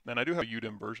folk. And I do have a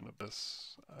UDIM version of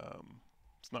this.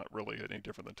 It's not really any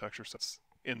different than texture sets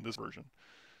in this version.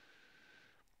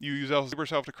 You use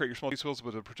Zelberself to create your small details,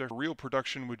 but to protect real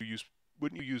production, wouldn't you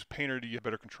use Painter to get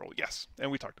better control? Yes, and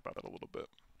we talked about that a little bit.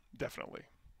 Definitely.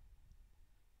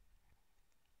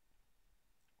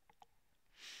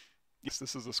 Yes,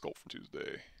 this is the sculpt from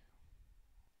Tuesday.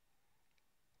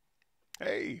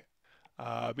 Hey,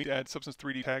 me to add Substance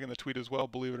 3D tag in the tweet as well.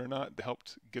 Believe it or not, they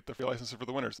helped get the free licenses for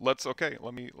the winners. Let's do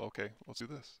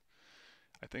this.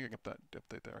 I think I can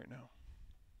update that right now.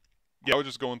 Yeah, I was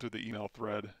just going through the email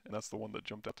thread, and that's the one that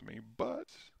jumped out to me. But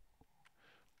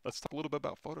let's talk a little bit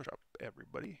about Photoshop,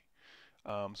 everybody.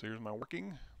 So here's my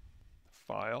working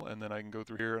file, and then I can go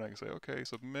through here and I can say, okay,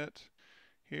 submit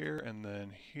here and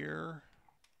then here.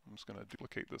 I'm just going to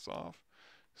duplicate this off,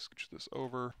 scooch this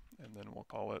over, and then we'll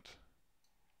call it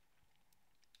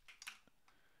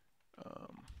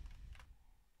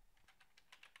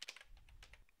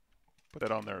put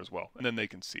that on there as well, and then they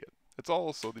can see it. It's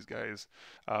also these guys,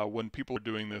 when people are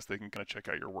doing this, they can kind of check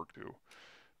out your work too.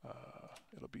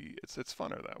 It's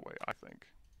funner that way, I think.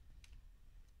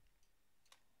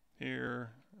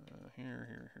 Here,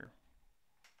 here.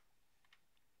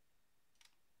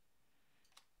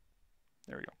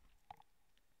 There we go.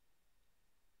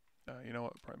 You know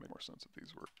what? It'd probably make more sense if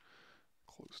these were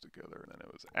close together and then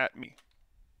it was at me.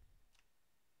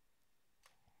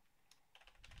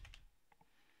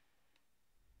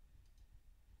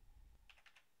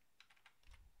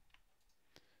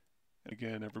 And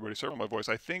again, everybody, sorry about my voice.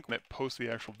 I think when it posts the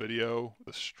actual video,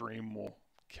 the stream will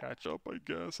catch up, I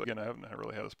guess. Again, I haven't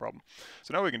really had this problem.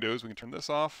 So now what we can do is we can turn this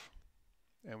off,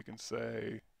 and we can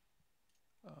say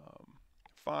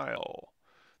File,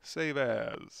 Save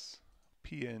As,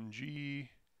 PNG,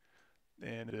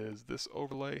 and it is this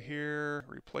overlay here.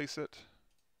 Replace it.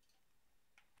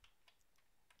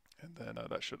 And then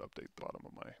that should update the bottom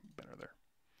of my banner there.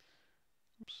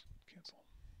 Oops, cancel.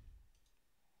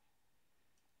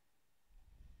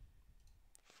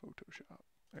 Photoshop.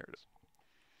 There it is.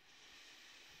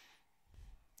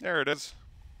 There it is.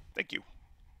 Thank you.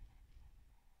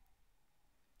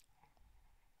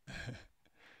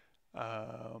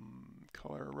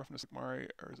 Color, roughness, Mari,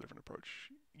 or is it a different approach?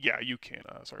 Yeah, you can.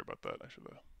 Sorry about that. I should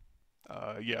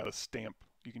have. Yeah, the stamp.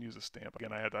 You can use a stamp.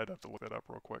 Again, I'd have to look that up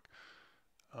real quick.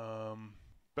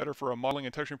 Better for a modeling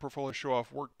and texturing portfolio, show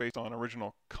off work based on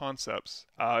original concepts.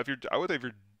 I would say if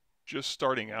you're just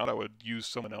starting out, I would use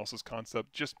someone else's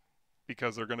concept just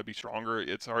because they're going to be stronger.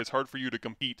 It's hard for you to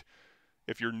compete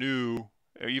if you're new,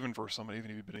 even for somebody, even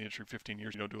if you've been in the industry 15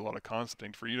 years, you don't do a lot of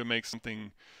concepting. For you to make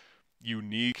something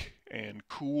unique and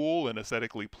cool and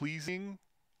aesthetically pleasing,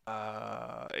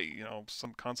 you know,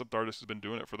 some concept artist has been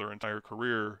doing it for their entire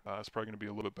career. It's probably going to be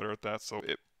a little bit better at that.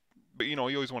 But you know,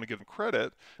 you always want to give them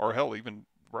credit, or hell, even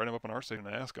write them up on ArtStation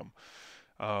and ask them.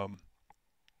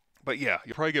 But yeah,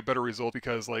 you'll probably get better results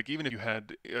because, like, even if you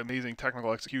had amazing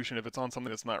technical execution, if it's on something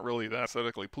that's not really that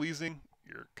aesthetically pleasing,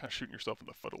 you're kind of shooting yourself in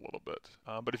the foot a little bit.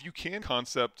 But if you can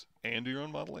concept and do your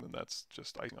own modeling, then that's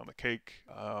just icing on the cake.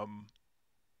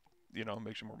 You know, it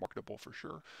makes you more marketable for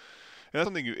sure. And that's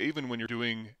something even when you're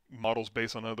doing models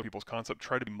based on other people's concept,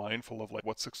 try to be mindful of like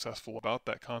what's successful about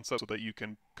that concept so that you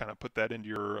can kind of put that into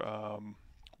your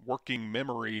working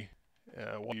memory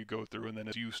while you go through, and then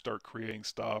as you start creating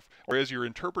stuff, or as you're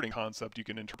interpreting concept, you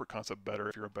can interpret concept better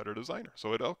if you're a better designer.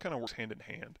 So it all kind of works hand in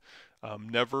hand.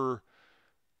 Never,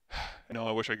 you know,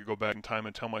 I wish I could go back in time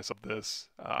and tell myself this.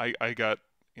 I got,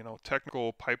 you know,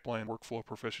 technical pipeline workflow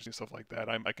proficiency, stuff like that.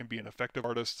 I can be an effective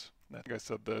artist. And I think I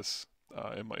said this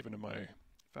even in my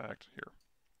fact here.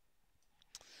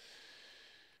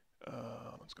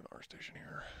 Let's go to ArtStation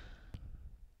here.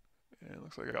 And it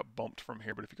looks like I got bumped from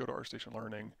here, but if you go to ArtStation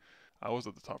Learning, I was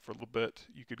at the top for a little bit.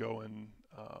 You could go and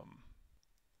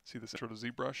see this Intro to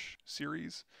ZBrush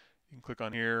series. You can click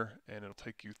on here, and it'll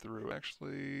take you through.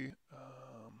 Actually,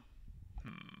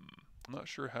 I'm not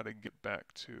sure how to get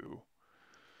back to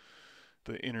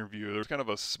the interview. There's kind of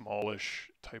a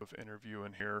smallish type of interview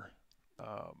in here.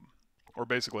 Or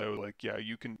basically I was like, yeah,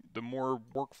 you can, the more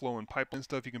workflow and pipeline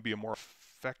stuff, you can be a more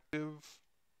effective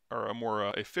or a more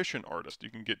efficient artist. You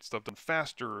can get stuff done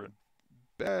faster and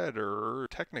better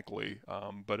technically.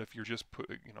 But if you're just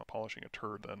polishing a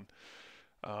turd, then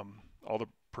all the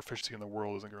proficiency in the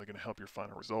world isn't really going to help your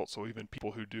final result. So even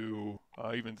people who do,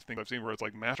 even things I've seen where it's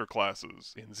like master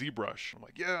classes in ZBrush, I'm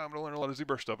like, yeah, I'm going to learn a lot of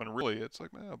ZBrush stuff. And really it's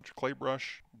like, man, clay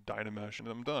brush, Dynamesh, and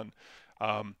I'm done.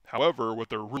 However, what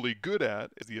they're really good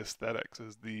at is the aesthetics,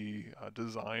 is the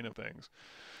design of things.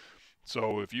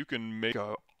 So if you can make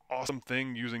an awesome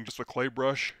thing using just a clay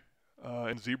brush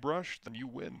and ZBrush, then you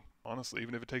win. Honestly,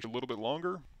 even if it takes a little bit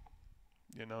longer,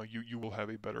 you know, you will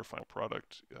have a better final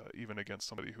product, even against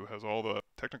somebody who has all the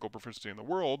technical proficiency in the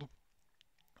world,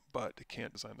 but they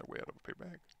can't design their way out of a paper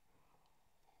bag.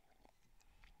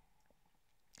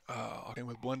 Octane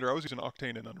with Blender. I was using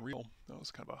Octane and Unreal. That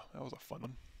was a fun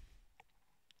one.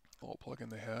 A little plugin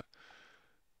they had.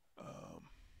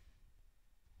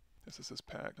 SSS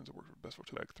pack does it work for best for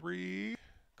 2 3.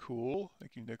 Cool.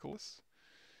 Thank you, Nicholas.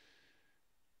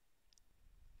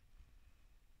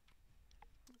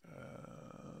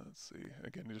 Let's see.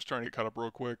 Again, just trying to get caught up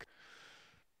real quick.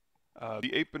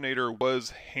 The Apinator was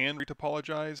hand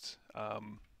retopologized.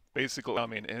 basically, I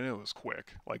mean, and it was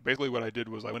quick. Like basically what I did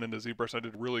was I went into ZBrush, I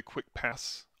did a really quick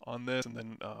pass on this, and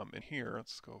then in here,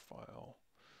 let's go file.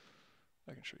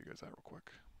 I can show you guys that real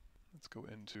quick. Let's go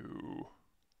into,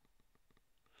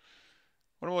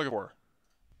 what am I looking for?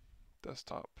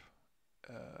 Desktop,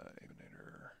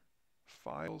 Animator,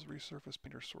 Files, Resurface,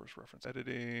 Painter, Source, Reference,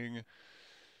 Editing,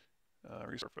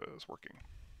 Resurface, Working.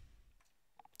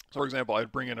 So for example,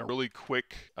 I'd bring in a really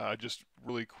quick,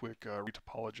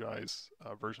 retopologize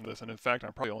version of this. And in fact,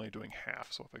 I'm probably only doing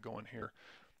half. So if I go in here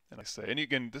and I say, and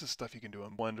again, this is stuff you can do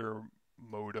in Blender,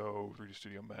 Modo, 3D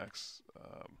Studio Max,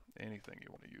 anything you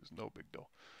want to use, no big deal.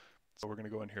 So we're going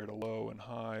to go in here to low and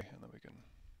high, and then we can,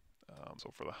 so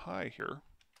for the high here,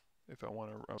 if I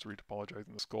want to retopologize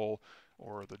in the skull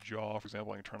or the jaw, for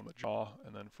example, I can turn on the jaw,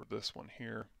 and then for this one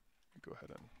here, go ahead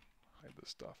and hide this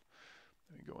stuff.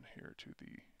 And you go in here to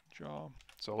the jaw.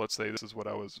 So let's say this is what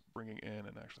I was bringing in,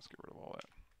 and actually let's get rid of all that.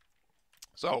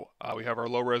 So we have our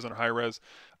low res and our high res,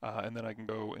 and then I can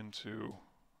go into,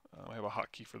 I have a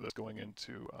hotkey for this going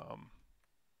into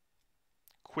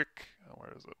quick,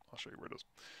 where is it? I'll show you where it is.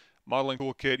 Modeling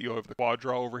toolkit, you have the quad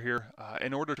draw over here.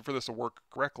 In order for this to work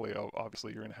correctly,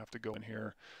 obviously you're going to have to go in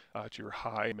here to your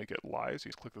high and make it live. So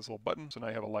you just click this little button. So now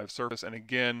you have a live surface. And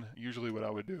again, usually what I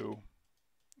would do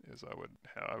is I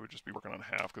would just be working on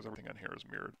half because everything on here is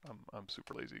mirrored. I'm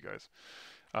super lazy, guys.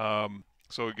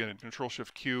 So again,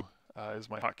 Control-Shift-Q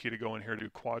is my hotkey to go in here to do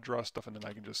quad draw stuff, and then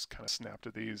I can just kind of snap to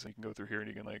these. And you can go through here and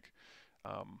you can like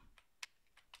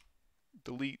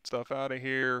delete stuff out of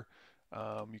here.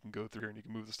 You can go through here and you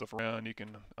can move the stuff around. You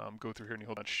can go through here and you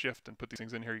hold on Shift and put these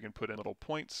things in here. You can put in little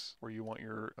points where you want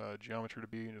your geometry to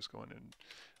be, and just go in and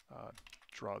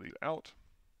draw these out,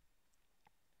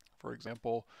 for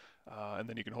example. And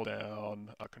then you can hold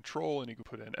down Control and you can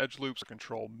put in edge loops or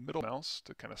Control middle mouse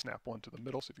to kind of snap one to the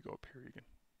middle. So if you go up here, you can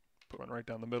put one right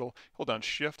down the middle. Hold down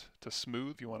Shift to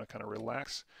smooth if you want to kind of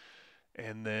relax.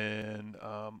 And then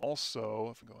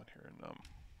also, if we go in here and hold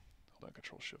down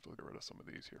Control-Shift, we'll get rid of some of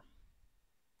these here.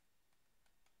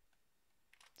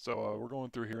 So we're going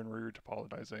through here and we're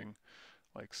topologizing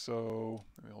like so.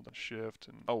 Let me hold down Shift,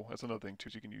 and oh, that's another thing too.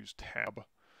 So you can use Tab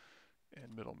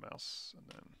and middle mouse, and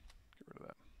then get rid of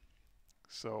that.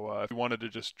 So if you wanted to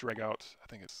just drag out, I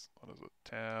think it's, what is it,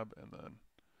 Tab, and then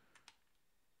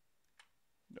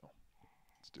no,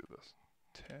 let's do this,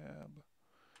 Tab.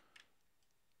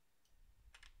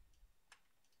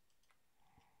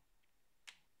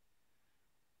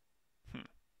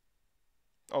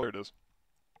 Oh, there it is.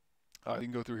 You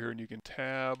can go through here and you can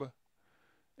tab,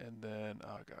 and then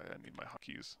oh god, I need my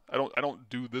hotkeys. I don't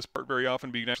do this part very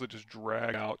often, but you can actually just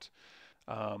drag out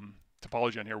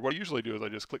topology on here. What I usually do is I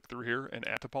just click through here and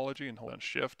add topology and hold down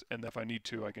Shift, and if I need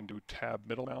to, I can do Tab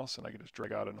middle mouse and I can just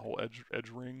drag out a whole edge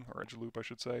ring or edge loop, I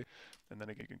should say, and then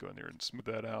again, you can go in there and smooth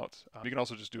that out. You can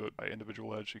also just do it by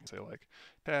individual edge. You can say like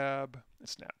Tab and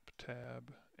Snap,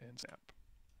 Tab and Snap.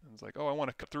 And it's like, oh, I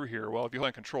want to cut through here. Well, if you hold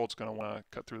on Control, it's going to want to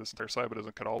cut through this entire side, but it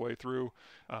doesn't cut all the way through.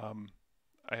 I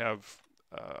have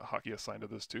hotkey assigned to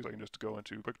this too, so I can just go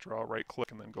into Quick Draw, right click,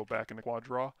 and then go back into Quad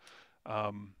Draw.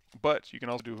 But you can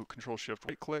also do Control-Shift,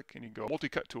 right click, and you can go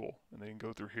Multi-Cut Tool, and then you can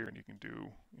go through here and you can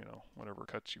do, you know, whatever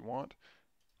cuts you want.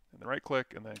 And then right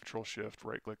click, and then Control-Shift,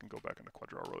 right click, and go back into Quad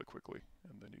Draw really quickly.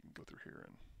 And then you can go through here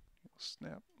and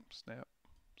snap, snap,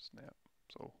 snap.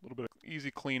 So a little bit of easy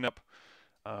cleanup.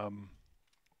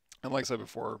 And like I said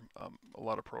before, a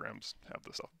lot of programs have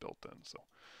this stuff built in, so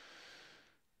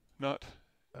not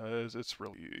it's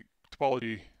really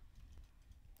topology,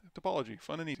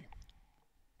 fun and easy.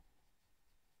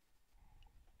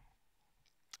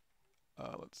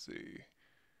 Let's see.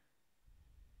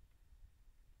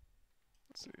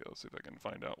 Let's see if I can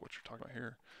find out what you're talking about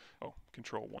here. Oh,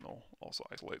 Control 1 will also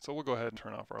isolate. So we'll go ahead and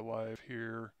turn off our live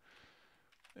here,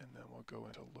 and then we'll go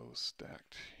into low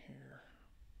stacked here.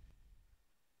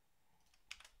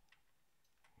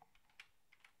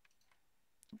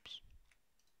 Oops.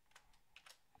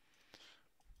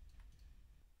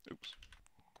 Oops.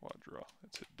 Quad draw.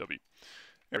 Let's hit W.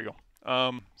 There we go.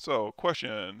 So,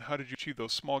 question. How did you achieve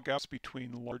those small gaps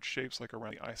between large shapes like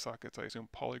around the eye sockets? I assume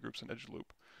polygroups and edge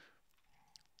loop.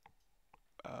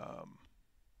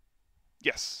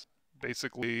 Yes.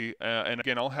 Basically, and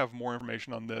again, I'll have more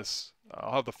information on this.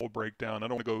 I'll have the full breakdown. I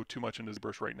don't want to go too much into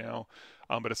ZBrush right now,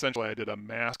 but essentially I did a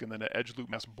mask and then an edge loop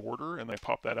mask border, and then I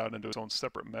popped that out into its own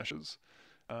separate meshes.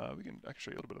 I can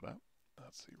show you a little bit of that.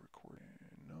 Let's see, recording.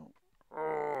 No.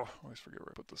 Oh, I always forget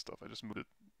where I put this stuff. I just moved it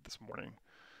this morning.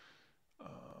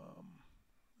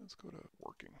 Let's go to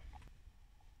working.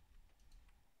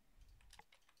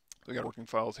 So we got working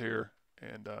files here,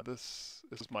 and this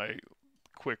is my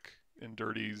quick and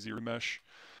dirty zero mesh.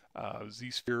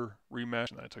 Z-Sphere remesh,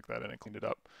 and then I took that in and cleaned it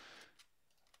up.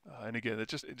 And again,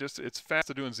 it's fast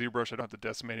to do in ZBrush. I don't have to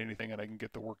decimate anything, and I can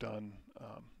get the work done.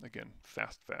 Again,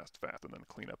 fast, and then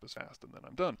clean up is fast, and then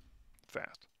I'm done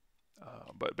fast.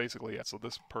 But basically, yeah. So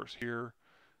this purse here.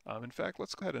 In fact,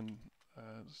 let's go ahead and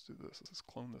let's do this. Let's just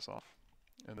clone this off,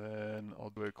 and then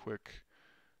I'll do a quick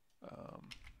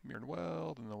mirror and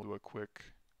weld, and then we'll do a quick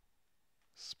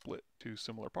split two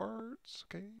similar parts.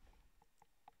 Okay.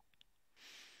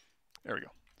 There we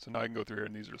go. So now I can go through here,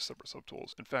 and these are separate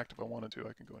subtools. In fact, if I wanted to,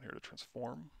 I can go in here to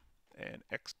transform and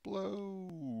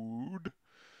explode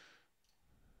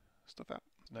stuff out.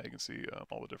 So now you can see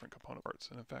all the different component parts.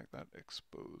 And in fact, that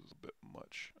exposed a bit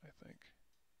much, I think.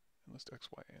 And let's do X,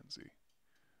 Y, and Z.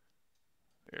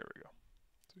 There we go.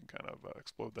 So you can kind of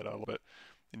explode that out a little bit.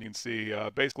 And you can see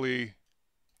basically,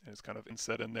 it's kind of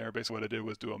inset in there. Basically what I did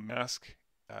was do a mask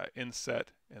inset,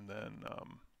 and then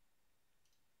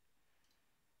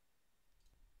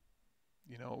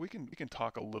you know, we can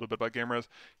talk a little bit about game res.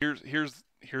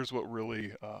 Here's what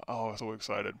really oh, I'm so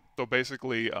excited. So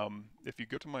basically, if you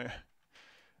go to my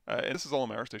and this is all on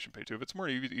my ArtStation page too. If it's more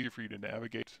easy for you to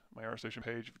navigate my ArtStation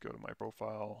page, if you go to my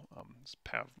profile, it's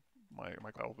Pav,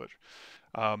 my Kalvich,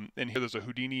 and here there's a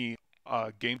Houdini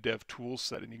game dev tools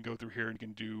set, and you can go through here and you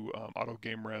can do auto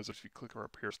game res. If you click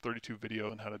up here, it's 32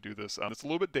 video on how to do this. It's a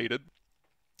little bit dated.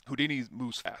 Houdini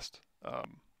moves fast.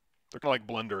 They're kind of like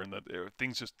Blender in that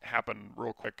things just happen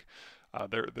real quick.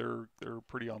 They're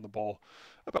pretty on the ball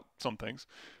about some things.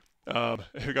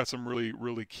 We got some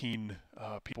really keen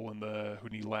people in the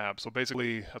Houdini lab. So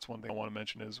basically, that's one thing I want to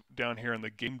mention is down here in the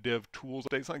game dev tools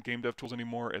update. It's not game dev tools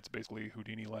anymore. It's basically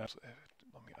Houdini labs.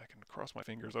 I can cross my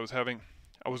fingers. I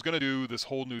was gonna do this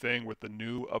whole new thing with the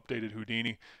new updated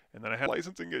Houdini, and then I had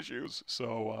licensing issues,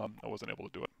 so I wasn't able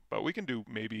to do it. But we can do,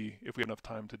 maybe if we have enough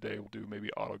time today, we'll do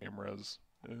maybe auto game res.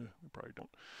 We probably don't.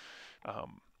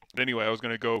 But anyway, I was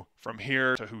going to go from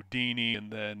here to Houdini and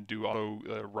then do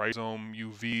auto rhizome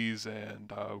UVs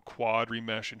and quad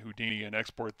remesh in Houdini and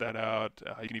export that out.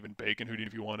 You can even bake in Houdini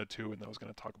if you wanted to, and I was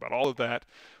going to talk about all of that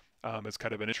as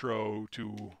kind of an intro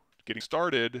to getting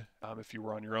started. If you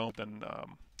were on your own, then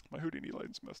my Houdini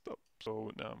lighting's messed up, so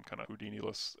now I'm kind of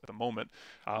Houdini-less at the moment.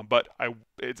 But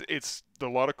it's a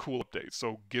lot of cool updates,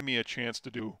 so give me a chance to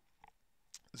do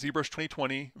ZBrush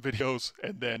 2020 videos,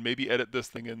 and then maybe edit this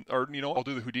thing in, or you know, I'll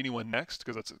do the Houdini one next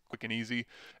because that's quick and easy,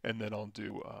 and then I'll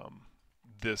do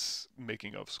this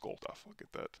making of skull stuff. I'll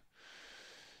get that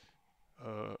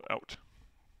out.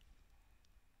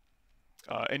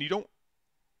 And you don't,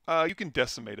 you can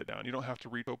decimate it down. You don't have to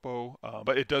retopo,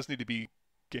 but it does need to be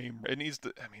game. It needs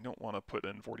to. I mean, you don't want to put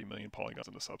in 40 million polygons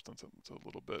into Substance. It's a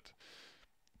little bit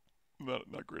not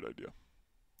a great idea.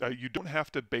 You don't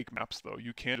have to bake maps, though.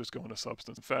 You can just go into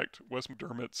Substance. In fact, Wes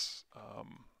McDermott's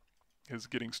is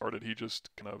getting started. He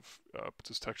just kind of puts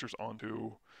his textures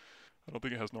onto, I don't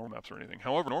think it has normal maps or anything.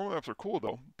 However, normal maps are cool,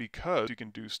 though, because you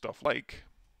can do stuff like,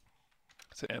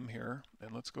 let's hit M here,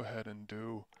 and let's go ahead and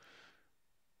do,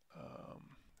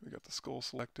 we got the skull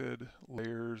selected,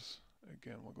 layers.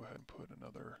 Again, we'll go ahead and put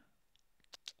another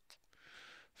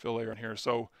fill layer in here.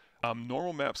 So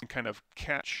normal maps can kind of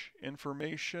catch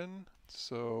information.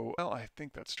 So, well, I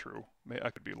think that's true.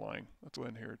 I could be lying. Let's go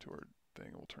in here to our thing,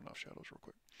 and we'll turn off shadows real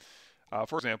quick.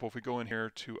 For example, if we go in here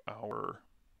to our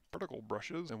particle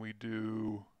brushes, and we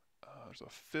do, there's a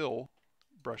fill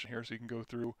brush in here, so you can go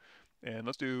through, and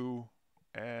let's do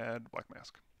add black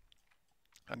mask.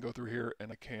 I can go through here,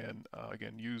 and I can,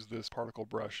 again, use this particle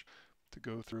brush to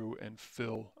go through and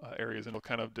fill areas, and it'll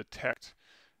kind of detect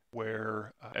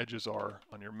where edges are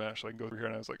on your mesh. So I can go through here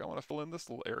and I was like, I want to fill in this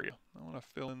little area. I want to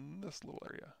fill in this little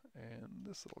area and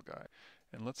this little guy.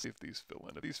 And let's see if these fill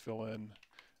in. If these fill in,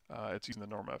 it's using the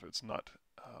norm map. If it's not,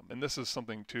 and this is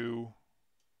something too,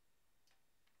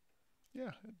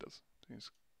 yeah, it does. So you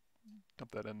just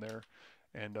dump that in there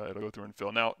and it'll go through and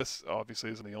fill. Now, this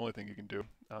obviously isn't the only thing you can do.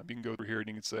 You can go through here and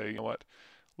you can say, you know what,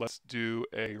 let's do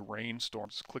a rainstorm.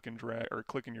 Just click and drag, or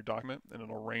click in your document, and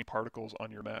it'll rain particles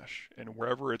on your mesh. And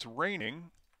wherever it's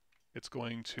raining, it's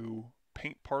going to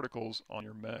paint particles on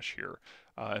your mesh here.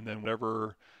 And then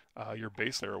whatever your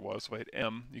base layer was, so I hit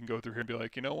M, you can go through here and be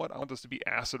like, you know what, I want this to be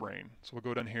acid rain. So we'll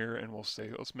go down here and we'll say,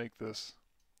 let's make this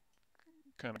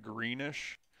kind of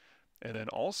greenish. And then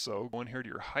also go in here to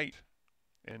your height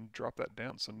and drop that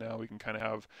down. So now we can kind of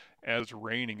have, as it's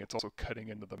raining, it's also cutting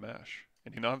into the mesh.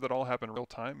 And you know, have that all happen in real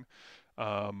time. You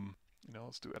know,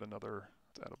 let's add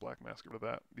a black mask over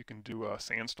that. You can do a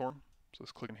sandstorm. So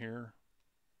let's click in here.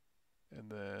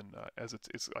 And then as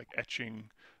it's like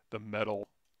etching the metal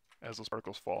as those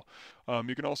particles fall.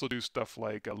 You can also do stuff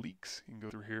like leaks. You can go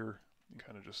through here You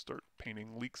kind of just start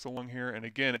painting leaks along here. And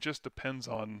again, it just depends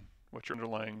on what you're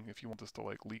underlying. If you want this to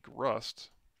like leak rust,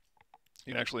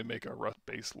 you can actually make a rust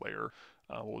base layer.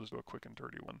 We'll just do a quick and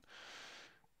dirty one.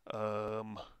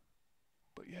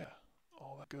 But yeah,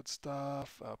 all that good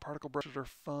stuff. Particle brushes are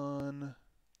fun.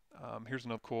 Here's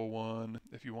another cool one.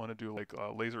 If you want to do like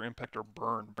laser impact or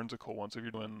burn, burn's a cool one. So if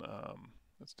you're doing,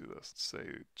 let's do this. Let's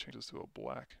say change this to a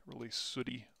black, really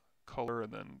sooty color,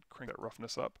 and then crank that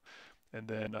roughness up. And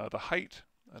then the height,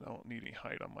 I don't need any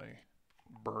height on my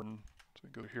burn. So we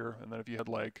go here, and then if you had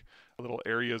like little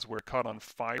areas where it caught on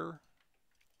fire,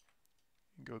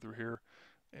 you can go through here,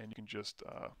 and you can just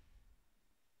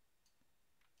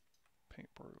paint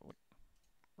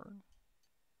burn.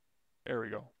 There we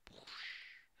go.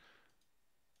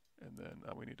 And then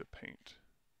we need to paint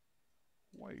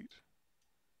white.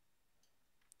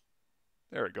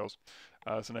 There it goes.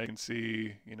 So now you can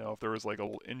see, you know, if there was like a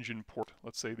little engine port,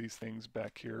 let's say these things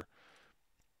back here,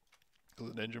 there's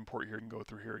an engine port here, you can go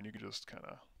through here and you can just kind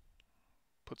of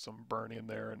put some burn in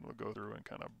there, and we'll go through and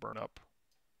kind of burn up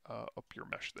your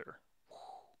mesh there.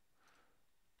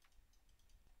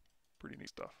 Pretty neat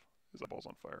stuff. His eyeball's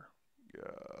on fire.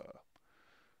 Yeah.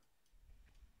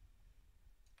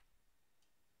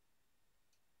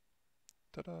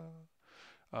 Ta-da.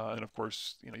 And of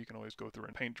course, you know, you can always go through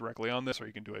and paint directly on this, or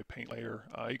you can do a paint layer.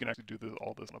 You can actually do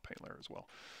all this on a paint layer as well.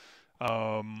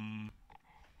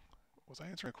 Was I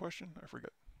answering a question? I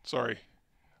forget. Sorry.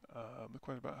 The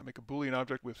question about how to make a Boolean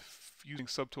object with using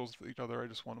subtools with each other. I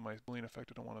just want my Boolean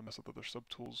effect. I don't want to mess with other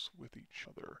subtools with each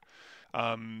other.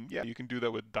 Yeah, you can do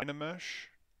that with Dynamesh.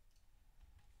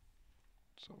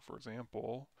 So for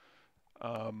example,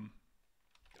 I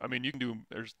mean, you can do,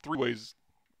 there's 3 ways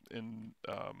in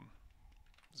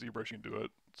ZBrush you can do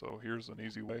it. So here's an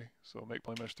easy way. So make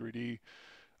Polymesh 3D.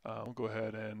 We'll go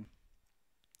ahead and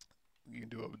you can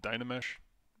do a Dynamesh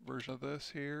version of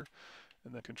this here,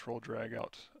 and then control drag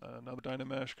out another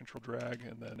Dynamesh, control drag,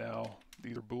 and then now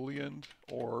these are Booleaned,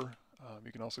 or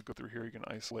you can also go through here, you can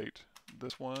isolate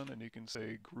this one, and you can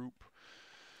say group,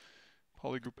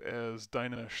 polygroup as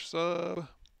Dynamesh sub,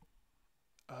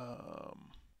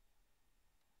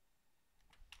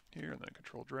 here, and then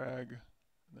control drag,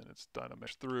 and then it's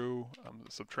Dynamesh through,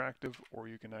 the subtractive, or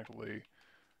you can actually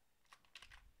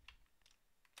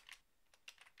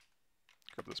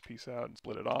grab this piece out and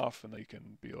split it off, and then you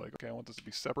can be like, okay, I want this to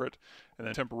be separate, and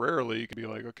then temporarily you can be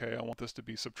like, okay, I want this to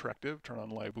be subtractive, turn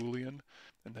on live Boolean,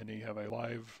 and then you have a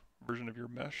live version of your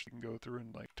mesh. You can go through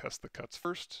and like test the cuts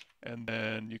first, and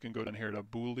then you can go down here to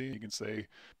Boolean. You can say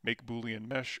make Boolean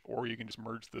mesh, or you can just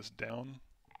merge this down,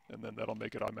 and then that'll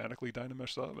make it automatically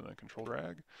Dynamesh sub, and then control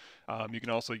drag. You can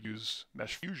also use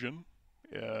Mesh Fusion.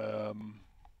 It's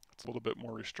a little bit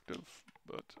more restrictive,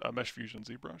 but Mesh Fusion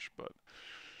ZBrush, but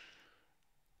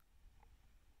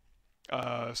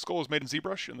Skull is made in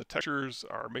ZBrush, and the textures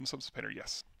are made in Substance Painter,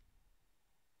 yes.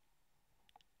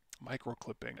 Micro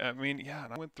clipping. I mean, yeah,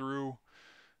 and I went through,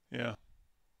 yeah.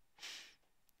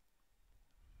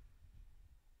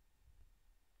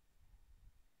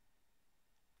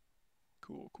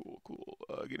 Cool.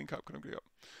 Getting cop, couldn't get up.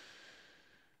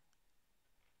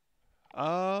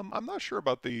 I'm not sure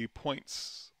about the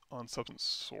points on Substance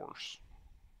Source.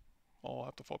 I'll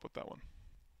have to follow up with that one.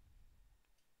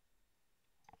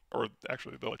 Or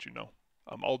actually, they'll let you know.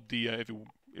 I'll DM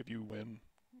if you win.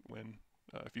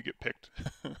 If you get picked,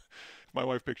 if my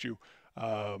wife picks you,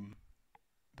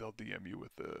 they'll DM you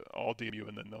with the. I'll DM you,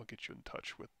 and then they'll get you in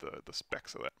touch with the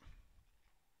specs of that.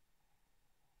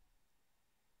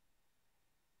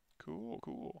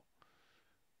 Cool.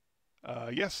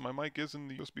 Yes, my mic is in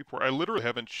the USB port. I literally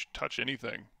haven't touched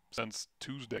anything since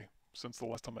Tuesday, since the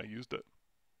last time I used it.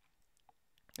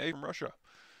 Hey, from Russia.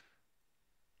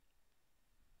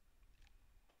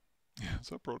 Yeah,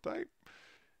 it's a prototype.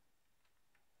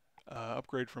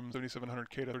 Upgrade from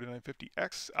 7700K to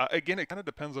 3950X. Again, it kind of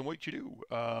depends on what you do.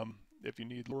 If you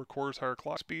need lower cores, higher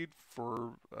clock speed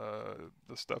for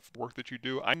the work that you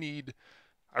do, I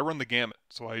run the gamut.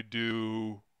 So I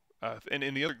do, and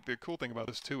the cool thing about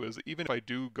this too is even if I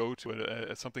do go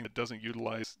to something that doesn't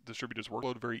utilize distributed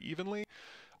workload very evenly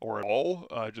or at all,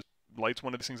 just lights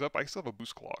one of these things up, I still have a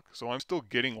boost clock. So I'm still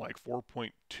getting like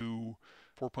 4.2,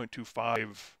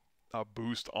 4.25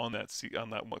 boost on that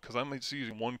one, because I'm just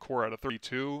using one core out of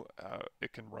 32.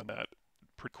 It can run that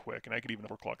pretty quick, and I could even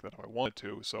overclock that if I wanted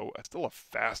to. So it's still a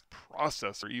fast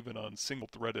processor, even on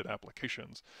single-threaded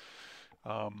applications.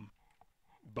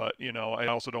 But you know, I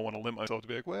also don't want to limit myself to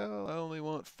be like, well, I only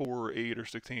want 4, 8, or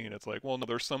 16. It's like, well, no,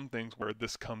 there's some things where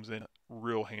this comes in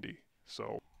real handy.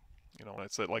 So, you know,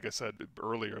 like I said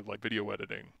earlier, like video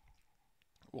editing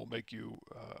will make you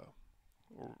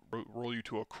roll you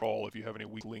to a crawl if you have any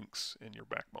weak links in your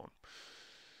backbone.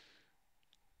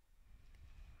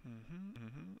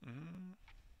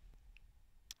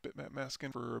 Bitmap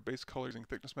masking for base color using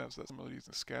thickness maps. That's similar to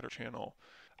using the scatter channel.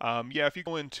 Yeah, if you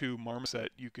go into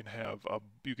Marmoset, you can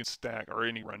stack, or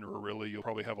any renderer really. You'll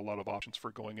probably have a lot of options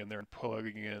for going in there and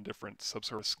plugging in different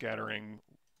subsurface scattering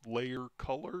layer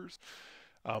colors.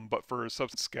 But for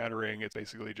substance scattering, it's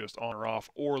basically just on or off,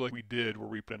 or like we did where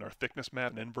we put in our thickness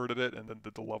map and inverted it, and then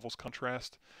did the levels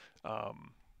contrast.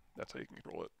 That's how you can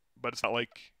control it. But it's not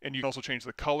like, and you can also change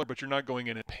the color, but you're not going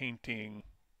in and painting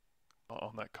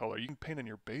on that color. You can paint on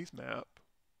your base map.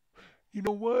 You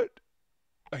know what?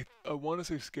 I want to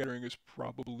say scattering is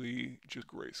probably just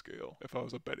grayscale if I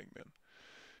was a betting man.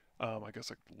 I guess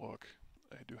I could look.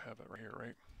 I do have that right here,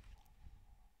 right?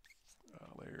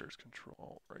 Layers,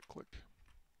 control, right click.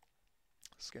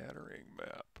 Scattering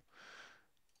map.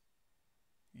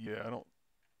 Yeah, I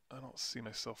don't see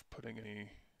myself putting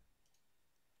any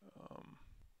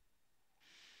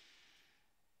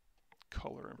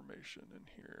color information in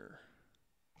here.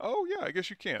 Oh yeah, I guess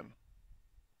you can.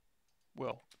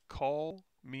 Well, call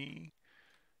me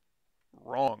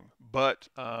wrong, but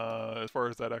as far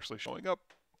as that actually showing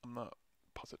up, I'm not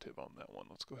positive on that one.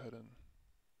 Let's go ahead and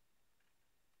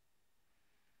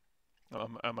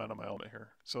I'm out of my element here.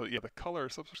 So yeah, the color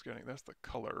subsurface scanning, that's the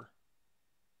color,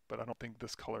 but I don't think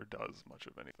this color does much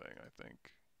of anything.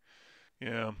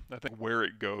 I think where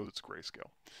it goes, it's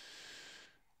grayscale.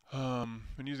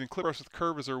 When using clip brush with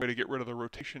curve, is there a way to get rid of the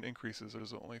rotation increases?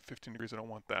 There's only 15 degrees. I don't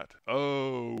want that.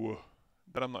 Oh,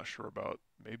 that I'm not sure about.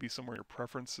 Maybe somewhere in your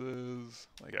preferences.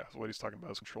 Like, yeah, so what he's talking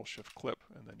about is Control Shift Clip,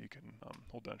 and then you can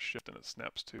hold down Shift and it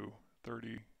snaps to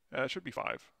 30. It should be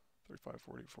 5. 35,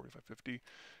 40, 45, 50.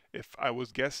 If I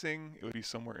was guessing, it would be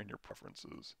somewhere in your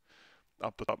preferences.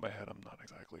 Off the top of my head, I'm not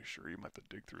exactly sure. You might have to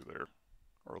dig through there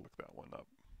or look that one up.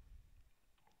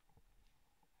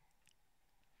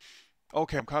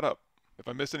 Okay, I'm caught up. If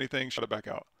I missed anything, shut it back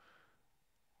out.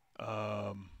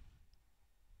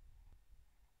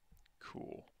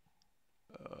 Cool.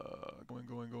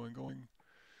 Going.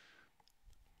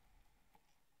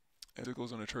 As it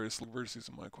goes on, I try to select vertices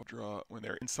in my quadra when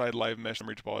they're inside live mesh. I'm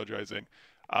apologizing.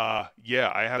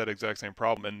 Yeah, I had that exact same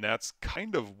problem, and that's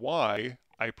kind of why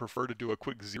I prefer to do a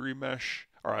quick Ziri mesh.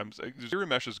 Ziri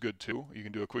mesh is good too. You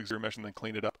can do a quick Ziri mesh and then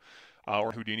clean it up.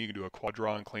 Or Houdini, you can do a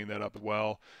quadra and clean that up as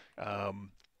well.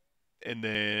 And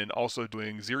then also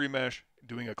doing Ziri mesh,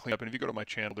 doing a cleanup. And if you go to my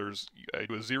channel, I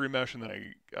do a Ziri mesh, and then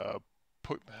I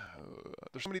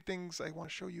there's so many things I want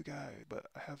to show you guys, but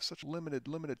I have such limited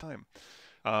time.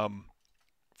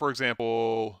 For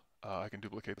example, I can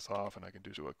duplicate this off, and I can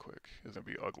do a quick. It's gonna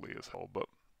be ugly as hell, but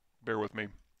bear with me.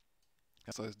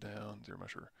 Size down, Ziri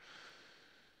mesher.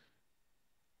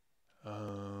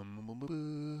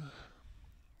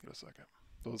 Give a second.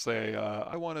 So let's say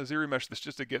I want to Ziri mesh this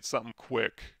just to get something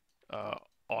quick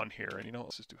on here, and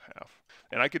let's just do half.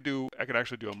 And I could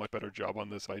actually do a much better job on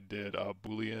this if I did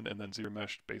Boolean and then Ziri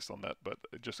mesh based on that. But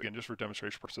just for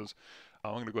demonstration purposes,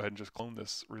 I'm going to go ahead and just clone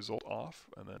this result off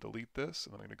and then delete this,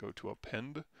 and then I'm going to go to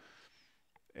append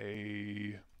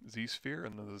a z-sphere,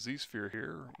 and then the z-sphere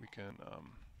here we can.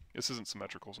 This isn't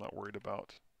symmetrical, so I'm not worried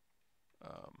about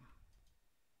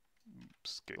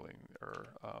scaling or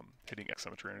hitting X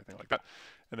symmetry or anything like that.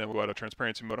 And then we'll go out of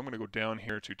transparency mode. I'm going to go down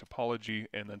here to topology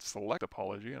and then select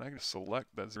topology, and I can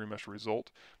select that Ziri mesh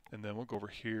result, and then we'll go over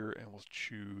here and we'll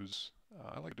choose.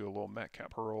 I like to do a little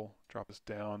matcap pearl. Drop this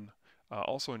down.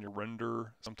 Also in your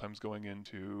render, sometimes going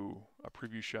into a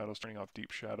preview shadows, turning off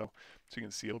deep shadow, so you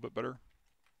can see a little bit better.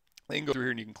 Then you can go through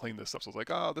here and you can clean this up. So it's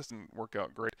like, oh, this didn't work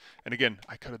out great. And again,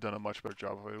 I could have done a much better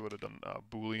job if I would have done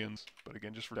Booleans. But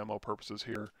again, just for demo purposes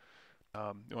here, you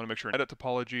want to make sure and edit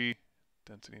topology,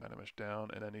 density, mesh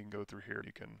down, and then you can go through here.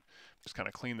 You can just kind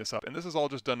of clean this up. And this is all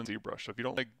just done in ZBrush. So if you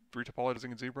don't like retopologizing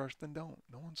in ZBrush, then don't.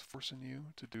 No one's forcing you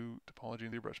to do topology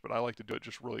in ZBrush. But I like to do it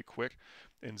just really quick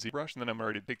in ZBrush. And then I'm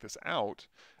ready to take this out.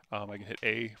 I can hit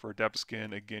A for adaptive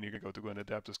skin. Again, you're going to go into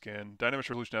adaptive skin. Dynamic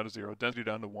resolution down to 0. Density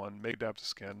down to 1. Make adaptive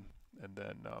skin. And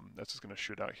then that's just going to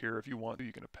shoot out here. If you want to,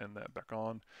 you can append that back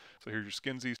on. So here's your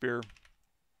skin Z-sphere.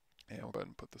 And we'll go ahead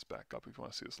and put this back up if you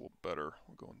want to see this a little better.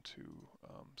 We'll go into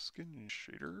skin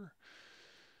shader.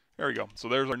 There we go. So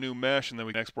there's our new mesh, and then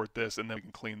we can export this, and then we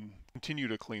can continue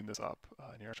to clean this up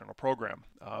in your external program.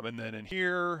 And then in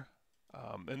here,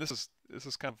 and this is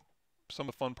kind of some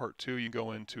of the fun part too. You can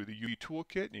go into the UV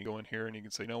toolkit, and you go in here, and you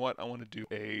can say, you know what, I want to do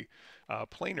a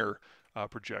planar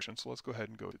projection. So let's go ahead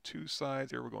and go to two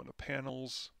sides. Here we're going to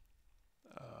panels.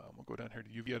 We'll go down here to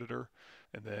UV editor,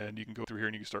 and then you can go through here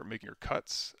and you can start making your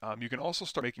cuts. You can also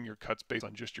start making your cuts based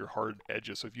on just your hard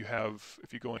edges. So if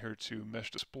you go in here to mesh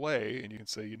display, and you can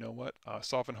say, you know what,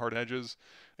 soften hard edges,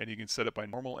 and you can set it by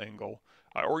normal angle,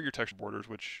 or your texture borders,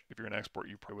 which if you're an export,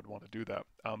 you probably would want to do that.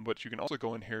 But you can also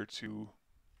go in here to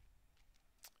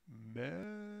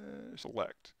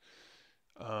select.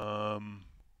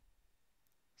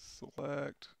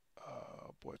 Select.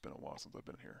 Boy, it's been a while since I've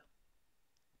been here.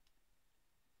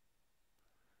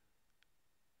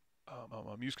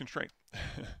 Use constraint.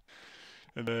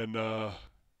 And then we'll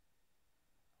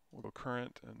go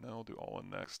current, and then we'll do all in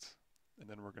next. And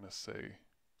then we're going to say,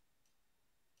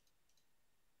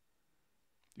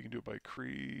 you can do it by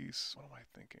crease. What am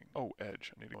I thinking? Oh,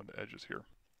 edge. I need to go into edges here.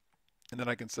 And then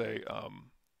I can say,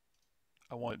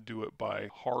 I want to do it by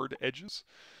hard edges.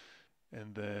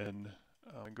 And then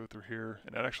I can go through here,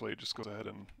 and that actually just goes ahead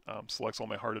and selects all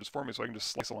my hard edges for me, so I can just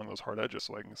slice along those hard edges.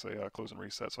 So I can say close and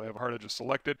reset. So I have hard edges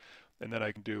selected, and then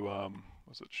I can do,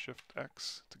 was it Shift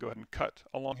X to go ahead and cut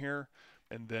along here,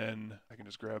 and then I can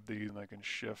just grab these and I can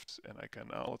shift, and I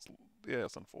can,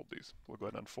 let's unfold these. We'll go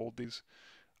ahead and unfold these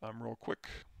real quick.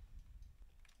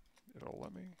 It'll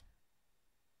let me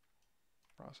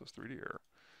process 3D error.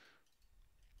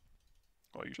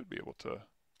 Well, you should be able to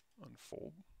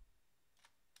unfold.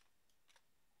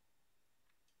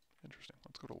 Interesting.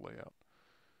 Let's go to layout.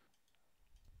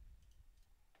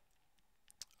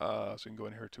 So you can go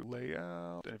in here to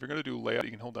layout, and if you're going to do layout,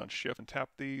 you can hold down shift and tap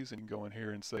these, and you can go in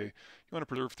here and say you want to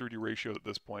preserve 3D ratios at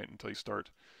this point until you start.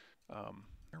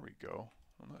 There we go.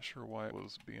 I'm not sure why it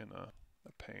was being a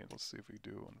pain. Let's see if we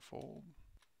do unfold.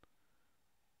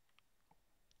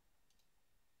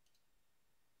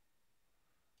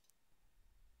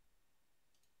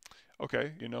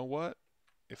 Okay, you know what?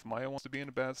 If Maya wants to be in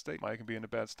a bad state, Maya can be in a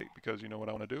bad state, because you know what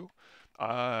I want to do?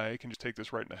 I can just take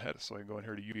this right in the head. So I can go in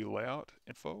here to UV layout,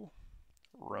 info,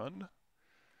 run,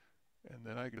 and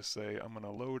then I can just say I'm going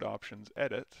to load options,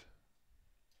 edit,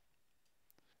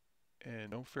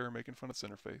 and no fair making fun of this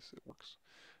interface. It works.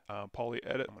 Poly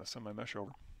edit, I'm going to send my mesh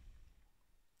over.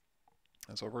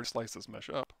 And so I've already sliced this mesh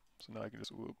up. So now I can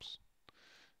just, whoops,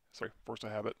 sorry, forced to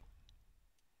habit.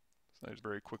 So I just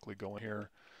very quickly go in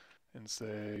here and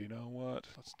say, you know what,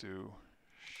 let's do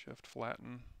shift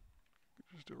flatten.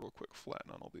 Just do a real quick flatten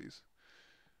on all these.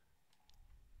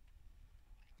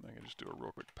 I can just do a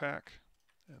real quick pack.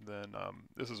 And then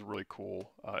this is really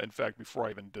cool. In fact, before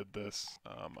I even did this,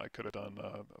 I could have done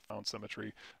found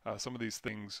symmetry. Some of these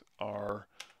things are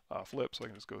flipped, so I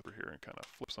can just go through here and kind of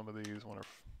flip some of these. I wonder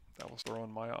if that was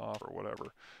throwing Maya off or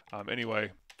whatever.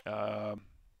 Anyway,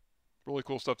 really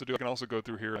cool stuff to do. I can also go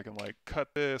through here. I can like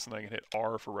cut this, and I can hit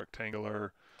R for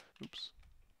rectangular. Oops.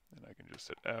 And I can just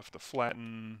hit F to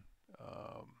flatten.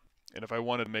 And if I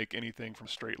wanted to make anything from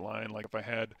straight line, like if I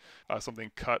had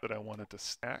something cut that I wanted to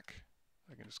stack,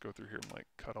 I can just go through here and like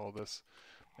cut all this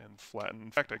and flatten.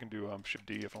 In fact, I can do Shift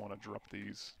D if I want to drop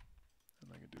these.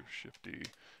 And I can do Shift D.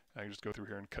 I can just go through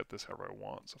here and cut this however I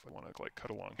want. So if I want to like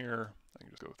cut along here, I can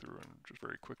just go through and just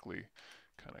very quickly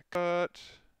kind of cut.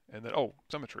 And then, oh,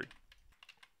 symmetry.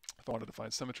 If I wanted to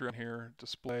find symmetry on here,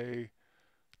 display,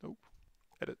 nope,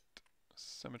 edit,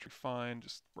 symmetry find,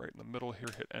 just right in the middle here,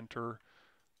 hit enter,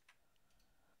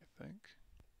 I think.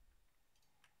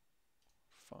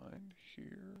 Find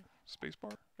here,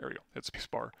 spacebar, there we go, hit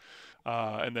spacebar.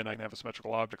 And then I can have a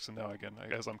symmetrical object, so now again,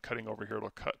 as I'm cutting over here, it'll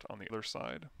cut on the other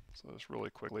side. So this really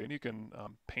quickly, and you can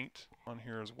paint on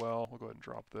here as well. We'll go ahead and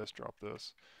drop this,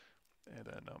 and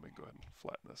then we can go ahead and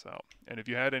flatten this out. And if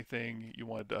you had anything you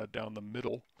wanted down the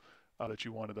middle, that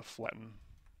you wanted to flatten,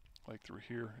 like through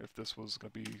here, if this was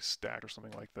going to be stacked or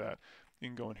something like that, you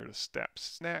can go in here to stack,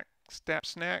 S,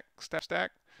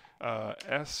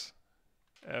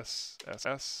 S, S,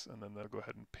 S, and then they'll go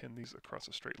ahead and pin these across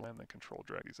a straight line, then control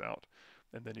drag these out,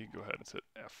 and then you can go ahead and hit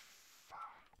F.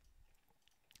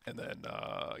 And then,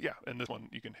 yeah, and this one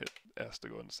you can hit S to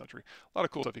go into symmetry. A lot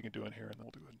of cool stuff you can do in here, and then we'll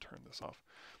go ahead and turn this off.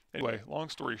 Anyway, long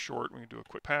story short, we can do a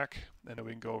quick pack, and then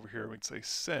we can go over here, we can say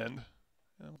send,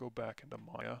 and we'll go back into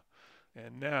Maya.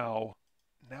 And now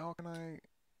can I,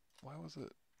 why was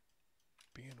it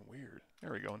being weird?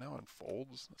 There we go, now it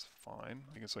unfolds, that's fine.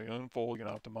 You can say unfold, you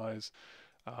can optimize,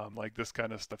 like this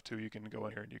kind of stuff too. You can go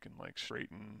in here and you can like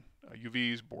straighten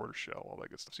UVs, border shell, all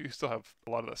that good stuff. So you still have a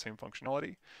lot of that same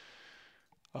functionality.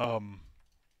 Not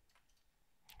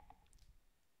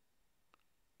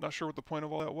sure what the point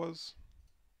of all that was.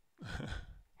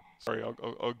 Sorry,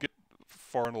 I'll get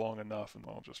far along enough and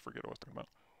I'll just forget what I was talking about.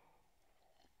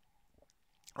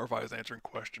 Or if I was answering a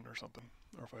question or something.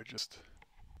 Or if I just...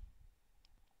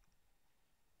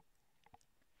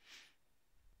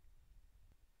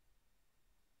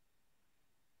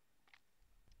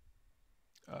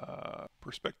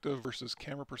 perspective versus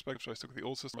camera perspective. Should I stick with the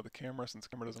old system or the camera since the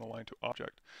camera doesn't align to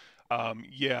object?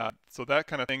 Yeah, so that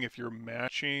kind of thing, if you're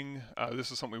matching,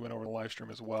 this is something we went over in the live stream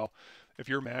as well. If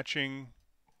you're matching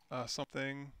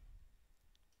something,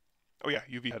 oh yeah,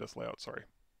 UV headless layout, sorry.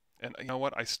 And you know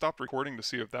what? I stopped recording to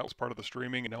see if that was part of the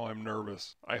streaming, and now I'm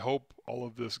nervous. I hope all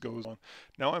of this goes on.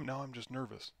 Now I'm just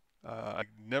nervous. I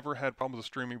never had problems with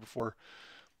streaming before,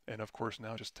 and of course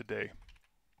now just today.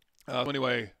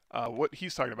 Anyway, what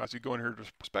he's talking about is you go in here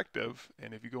to perspective,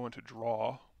 and if you go into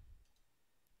draw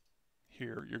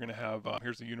here, you're going to have,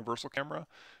 here's the universal camera.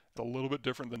 It's a little bit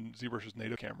different than ZBrush's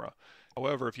native camera.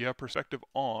 However, if you have perspective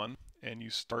on and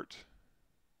you start,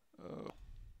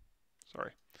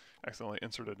 sorry, accidentally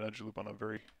inserted an edge loop on a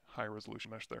very high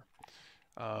resolution mesh there.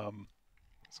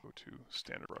 Let's go to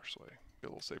standard brush so I get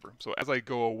a little safer. So as I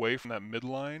go away from that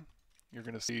midline, you're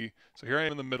going to see, so here I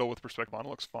am in the middle with perspective on, it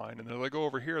looks fine. And then as I go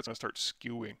over here, it's going to start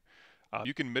skewing.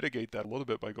 You can mitigate that a little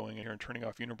bit by going in here and turning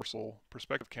off universal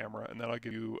perspective camera, and that'll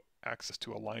give you access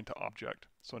to align to object.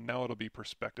 So now it'll be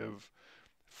perspective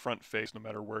front face no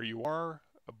matter where you are,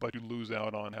 but you lose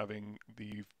out on having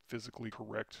the physically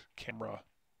correct camera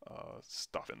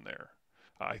stuff in there,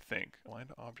 I think. Align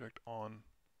to object on,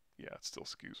 yeah, it still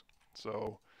skews.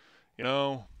 So, you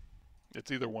know,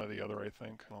 it's either one or the other, I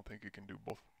think. I don't think you can do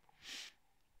both.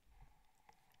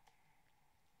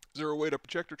 Is there a way to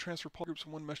project or transfer polygroups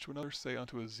from one mesh to another, say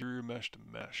onto a zero mesh to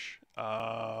mesh?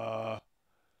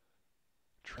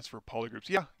 Transfer polygroups.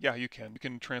 Yeah, you can. You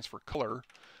can transfer color.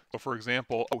 So for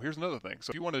example, oh, here's another thing. So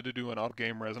if you wanted to do an auto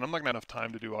game res, and I'm not gonna have enough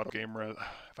time to do auto game res.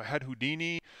 If I had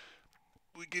Houdini,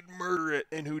 we could murder it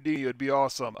in Houdini. It'd be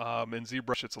awesome. In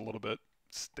ZBrush, it's a little bit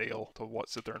stale to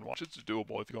sit there and watch. It's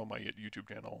doable if you go on my YouTube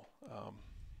channel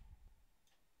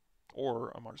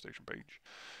or on my station page.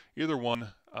 Either one,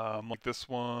 like this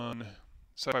one,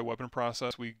 sci-fi weapon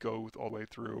process, we go all the way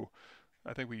through.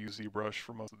 I think we use ZBrush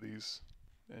for most of these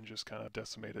and just kind of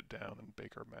decimate it down and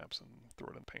bake our maps and throw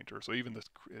it in Painter. So even this,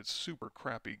 it's super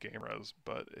crappy game res,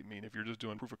 but I mean, if you're just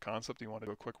doing proof of concept, you want to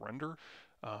do a quick render,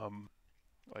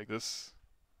 like this.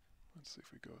 Let's see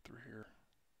if we go through here.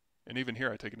 And even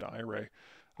here, I take it to iRay.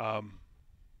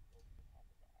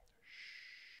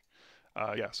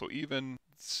 Yeah, so even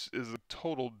is a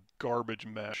total garbage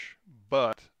mesh,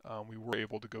 but we were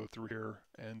able to go through here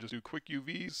and just do quick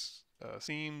UVs,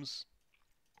 seams,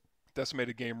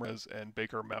 decimated game res, and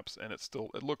bake our maps, and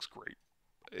it looks great.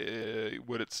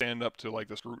 Would it stand up to like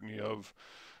the scrutiny of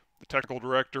the technical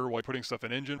director while putting stuff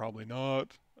in engine? Probably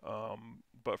not.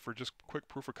 But for just quick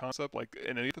proof of concept, like,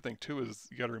 and the other thing too is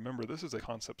you got to remember this is a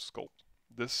concept sculpt.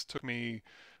 This took me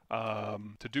to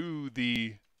do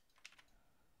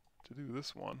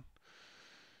this one.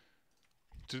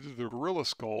 To do the gorilla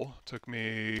skull took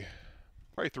me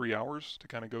probably 3 hours to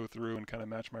kind of go through and kind of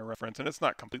match my reference. And it's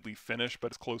not completely finished, but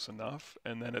it's close enough.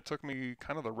 And then it took me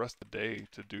kind of the rest of the day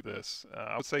to do this.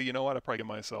 I would say, you know what, I'd probably give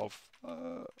myself,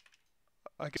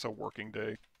 I guess, a working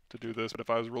day to do this. But if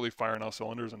I was really firing all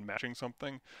cylinders and matching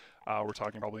something, we're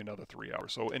talking probably another 3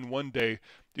 hours. So in one day,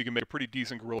 you can make a pretty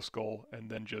decent gorilla skull and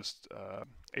then just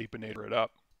apinator it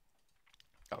up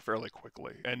fairly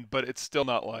quickly. But it's still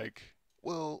not like,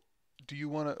 well, do you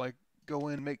want to like go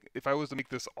in and make, if I was to make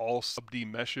this all sub-D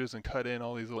meshes and cut in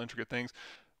all these little intricate things,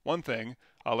 one thing,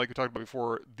 like we talked about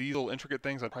before, these little intricate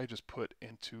things I'd probably just put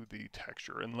into the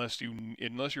texture, unless you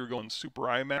were going super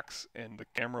IMAX and the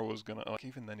camera was gonna, like,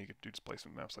 even then you could do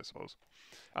displacement maps, I suppose.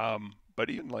 But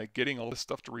even like getting all this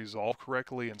stuff to resolve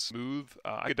correctly and smooth,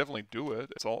 I could definitely do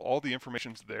it. It's all the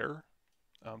information's there.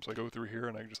 So I go through here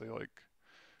and I can just say like,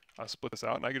 split this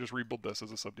out, and I could just rebuild this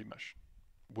as a sub-D mesh.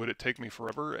 Would it take me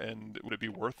forever, and would it be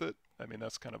worth it? I mean,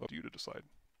 that's kind of up to you to decide.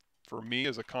 For me,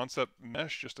 as a concept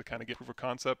mesh, just to kind of get proof of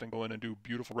concept and go in and do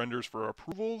beautiful renders for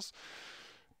approvals,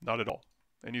 not at all.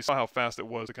 And you saw how fast it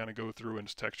was to kind of go through and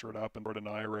just texture it up and put an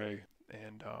array,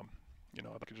 and you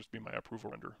know, that could just be my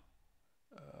approval render.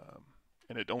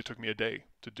 And it only took me a day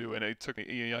to do, and it took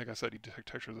me, like I said, you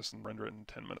texture this and render it in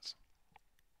 10 minutes.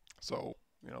 So,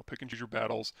 you know, pick and choose your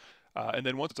battles. And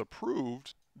then once it's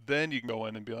approved, then you can go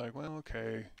in and be like, well,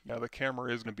 okay, yeah, the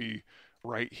camera is going to be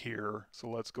right here, so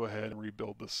let's go ahead and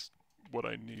rebuild this, what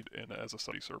I need in as a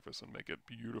study surface, and make it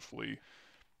beautifully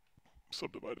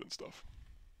subdivided and stuff.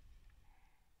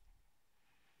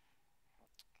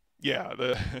 Yeah,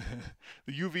 the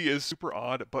the UV is super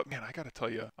odd, but man, I gotta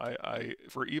tell you, I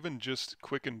for even just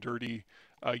quick and dirty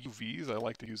UVs, I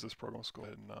like to use this program. Let's go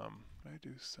ahead and can I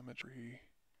do symmetry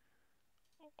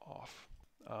off?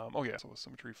 Oh yeah, so with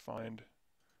symmetry find.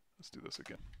 Let's do this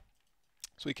again.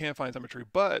 So we can't find symmetry,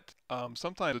 but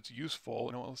sometimes it's useful.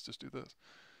 You know what, let's just do this.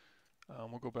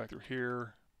 We'll go back through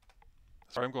here.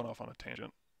 Sorry, I'm going off on a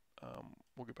tangent.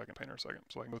 we'll get back in Painter in a second.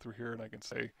 So I can go through here and I can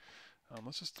say,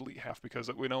 let's just delete half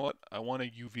because we know what? I want a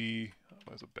UV,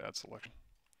 that was a bad selection.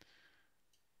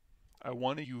 I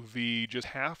want a UV just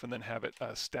half and then have it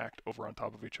stacked over on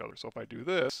top of each other. So if I do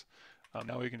this,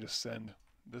 now we can just send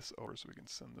this over, so we can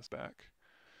send this back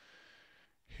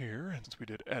here. And since we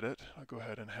did edit, I'll go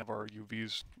ahead and have our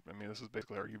UVs. I mean, this is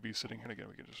basically our UVs sitting here. And again,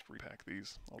 we can just repack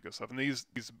these, all good stuff. And these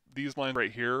lines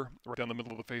right here, right down the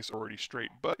middle of the face, are already straight.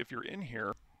 But if you're in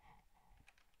here,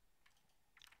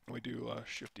 we do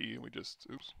Shift E, and we just,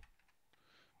 oops,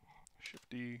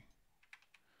 Shift E,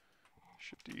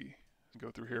 Shift E, and go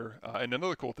through here. And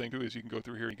another cool thing too is you can go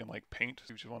through here, you can like paint. So if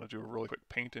you just want to do a really quick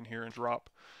paint in here and drop.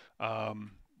 A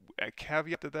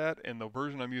caveat to that, and the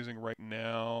version I'm using right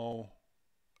now,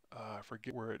 I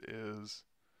forget where it is.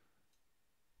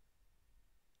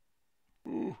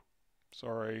 Ooh,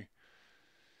 sorry.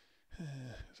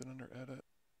 Is it under edit?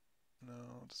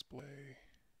 No, display.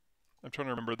 I'm trying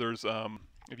to remember. There's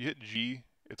if you hit G,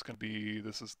 it's going to be,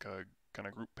 this is kind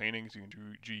of group paintings. You can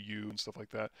do GU and stuff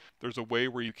like that. There's a way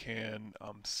where you can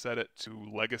set it to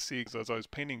legacy, because as I was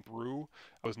painting through,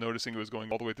 I was noticing it was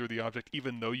going all the way through the object,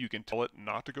 even though you can tell it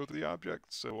not to go through the object.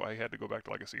 So I had to go back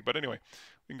to legacy. But anyway,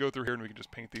 we can go through here and we can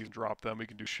just paint these and drop them. We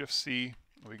can do Shift C,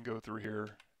 and we can go through here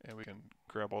and we can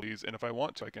grab all these. And if I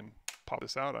want to, I can pop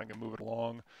this out. I can move it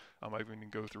along. I even can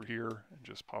go through here and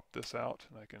just pop this out,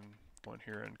 and I can go in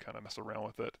here and kind of mess around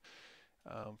with it.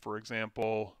 For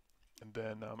example, and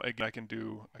then again, I can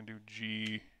do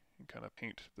G and kind of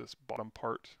paint this bottom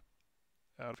part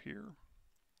out of here,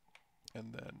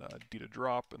 and then D to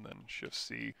drop, and then Shift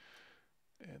C,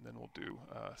 and then we'll do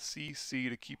C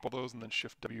to keep all those, and then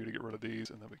Shift W to get rid of these,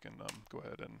 and then we can go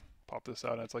ahead and pop this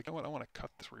out. And it's like, you know what? I want to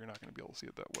cut this where you're not going to be able to see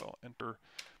it that well. Enter,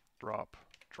 drop,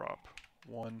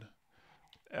 1,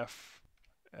 F,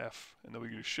 and then we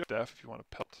can do Shift F if you want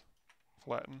to pelt,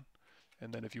 flatten.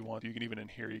 And then if you want, you can even in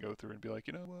here, you go through and be like,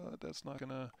 you know what, that's not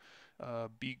going to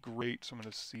be great. So I'm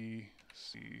going to C,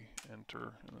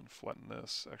 enter, and then flatten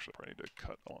this. Actually, I probably need to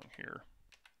cut along here.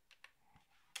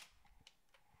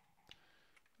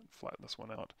 And flatten this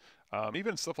one out.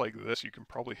 Even stuff like this, you can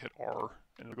probably hit R,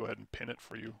 and it'll go ahead and pin it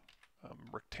for you.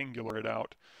 Rectangular it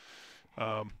out.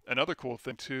 Another cool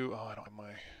thing too, I don't have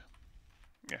my,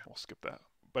 yeah, we'll skip that.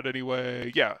 But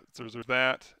anyway, yeah, so there's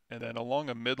that. And then along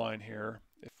a midline here,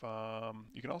 if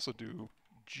you can also do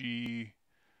G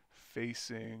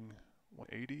facing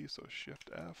 180, so Shift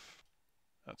F,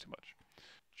 not too much.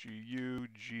 GU,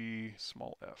 G,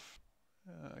 small f.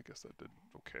 I guess that did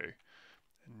okay.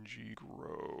 And G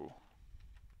grow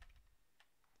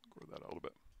that out a little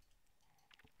bit.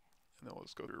 And then we'll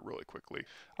just go through it really quickly.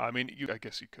 I mean, I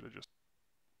guess you could have just,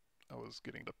 I was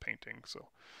getting the painting, so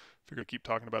figured I'd keep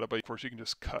talking about it, but of course you can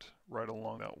just cut right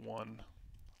along that one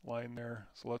line there.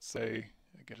 So let's say,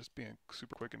 again, just being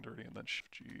super quick and dirty, and then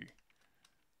Shift G.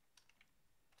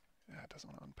 Yeah, it doesn't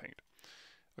want to unpaint.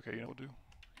 Okay, you know what we'll do?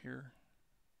 Here,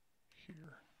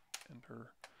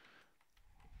 enter.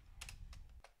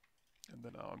 And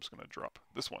then I'm just going to drop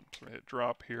this one. So I hit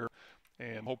drop here.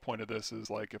 And the whole point of this is,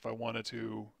 like, if I wanted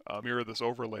to mirror this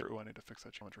overlay, I need to fix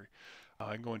that geometry.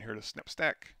 I can go in here to snap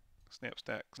stack, S,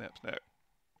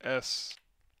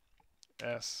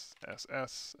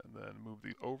 and then move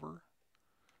these over,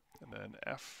 and then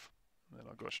F, and then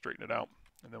I'll go straighten it out.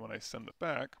 And then when I send it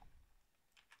back,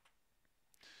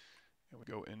 and we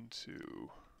go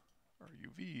into our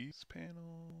UVs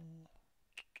panel,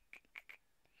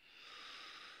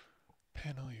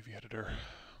 UV editor,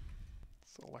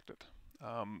 select it.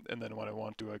 And then when I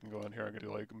want to, I can go in here, I can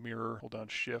do like mirror, hold down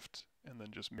Shift, and then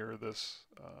just mirror this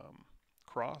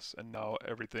cross, and now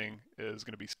everything is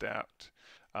going to be stacked.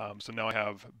 So now I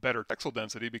have better pixel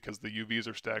density because the UVs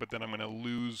are stacked, but then I'm going to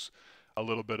lose a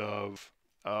little bit of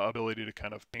ability to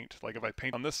kind of paint. Like if I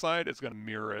paint on this side, it's going to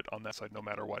mirror it on that side no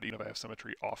matter what, even if I have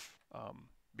symmetry off,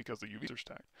 because the UVs are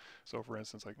stacked. So for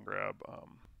instance, I can grab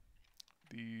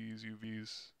these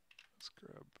UVs. Let's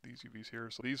grab these UVs here.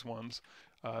 So these ones,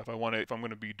 if I'm going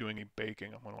to be doing a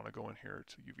baking, I'm going to want to go in here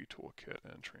to UV toolkit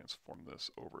and transform this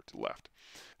over to left.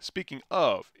 Speaking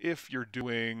of, if you're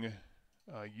doing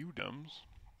UDIMs,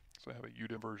 so I have a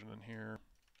UDIM version in here.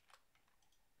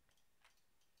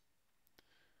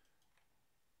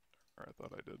 Or I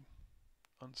thought I did.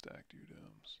 Unstacked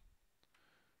UDIMs.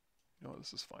 You know what,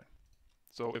 this is fine.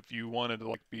 So if you wanted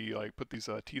to put these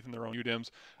teeth in their own UDIMs,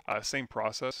 same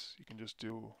process. You can just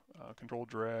do control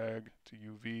drag to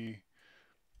UV.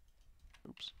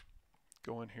 Oops.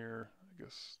 Go in here, I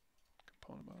guess,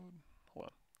 component mode. Hold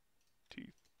on.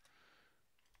 Teeth.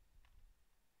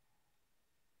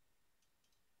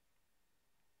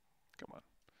 Come on.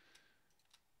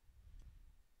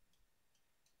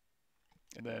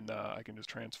 and then I can just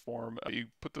transform. You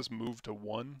put this move to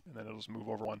 1, and then it'll just move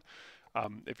over 1.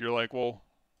 If you're like, well,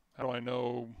 how do I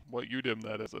know what UDIM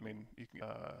that is? I mean, you can,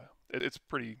 it's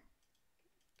pretty.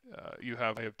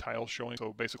 I have tiles showing.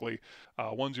 So basically,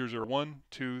 1, 0, 0, 1,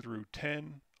 2 through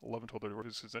 10, 11, 12, 13,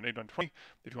 14, 16, 8, 9, 20.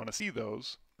 If you want to see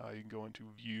those, you can go into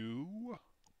View,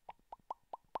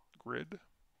 Grid.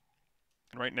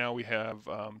 And right now we have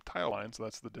tile lines, so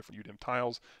that's the different UDIM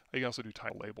tiles. You can also do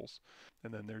tile labels.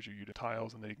 And then there's your UDIM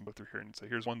tiles, and then you can go through here and say,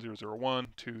 here's 1, 0, 0, 1,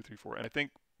 2, 3, 4. And I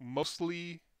think most of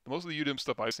the UDIM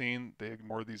stuff I've seen, they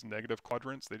ignore these negative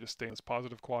quadrants. They just stay in this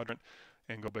positive quadrant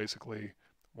and go basically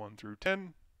 1 through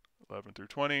 10, 11 through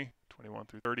 20, 21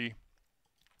 through 30,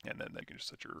 and then you can just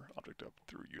set your object up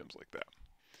through UDIMs like that.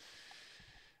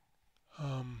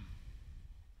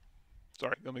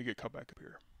 Sorry, let me get cut back up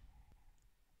here.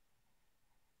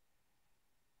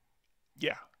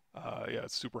 Yeah,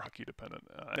 it's super hotkey dependent.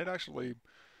 It actually,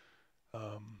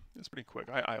 it's pretty quick.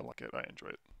 I like it. I enjoy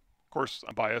it. Of course,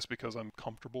 I'm biased because I'm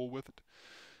comfortable with it.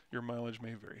 Your mileage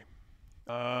may vary.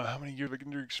 How many years of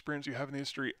experience do you have in the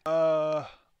industry? I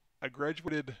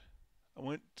graduated.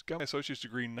 Got my associate's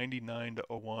degree in 99 to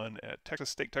 01 at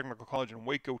Texas State Technical College in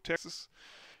Waco, Texas.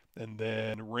 And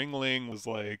then Ringling was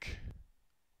like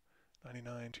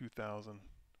 99, 2000,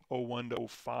 01 to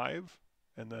 05.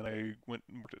 And then I went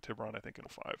and worked at Tiburon, I think, in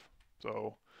 05.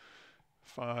 So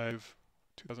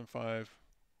 2005,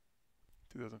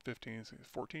 2015, so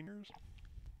 14 years.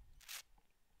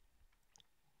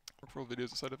 Referral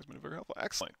videos aside, it's been very helpful.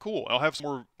 Excellent, cool. I'll have some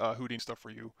more Houdini stuff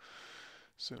for you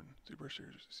soon.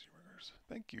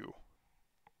 Thank you.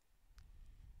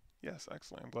 Yes,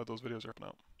 excellent. I'm glad those videos are up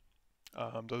now.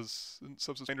 Does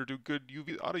Substance Painter do good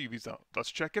UV auto UVs now?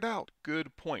 Let's check it out.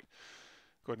 Good point.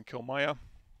 Go ahead and kill Maya.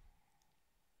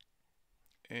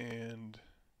 And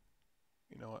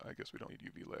you know what? I guess we don't need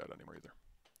UV layout anymore either.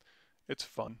 It's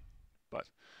fun, but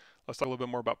let's talk a little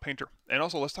bit more about Painter, and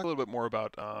also let's talk a little bit more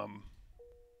about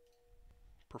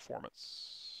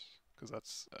performance, because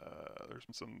that's there's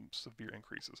been some severe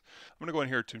increases. I'm gonna go in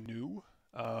here to New.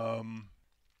 I'm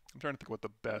trying to think what the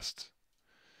best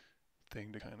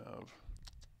thing to kind of.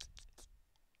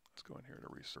 Let's go in here to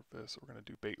resurface. We're gonna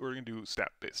do We're gonna do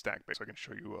stack base, so I can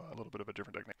show you a little bit of a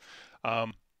different technique.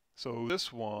 So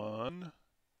this one,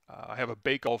 I have a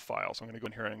bake all file, so I'm going to go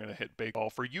in here and I'm going to hit bake all.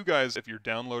 For you guys, if you're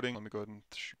downloading, let me go ahead and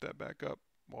shoot that back up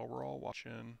while we're all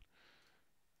watching.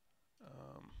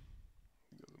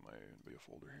 Go to my NVIDIA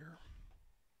folder here.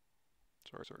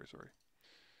 Sorry.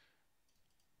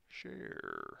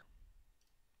 Share.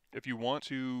 If you want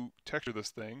to texture this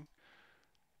thing,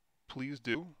 please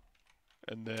do,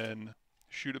 and then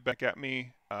shoot it back at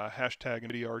me. Hashtag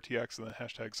NVIDIA RTX and then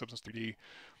hashtag Substance3D.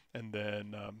 And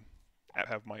then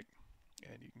have Mike,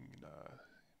 and you can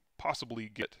possibly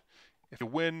get, if you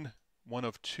win, one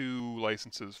of 2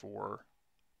 licenses for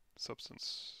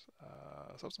Substance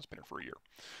Painter for a year.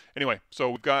 Anyway,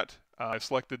 so we've got, I've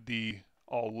selected the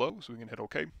all low, so we can hit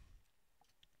OK.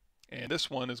 And this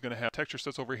one is going to have texture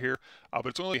sets over here, but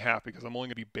it's only half because I'm only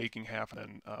going to be baking half and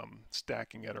then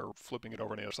stacking it or flipping it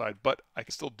over on the other side. But I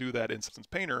can still do that in Substance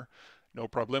Painter, no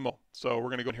problemo. So we're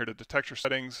going to go in here to the texture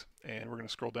settings, and we're going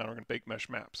to scroll down. We're going to bake mesh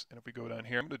maps. And if we go down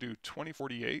here, I'm going to do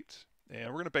 2048, and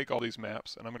we're going to bake all these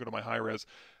maps. And I'm going to go to my high res.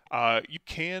 You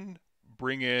can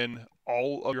bring in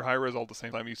all of your high res all at the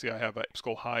same time. You see I have a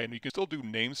skull high, and you can still do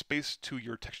namespace to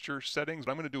your texture settings,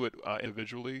 but I'm going to do it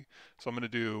individually. So I'm going to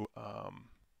do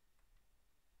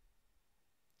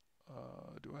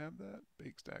do I have that?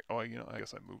 Bake stack. Oh, you know, I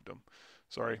guess I moved them.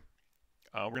 Sorry.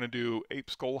 We're going to do ape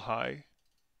skull high,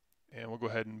 and we'll go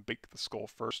ahead and bake the skull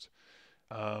first.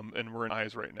 And we're in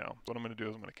eyes right now. So what I'm going to do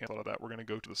is I'm going to cancel out of that. We're going to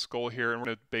go to the skull here, and we're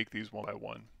going to bake these one by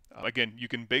one. Again, you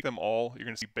can bake them all. You're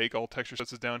going to see bake all texture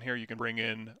sets is down here. You can bring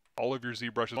in all of your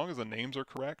ZBrush as long as the names are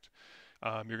correct.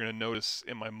 You're going to notice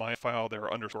in my file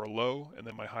they're underscore low, and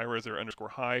then my high res they're underscore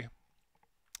high.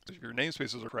 So if your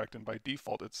namespaces are correct, and by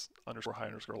default it's underscore high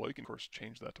underscore low, you can of course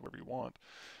change that to whatever you want.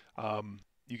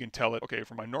 You can tell it, okay,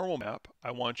 for my normal map, I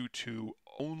want you to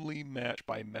only match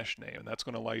by mesh name, and that's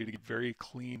going to allow you to get very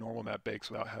clean normal map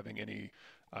bakes without having any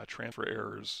transfer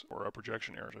errors or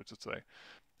projection errors, I should say.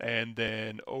 And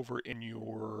then over in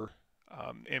your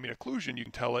ambient occlusion, you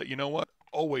can tell it, you know what,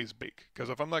 always bake, because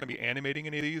if I'm not going to be animating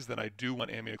any of these, then I do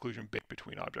want ambient occlusion baked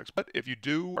between objects. But if you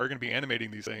are going to be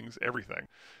animating these things, everything,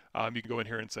 you can go in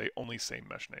here and say only same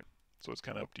mesh name. So it's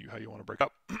kind of up to you how you want to break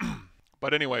up.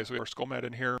 But anyway, so we have our skull mat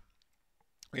in here.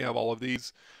 We have all of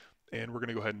these, and we're going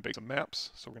to go ahead and bake some maps.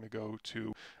 So we're going to go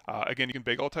to, again, you can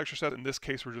bake all texture sets. In this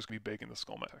case, we're just going to be baking the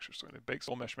skull mat texture. So we're going to bake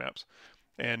skull mesh maps.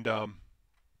 And boy,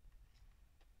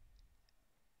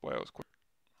 that was quick.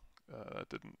 That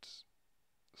didn't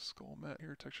skull mat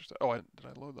here, texture style. Oh, did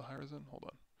I load the high resin? Hold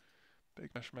on.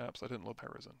 Bake mesh maps. I didn't load high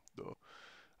resin though.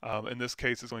 In this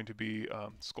case, it's going to be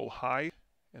skull high,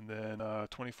 and then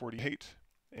 2048.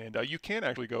 And you can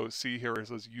actually go see here it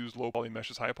says use low poly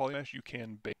meshes, high poly mesh. You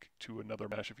can bake to another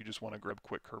mesh if you just want to grab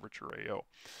quick curvature AO.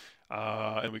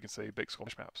 And we can say bake skull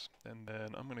mesh maps. And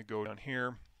then I'm going to go down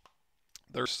here.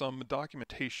 There's some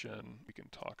documentation we can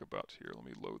talk about here. Let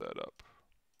me load that up.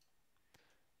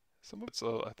 Some of it's,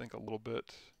 I think, a little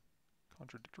bit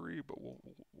contradictory, but we'll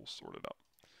sort it out.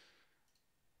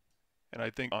 And I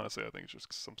think, honestly, I think it's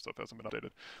just some stuff hasn't been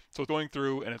updated. So it's going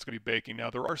through and it's going to be baking. Now,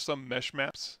 there are some mesh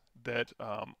maps that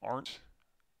aren't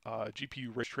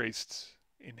GPU ray traced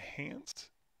enhanced,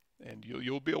 and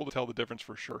you'll be able to tell the difference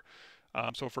for sure.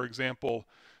 So for example,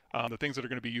 the things that are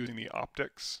going to be using the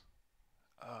optics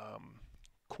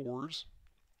cores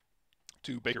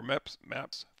to bake your maps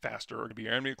faster are going to be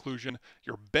your ambient occlusion,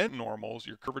 your bent normals,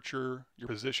 your curvature, your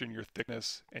position, your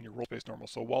thickness, and your roll space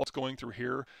normals. So while it's going through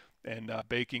here and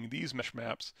baking these mesh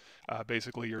maps,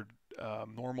 basically your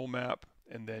normal map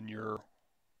and then your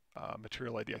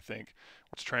material ID, I think,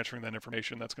 it's transferring that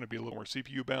information. That's going to be a little more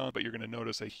CPU bound, but you're going to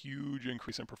notice a huge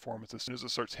increase in performance as soon as it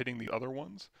starts hitting the other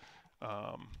ones.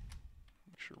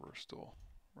 Make sure we're still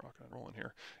rocking and rolling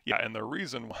here. Yeah, and the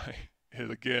reason why is,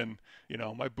 again, you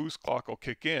know, my boost clock will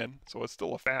kick in, so it's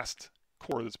still a fast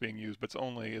core that's being used, but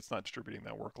it's not distributing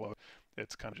that workload.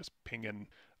 It's kind of just pinging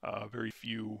very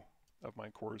few of my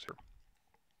cores here.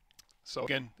 So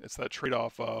again, it's that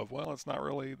trade-off of, well, it's not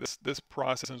really, this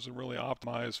process isn't really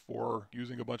optimized for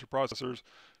using a bunch of processors.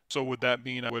 So would that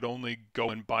mean I would only go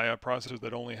and buy a processor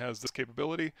that only has this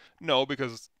capability? No,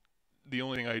 because the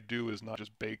only thing I do is not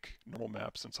just bake normal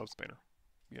maps in Substance Painter.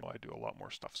 You know, I do a lot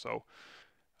more stuff. So,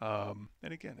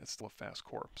 and again, it's still a fast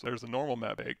core. So there's the normal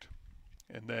map baked,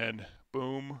 and then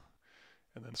boom,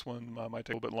 and then this one might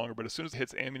take a little bit longer, but as soon as it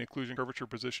hits ambient occlusion, curvature,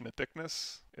 position, and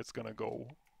thickness, it's gonna go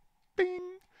bing.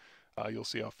 You'll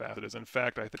see how fast it is. In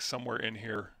fact, I think somewhere in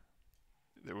here,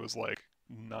 there was like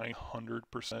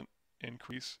 900%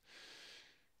 increase.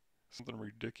 Something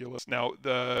ridiculous. Now,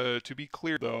 to be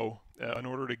clear though, in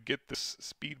order to get this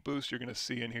speed boost, you're going to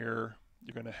see in here,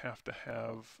 you're going to have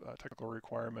technical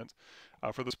requirements.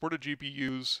 For the supported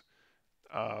GPUs,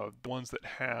 the ones that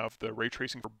have the ray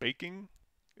tracing for baking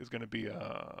is going to be,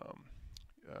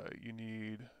 you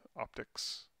need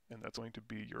optics, and that's going to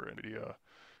be your NVIDIA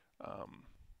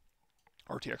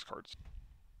RTX cards.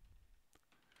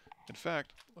 In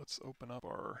fact, let's open up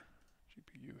our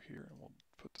GPU here and we'll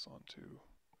put this onto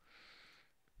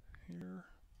here.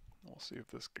 We'll see if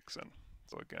this kicks in.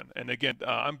 So again,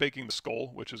 I'm baking the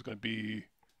skull, which is going to be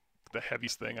the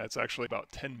heaviest thing. It's actually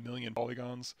about 10 million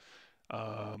polygons.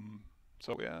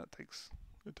 So yeah, it takes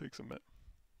a minute.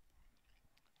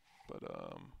 But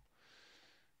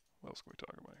what else can we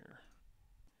talk about here?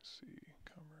 Let's see,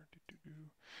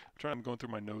 I'm going through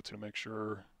my notes to make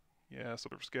sure. Yeah, so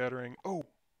they're scattering. Oh,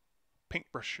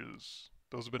 paintbrushes.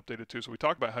 Those have been updated too. So we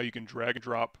talked about how you can drag and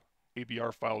drop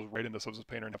ABR files right into Substance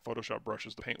Painter and have Photoshop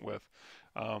brushes to paint with.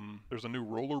 There's a new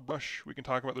roller brush we can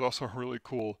talk about. There's also a really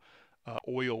cool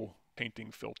oil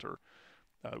painting filter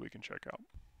that we can check out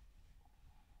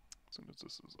as soon as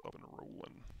this is up and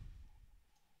rolling.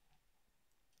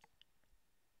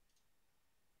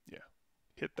 Yeah,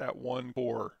 hit that one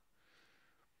core.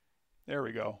 There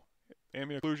we go.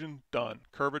 Ambient occlusion, done.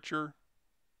 Curvature,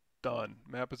 done.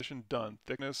 Map position, done.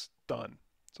 Thickness, done.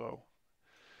 So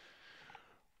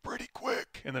pretty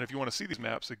quick. And then if you want to see these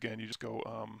maps, again, you just go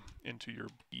into your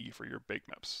B for your bake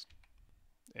maps.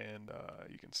 And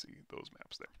you can see those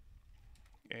maps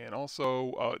there. And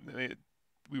also,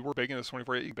 we were baking this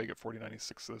 24/8. You can bake it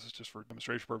 4096. So this is just for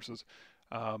demonstration purposes.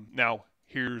 Now,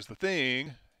 here's the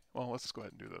thing. Well, let's just go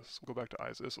ahead and do this. We'll go back to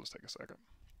eyes. This will just take a second.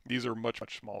 These are much,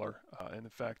 much smaller. And in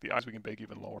fact, the eyes we can bake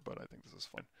even lower, but I think this is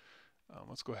fine.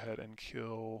 Let's go ahead and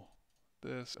kill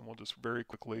this, and we'll just very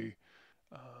quickly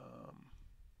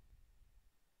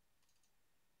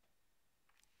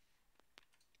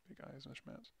big eyes, mesh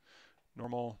maps.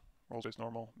 Normal, roll space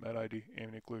normal, med ID,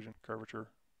 ambient occlusion, curvature,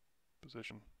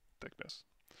 position, thickness.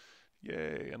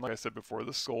 Yay, and like I said before,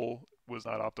 this skull was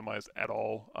not optimized at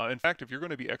all. In fact, if you're going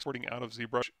to be exporting out of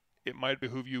ZBrush, it might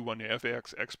behoove you when you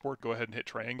FAX export, go ahead and hit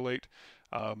triangulate.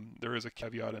 There is a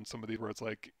caveat in some of these where it's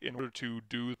like, in order to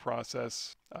do the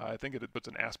process, I think it puts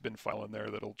an ASBin file in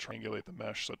there that'll triangulate the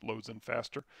mesh so it loads in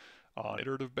faster on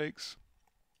iterative bakes.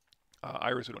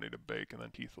 Iris we don't need to bake, and then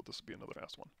teeth will just be another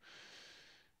fast one.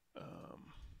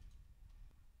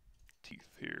 Teeth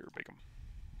here, bake them.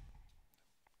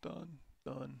 Done,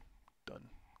 done, done,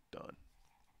 done.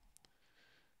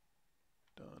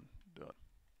 Done, done.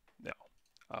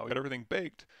 Now, we got everything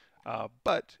baked.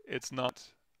 but it's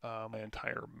not my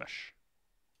entire mesh.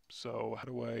 So how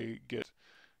do I get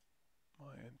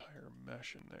my entire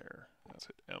mesh in there? Let's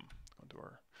hit M. Onto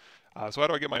our. So how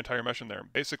do I get my entire mesh in there?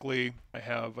 Basically, I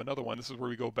have another one. This is where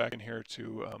we go back in here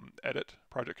to edit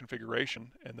project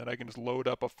configuration, and then I can just load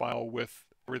up a file with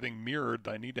everything mirrored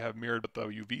that I need to have mirrored, but the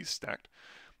UVs stacked.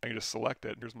 I can just select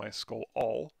it. Here's my skull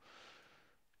all.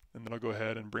 And then I'll go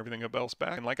ahead and bring everything else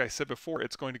back. And like I said before,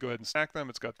 it's going to go ahead and stack them.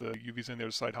 It's got the UVs on the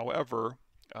other side. However,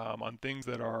 on things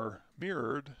that are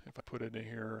mirrored, if I put it in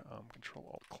here,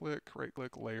 Control-Alt-Click,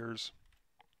 right-click, Layers,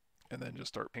 and then just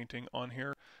start painting on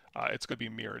here, it's going to be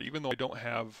mirrored. Even though I don't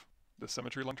have the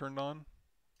symmetry line turned on,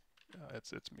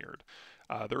 it's mirrored.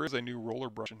 There is a new roller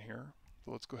brush in here.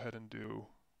 So let's go ahead and do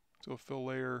a fill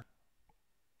layer.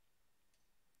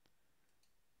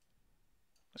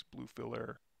 Nice blue fill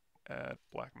layer. Add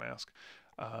black mask,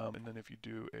 and then if you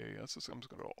do I'm just going to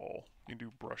go all. You can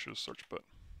do brushes, search, but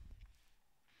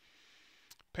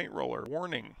paint roller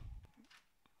warning.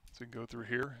 So you can go through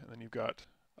here, and then you've got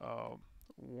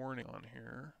warning on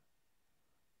here.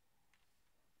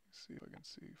 Let's see if I can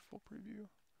see full preview.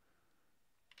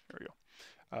 There we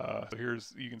go. So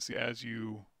you can see as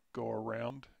you go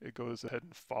around, it goes ahead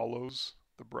and follows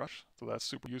the brush. So that's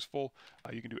super useful.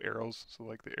 You can do arrows, so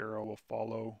like the arrow will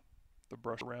follow the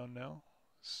brush around now.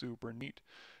 Super neat.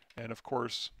 And of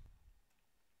course,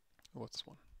 what's this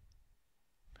one?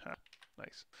 Ha,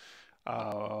 nice.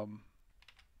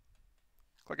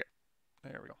 Click it.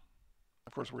 There we go.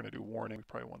 Of course, we're going to do warning. We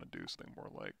probably want to do something more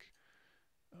like,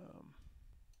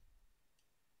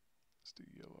 let's do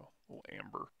yellow, a little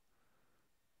amber.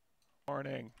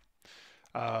 Warning.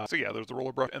 So yeah, there's the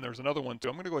roller brush, and there's another one too.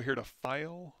 I'm going to go here to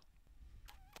File.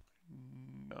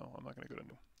 No, I'm not going to go to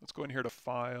New. Let's go in here to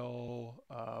File,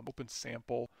 Open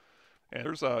Sample, and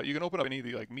there's you can open up any of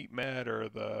the like Meat Med or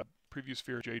the Preview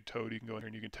Sphere, Jade Toad. You can go in here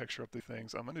and you can texture up the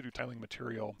things. I'm going to do tiling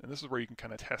material, and this is where you can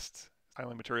kind of test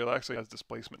tiling material. It actually has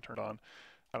displacement turned on.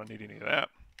 I don't need any of that.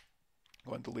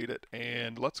 Go ahead and delete it,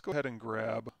 and let's go ahead and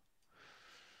grab.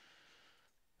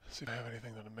 See if I have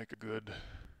anything that'll make a good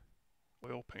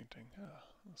oil painting. Yeah,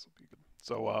 this will be good.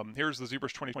 So here's the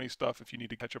ZBrush 2020 stuff. If you need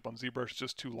to catch up on ZBrush,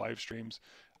 just 2 live streams.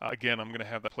 Again, I'm going to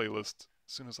have that playlist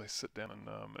as soon as I sit down and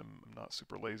I'm not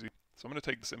super lazy. So I'm going to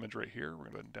take this image right here. We're going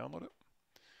to go ahead and download it.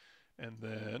 And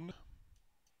then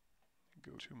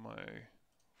go to my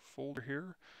folder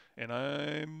here. And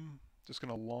I'm just going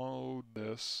to load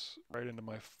this right into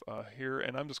my here.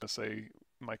 And I'm just going to say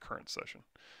my current session.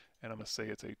 And I'm going to say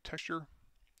it's a texture.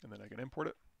 And then I can import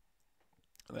it.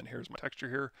 And then here's my texture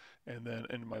here, and then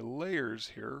in my layers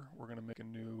here, we're going to make a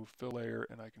new fill layer,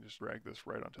 and I can just drag this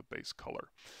right onto base color.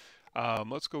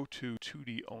 Let's go to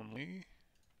 2D only.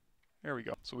 There we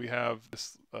go. So we have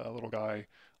this little guy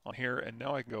on here, and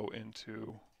now I can go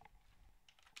into,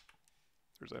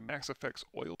 there's a Max Effects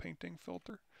oil painting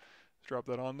filter. Drop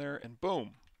that on there, and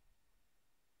boom.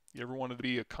 You ever wanted to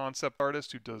be a concept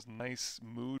artist who does nice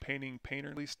mood painting,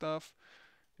 painterly stuff?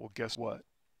 Well, guess what?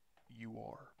 You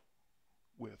are.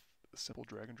 With a simple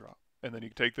drag and drop. And then you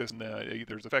can take this, and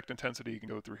there's effect intensity. You can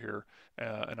go through here,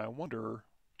 and I wonder,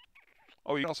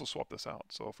 oh, you can also swap this out.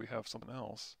 So if we have something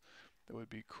else that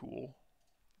would be cool,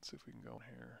 let's see if we can go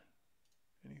in here.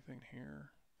 Anything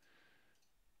here?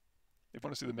 If you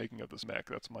want to see the making of this mech,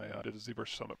 that's my I did a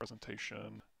ZBrush Summit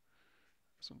presentation.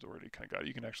 This one's already kind of got it.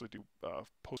 You can actually do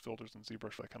post filters in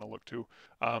ZBrush for that kind of look too.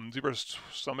 ZBrush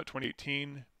Summit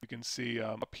 2018, you can see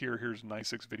up here, here's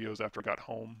 96 videos after I got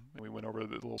home, and we went over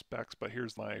the little specs, but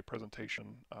here's my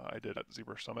presentation I did at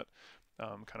ZBrush Summit.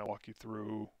 Kind of walk you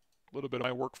through a little bit of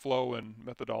my workflow and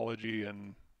methodology,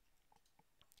 and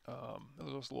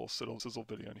there's a little sizzle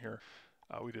video in here.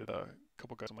 We did a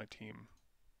couple guys on my team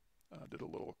did a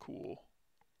little cool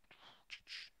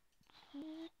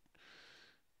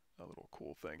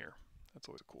thing here. That's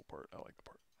always a cool part. I like the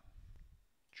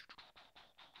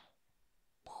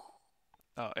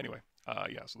part. Anyway,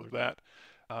 yeah, so there's that.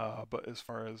 But as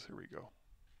far as, here we go.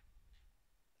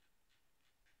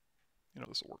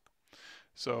 This will work.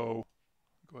 So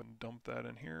go ahead and dump that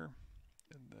in here.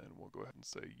 And then we'll go ahead and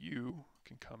say you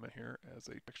can come in here as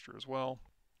a texture as well.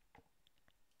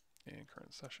 And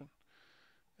current session.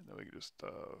 And then we can just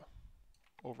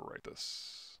overwrite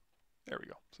this. There we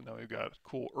go. So now we've got a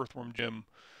cool Earthworm Jim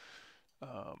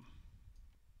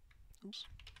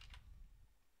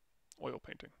oil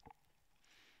painting.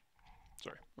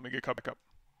 Sorry, let me get back up.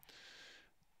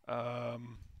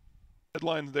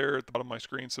 Headlines there at the bottom of my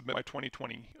screen. Submit by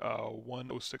 2020,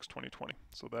 1/06/2020.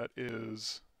 So that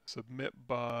is submit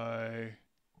by.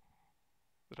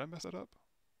 Did I mess that up?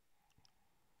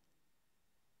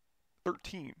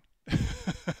 13.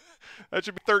 That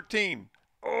should be 13.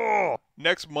 Oh.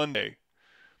 next Monday.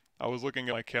 I was looking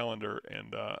at my calendar,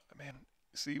 and man,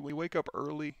 see, when you wake up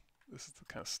early, this is the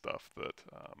kind of stuff that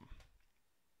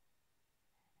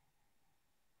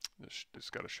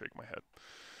just got to shake my head.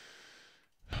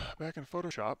 Back in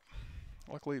Photoshop,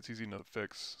 luckily it's easy to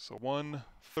fix. So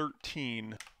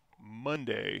 1:13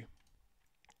 Monday.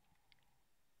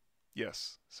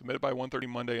 Yes, submit it by 1:30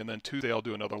 Monday, and then Tuesday I'll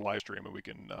do another live stream, and we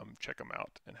can check them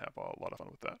out and have a lot of fun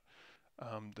with that.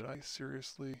 Did I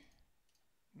seriously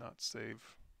not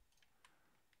save?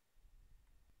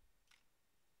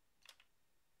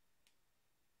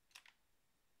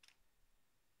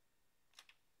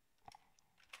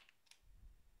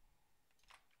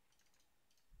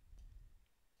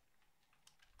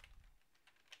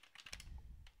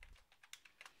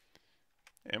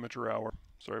 Amateur hour.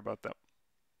 Sorry about that.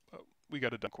 But we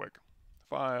got it done quick.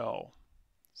 File.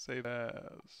 Save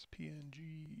as.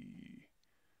 PNG.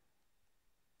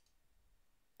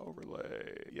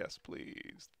 Overlay. Yes,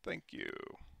 please. Thank you.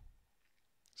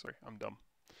 Sorry, I'm dumb.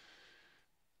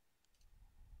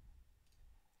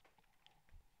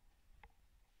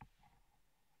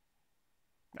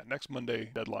 Yeah, next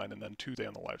Monday deadline, and then Tuesday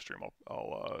on the live stream,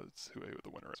 I'll see who the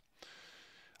winner is.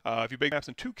 If you bake maps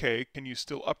in 2K, can you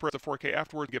still upres to 4K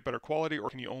afterwards and get better quality, or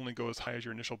can you only go as high as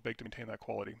your initial bake to maintain that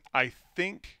quality? I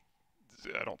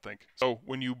don't think. So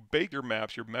when you bake your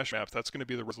maps, your mesh maps, that's going to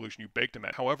be the resolution you baked them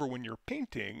at. However, when you're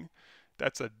painting,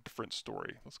 that's a different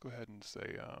story. Let's go ahead and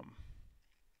say,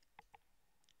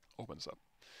 open this up.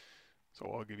 So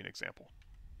I'll give you an example.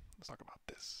 Let's talk about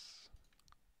this.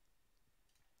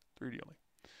 3D only.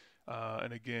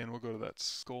 And again, we'll go to that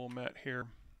skull mat here,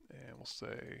 and we'll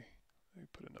say, let me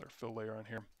put another fill layer on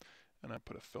here, and I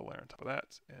put a fill layer on top of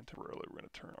that, and temporarily we're going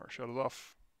to turn our shadows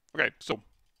off. Okay, so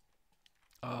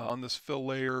on this fill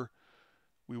layer,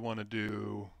 we want to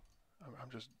do, I'm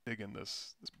just digging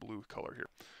this blue color here,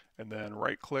 and then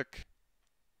right click,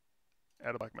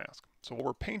 add a black mask. So while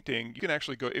we're painting, you can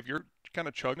actually go, if you're kind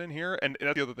of chugging in here, and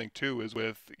that's the other thing too, is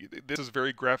this is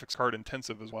very graphics card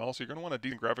intensive as well, so you're going to want a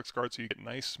decent graphics card so you get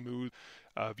nice, smooth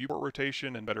viewport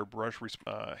rotation and better brush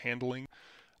handling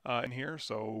in here.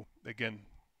 So again,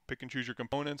 pick and choose your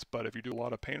components, but if you do a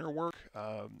lot of painter work,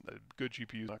 a good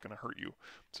GPU is not going to hurt you.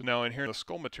 So now in here, the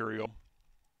skull material,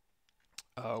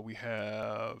 we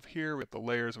have the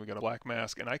layers, and we got a black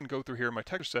mask, and I can go through here in my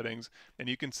texture settings, and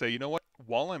you can say, you know what,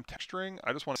 while I'm texturing,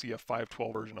 I just want to see a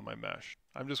 512 version of my mesh.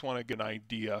 I just want to get an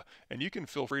idea, and you can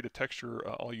feel free to texture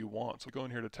all you want. So go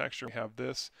in here to texture, we have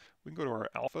this, we can go to our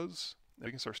alphas, and we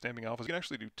can start stamping alphas. You can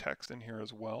actually do text in here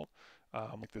as well,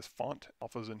 like this font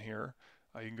alphas in here.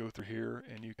 You can go through here,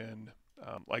 and you can,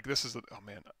 like this is, oh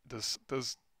man, does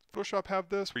Photoshop have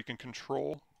this, where you can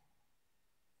control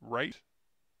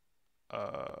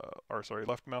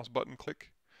left mouse button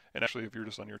click, and actually if you're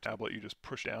just on your tablet, you just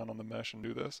push down on the mesh and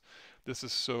do this. This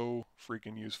is so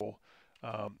freaking useful.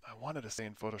 I wanted to say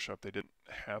in Photoshop they didn't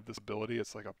have this ability.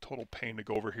 It's like a total pain to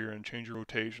go over here and change your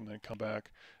rotation and then come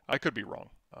back. I could be wrong.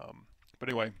 But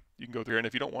anyway, you can go through here, and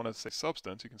if you don't want to say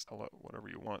substance, you can tell it whatever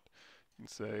you want. You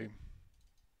can say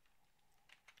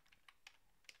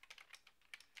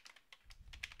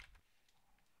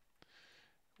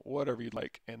whatever you'd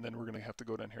like, and then we're going to have to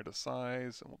go down here to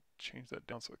size, and we'll change that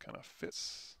down so it kind of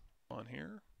fits on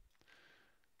here.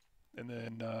 And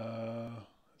then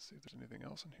let's see if there's anything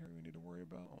else in here we need to worry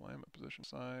about. Alignment, position,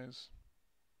 size,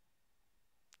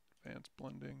 advanced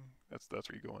blending. That's where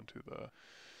you go into the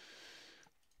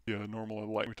normal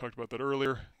light. We talked about that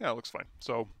earlier. Yeah, it looks fine.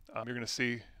 So you're going to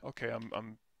see, okay,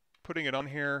 I'm putting it on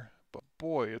here, but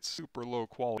boy, it's super low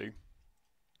quality.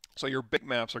 So your big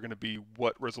maps are going to be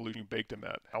what resolution you baked them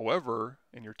at. However,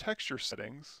 in your texture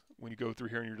settings, when you go through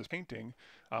here and you're just painting,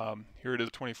 here it is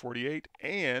at 2048,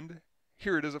 and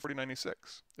here it is at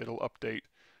 4096. It'll update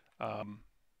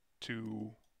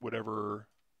to whatever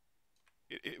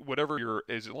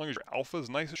as long as your alpha is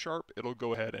nice and sharp, it'll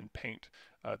go ahead and paint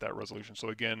that resolution. So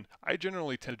again, I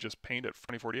generally tend to just paint at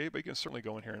 2048, but you can certainly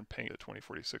go in here and paint at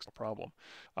 2046, no problem.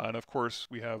 And of course,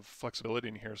 we have flexibility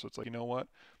in here, so it's like, you know what?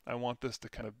 I want this to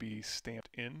kind of be stamped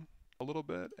in a little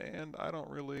bit, and I don't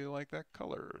really like that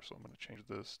color, so I'm going to change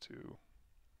this to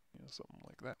something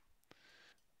like that.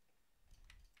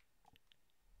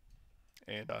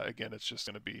 And again, it's just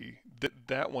going to be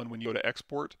that one when you go to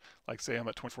export, like say I'm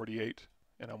at 2048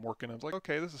 and I'm working, I was like,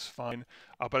 okay, this is fine,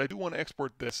 but I do want to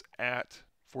export this at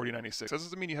 4096. That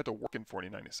doesn't mean you have to work in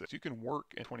 4096. You can work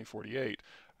in 2048,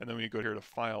 and then when you go here to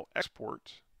File,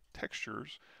 Export,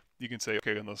 Textures, you can say,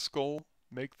 okay, in the skull,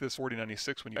 make this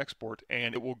 4096 when you export,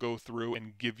 and it will go through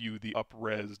and give you the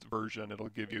up-resed version. It'll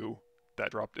give you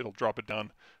that it'll drop it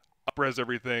down, up-res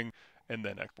everything, and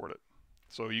then export it.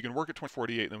 So you can work at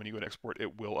 2048, and then when you go to export,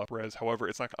 it will upres. However,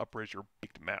 it's not going to upres your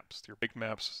baked maps. Your baked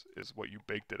maps is what you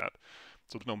baked it at.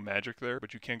 So there's no magic there,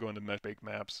 but you can go into mesh baked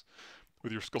maps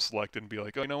with your skull selected and be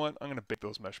like, oh, you know what? I'm going to bake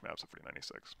those mesh maps at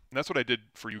 4096. And that's what I did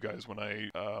for you guys when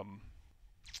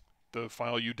the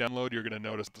file you download, you're going to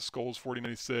notice the skull's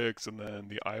 4096, and then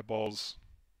the eyeballs,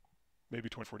 maybe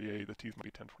 2048, the teeth might be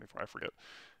 1024, I forget.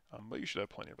 But you should have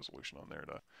plenty of resolution on there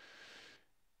to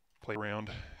play around,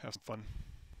 have some fun.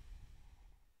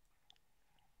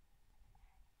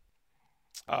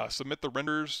 Submit the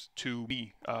renders to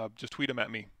me. Just tweet them at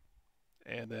me.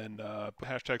 And then put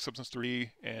hashtag Substance3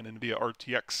 and NVIDIA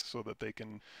RTX so that they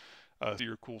can see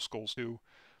your cool skulls too.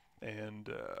 And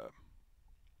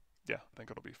yeah, I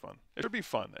think it'll be fun. It should be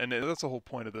fun. And that's the whole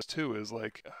point of this too, is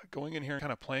like going in here and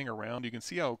kind of playing around. You can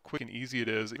see how quick and easy it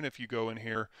is. Even if you go in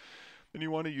here and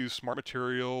you want to use smart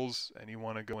materials and you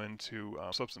want to go into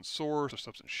substance source or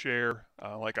substance share,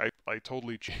 like I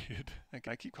totally cheated.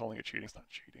 I keep calling it cheating. It's not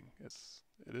cheating.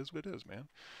 It is what it is, man.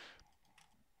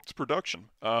 It's production.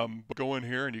 But go in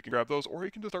here and you can grab those, or you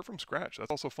can just start from scratch.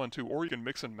 That's also fun too. Or you can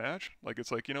mix and match. Like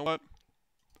it's like, you know what?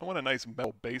 I want a nice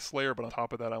metal base layer, but on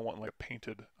top of that I want like a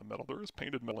painted metal. There is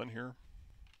painted metal in here.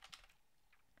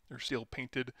 They're still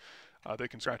painted. They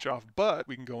can scratch off, but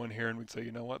we can go in here and we'd say,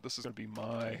 you know what? This is going to be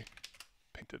my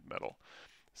painted metal.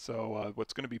 So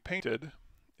what's going to be painted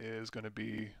is going to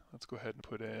be, let's go ahead and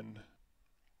put in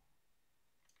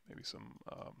maybe some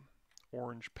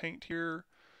orange paint here.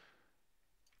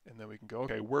 And then we can go,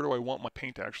 okay, where do I want my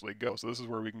paint to actually go? So this is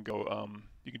where we can go,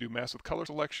 you can do mask with color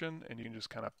selection, and you can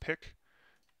just kind of pick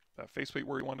that faceplate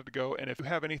where you want it to go. And if you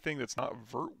have anything that's not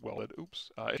vert welded,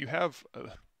 if you have,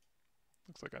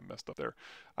 looks like I messed up there.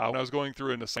 When I was going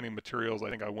through and assigning materials, I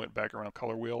think I went back around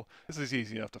color wheel. This is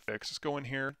easy enough to fix. Just go in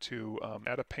here to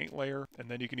add a paint layer,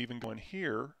 and then you can even go in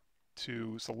here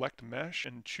to select mesh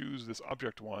and choose this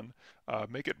object one,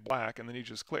 make it black, and then you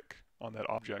just click on that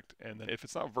object, and then if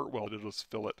it's not vert welded, it'll just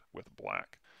fill it with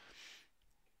black.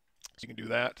 So you can do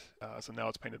that. So now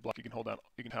it's painted black. You can hold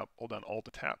down Alt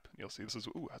to tap. You'll see this is,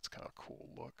 ooh, that's kind of a cool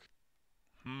look.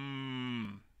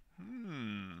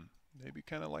 Maybe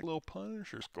kind of like a little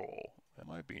Punisher skull. That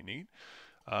might be neat.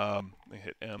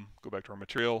 Hit M, go back to our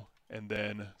material, and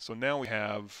then so now we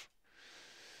have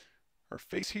our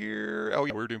face here. Oh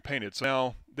yeah, we're doing painted. So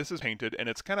now this is painted and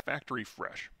it's kind of factory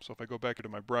fresh. So if I go back into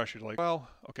my brush, you're like, well,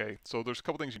 okay, so there's a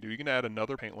couple things you can do. You can add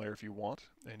another paint layer if you want,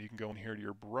 and you can go in here to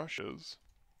your brushes,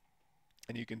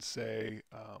 and you can say,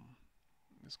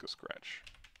 let's go scratch.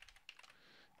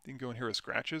 You can go in here with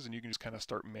scratches, and you can just kind of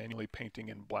start manually painting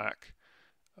in black,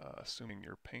 assuming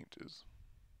your paint is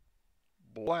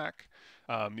black.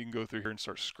 You can go through here and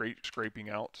start scraping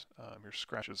out your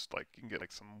scratches. Like you can get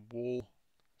like some wool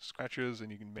scratches,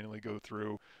 and you can manually go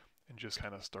through and just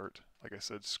kind of start, like I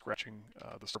said, scratching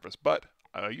the surface. But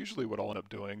usually what I'll end up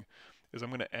doing is I'm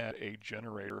going to add a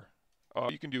generator.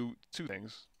 You can do two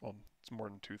things. Well, it's more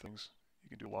than two things.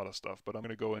 You can do a lot of stuff, but I'm going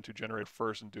to go into generator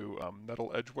first and do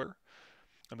metal edge wear.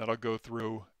 And then I'll go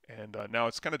through, and now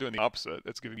it's kind of doing the opposite.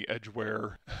 It's giving me edge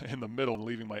wear in the middle and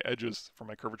leaving my edges for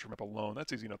my curvature map alone.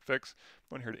 That's easy enough to fix.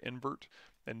 Go in here to invert,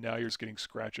 and now you're just getting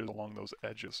scratches along those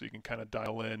edges. So you can kind of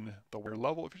dial in the wear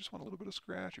level. If you just want a little bit of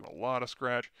scratch, you want a lot of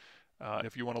scratch. And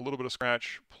if you want a little bit of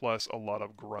scratch plus a lot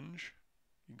of grunge,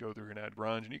 you can go through here and add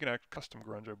grunge. And you can add custom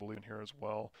grunge, I believe, in here as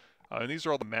well. And these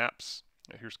are all the maps.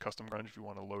 Here's custom grunge if you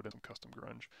want to load in some custom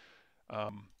grunge.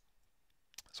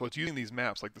 So it's using these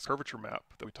maps, like this curvature map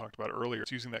that we talked about earlier.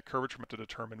 It's using that curvature map to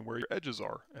determine where your edges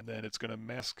are. And then it's going to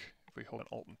mask. If we hold an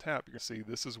Alt and tap, you're going to see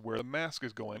this is where the mask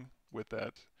is going with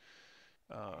that,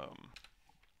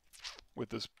 with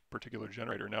this particular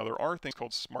generator. Now there are things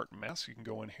called smart masks. You can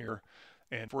go in here,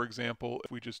 and for example,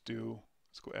 if we just do,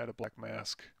 let's go add a black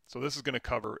mask. So this is going to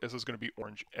cover, this is going to be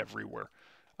orange everywhere.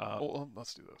 Well,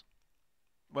 let's do this.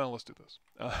 Well, let's do this.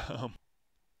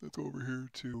 Let's go over here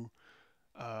to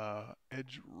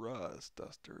edge rust,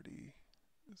 dust dirty.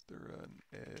 Is there an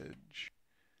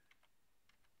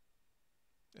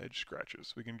edge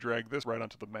scratches? We can drag this right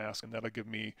onto the mask, and that'll give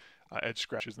me edge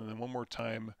scratches. And then one more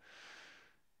time,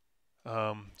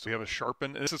 so we have a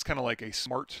sharpen. And this is kind of like a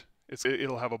smart.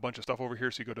 It'll have a bunch of stuff over here.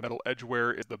 So you go to metal edge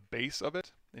wear is the base of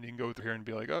it, and you can go through here and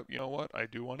be like, oh, you know what? I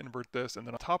do want to invert this. And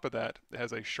then on top of that, it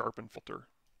has a sharpen filter.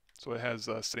 So it has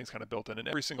settings kind of built in, and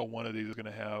every single one of these is going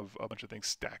to have a bunch of things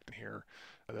stacked in here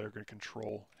that are going to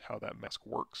control how that mask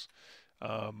works.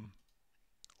 A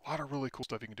lot of really cool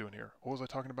stuff you can do in here. What was I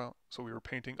talking about? So we were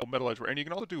painting metal edge wear, and you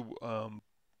can also do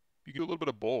you can do a little bit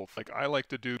of both. Like I like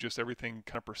to do just everything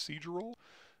kind of procedural.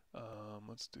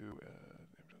 Let's do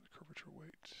curvature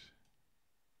weight.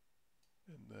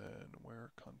 And then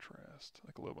wear contrast,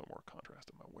 like a little bit more contrast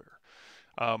in my wear.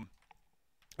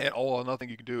 And another thing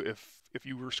you can do, if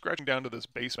you were scratching down to this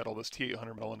base metal, this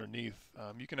T800 metal underneath,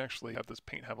 you can actually have this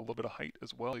paint have a little bit of height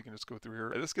as well. You can just go through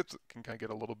here. This can kind of get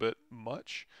a little bit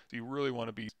much, so you really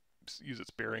want to use it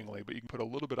sparingly, but you can put a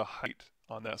little bit of height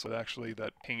on that, so that actually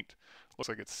that paint looks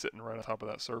like it's sitting right on top of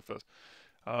that surface.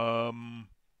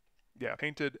 Yeah,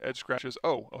 painted edge scratches.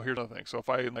 Here's another thing. So if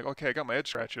I like, okay, I got my edge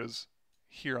scratches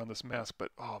here on this mask,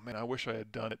 but oh man, I wish I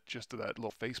had done it just to that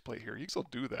little faceplate here. You can still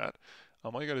do that.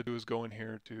 All you got to do is go in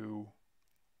here to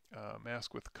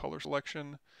mask with color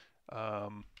selection. I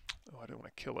don't want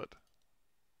to kill it.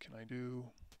 Can I do?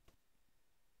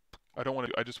 I don't want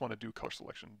to. I just want to do color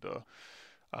selection. Duh.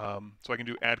 So I can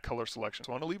do add color selection.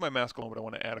 So I want to leave my mask alone, but I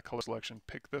want to add a color selection.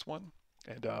 Pick this one,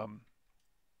 and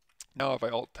now if I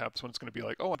alt tab this one, it's going to be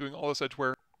like, oh, I'm doing all this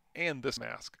edgeware and this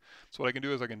mask. So what I can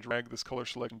do is I can drag this color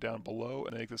selection down below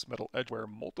and make this metal edgeware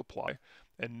multiply,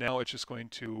 and now it's just going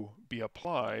to be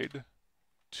applied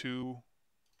to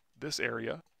this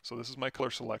area. So this is my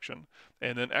color selection,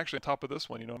 and then actually on top of this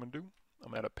one, you know what I'm going to do?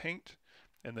 I'm going to add a paint,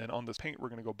 and then on this paint we're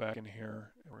going to go back in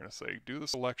here and we're going to say do the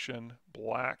selection,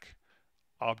 black,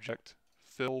 object,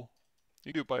 fill.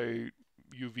 You do it by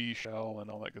UV shell and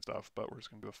all that good stuff, but we're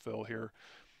just going to do a fill here.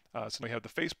 So we have the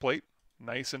faceplate,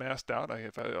 nice and masked out.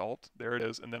 If I alt, there it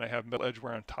is, and then I have metal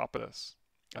edgeware on top of this.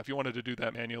 Now, if you wanted to do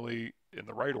that manually in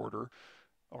the right order,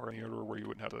 or any order where you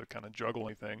wouldn't have to kind of juggle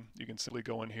anything, you can simply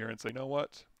go in here and say, you know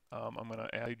what, I'm going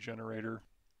to add a generator,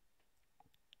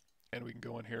 and we can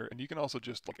go in here, and you can also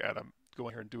just like go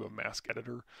in here and do a mask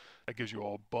editor. That gives you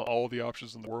all the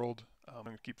options in the world. I'm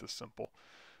going to keep this simple.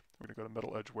 We're going to go to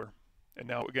metal edgeware. And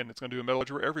now, again, it's going to do a metal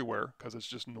edgeware everywhere because it's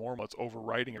just normal. It's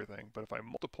overriding everything. But if I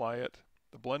multiply it,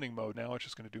 the blending mode, now it's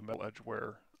just going to do metal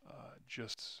edgeware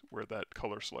just where that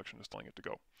color selection is telling it to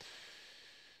go.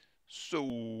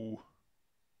 So,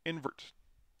 invert.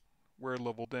 Wear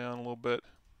level down a little bit.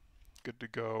 Good to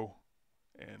go.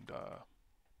 And,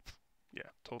 yeah,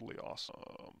 totally awesome.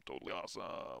 Totally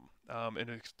awesome.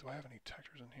 Do I have any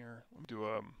textures in here? Let me do,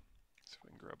 see if I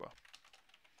can grab a...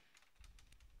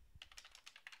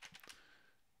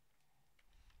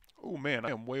 Oh man, I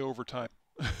am way over time.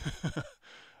 I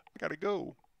gotta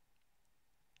go.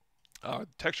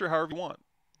 Texture however you want.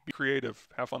 Be creative.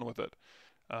 Have fun with it.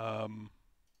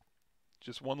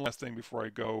 Just one last thing before I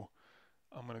go.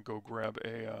 I'm gonna go grab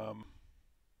a.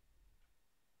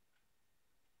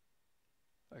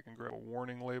 I can grab a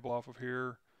warning label off of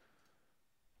here.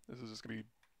 This is just gonna be.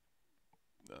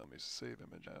 Let me save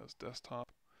image as desktop.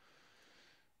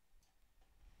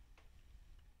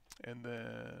 And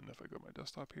then if I go to my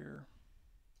desktop here.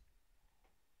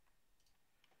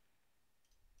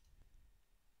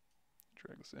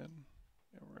 Drag this in,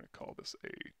 and we're going to call this a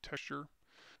texture.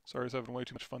 Sorry, I was having way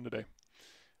too much fun today.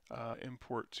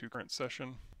 Import to current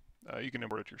session. You can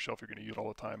import it to yourself. You're going to use it all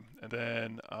the time. And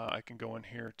then I can go in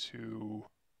here to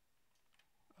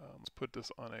let's put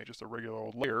this on just a regular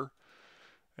old layer,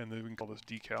 and then we can call this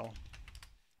decal.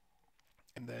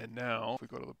 And then now, if we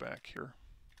go to the back here,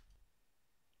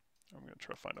 I'm going to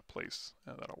try to find a place,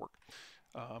 and that'll work.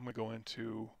 I'm going to go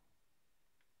into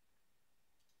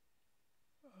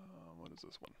what is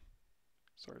this one?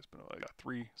 Sorry, it's been I got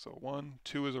 3. So 1,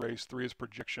 2 is erase, 3 is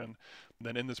projection. And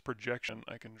then in this projection,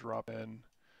 I can drop in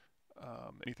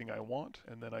anything I want,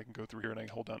 and then I can go through here and I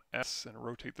can hold down S and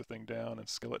rotate the thing down and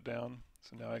scale it down.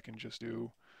 So now I can just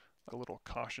do a little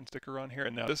caution sticker on here.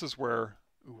 And now this is where,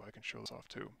 I can show this off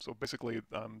too. So basically,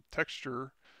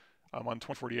 texture, I'm on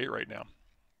 2048 right now.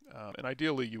 And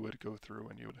ideally, you would go through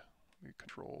and you would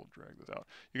control, drag this out.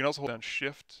 You can also hold down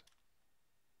Shift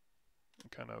and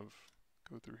kind of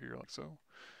go through here like so.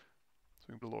 So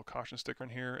we can put a little caution sticker in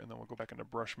here, and then we'll go back into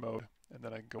brush mode, and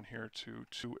then I can go in here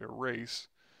to erase,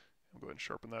 and go ahead and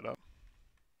sharpen that up.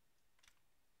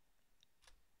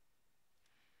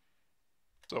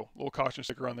 So a little caution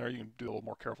sticker on there. You can do a little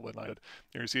more careful than I did.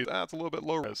 Here you see it's a little bit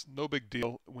low res. No big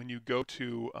deal. When you go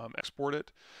to export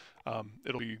it,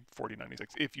 it'll be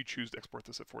 4096 if you choose to export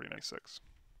this at 4096.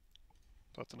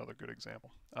 So that's another good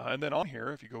example. And then on here,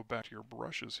 if you go back to your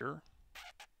brushes here,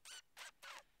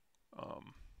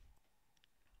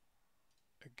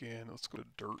 again, let's go to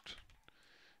dirt.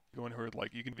 Go in here,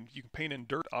 like you can paint in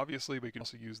dirt, obviously, but you can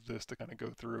also use this to kind of go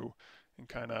through and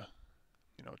kind of,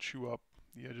 chew up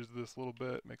the edges of this a little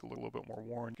bit, make it look a little bit more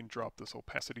worn. You can drop this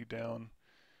opacity down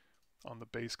on the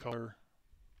base color.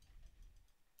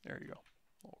 There you go.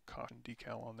 A little caution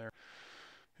decal on there.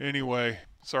 Anyway,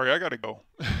 sorry, I gotta go.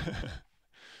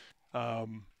 I'll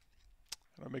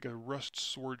make a rust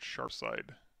sword sharp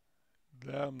side.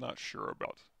 That I'm not sure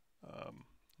about. I'm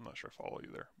not sure I follow you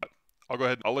there, but I'll go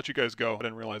ahead. I'll let you guys go. I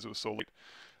didn't realize it was so late.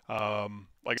 Like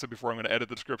I said before, I'm going to edit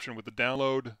the description with the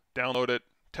download it,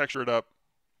 texture it up,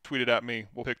 tweet it at me.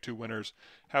 We'll pick 2 winners.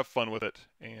 Have fun with it.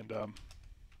 And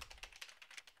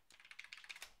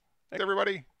thanks,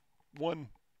 everybody. 1.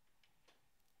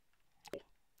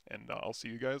 And I'll see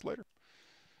you guys later.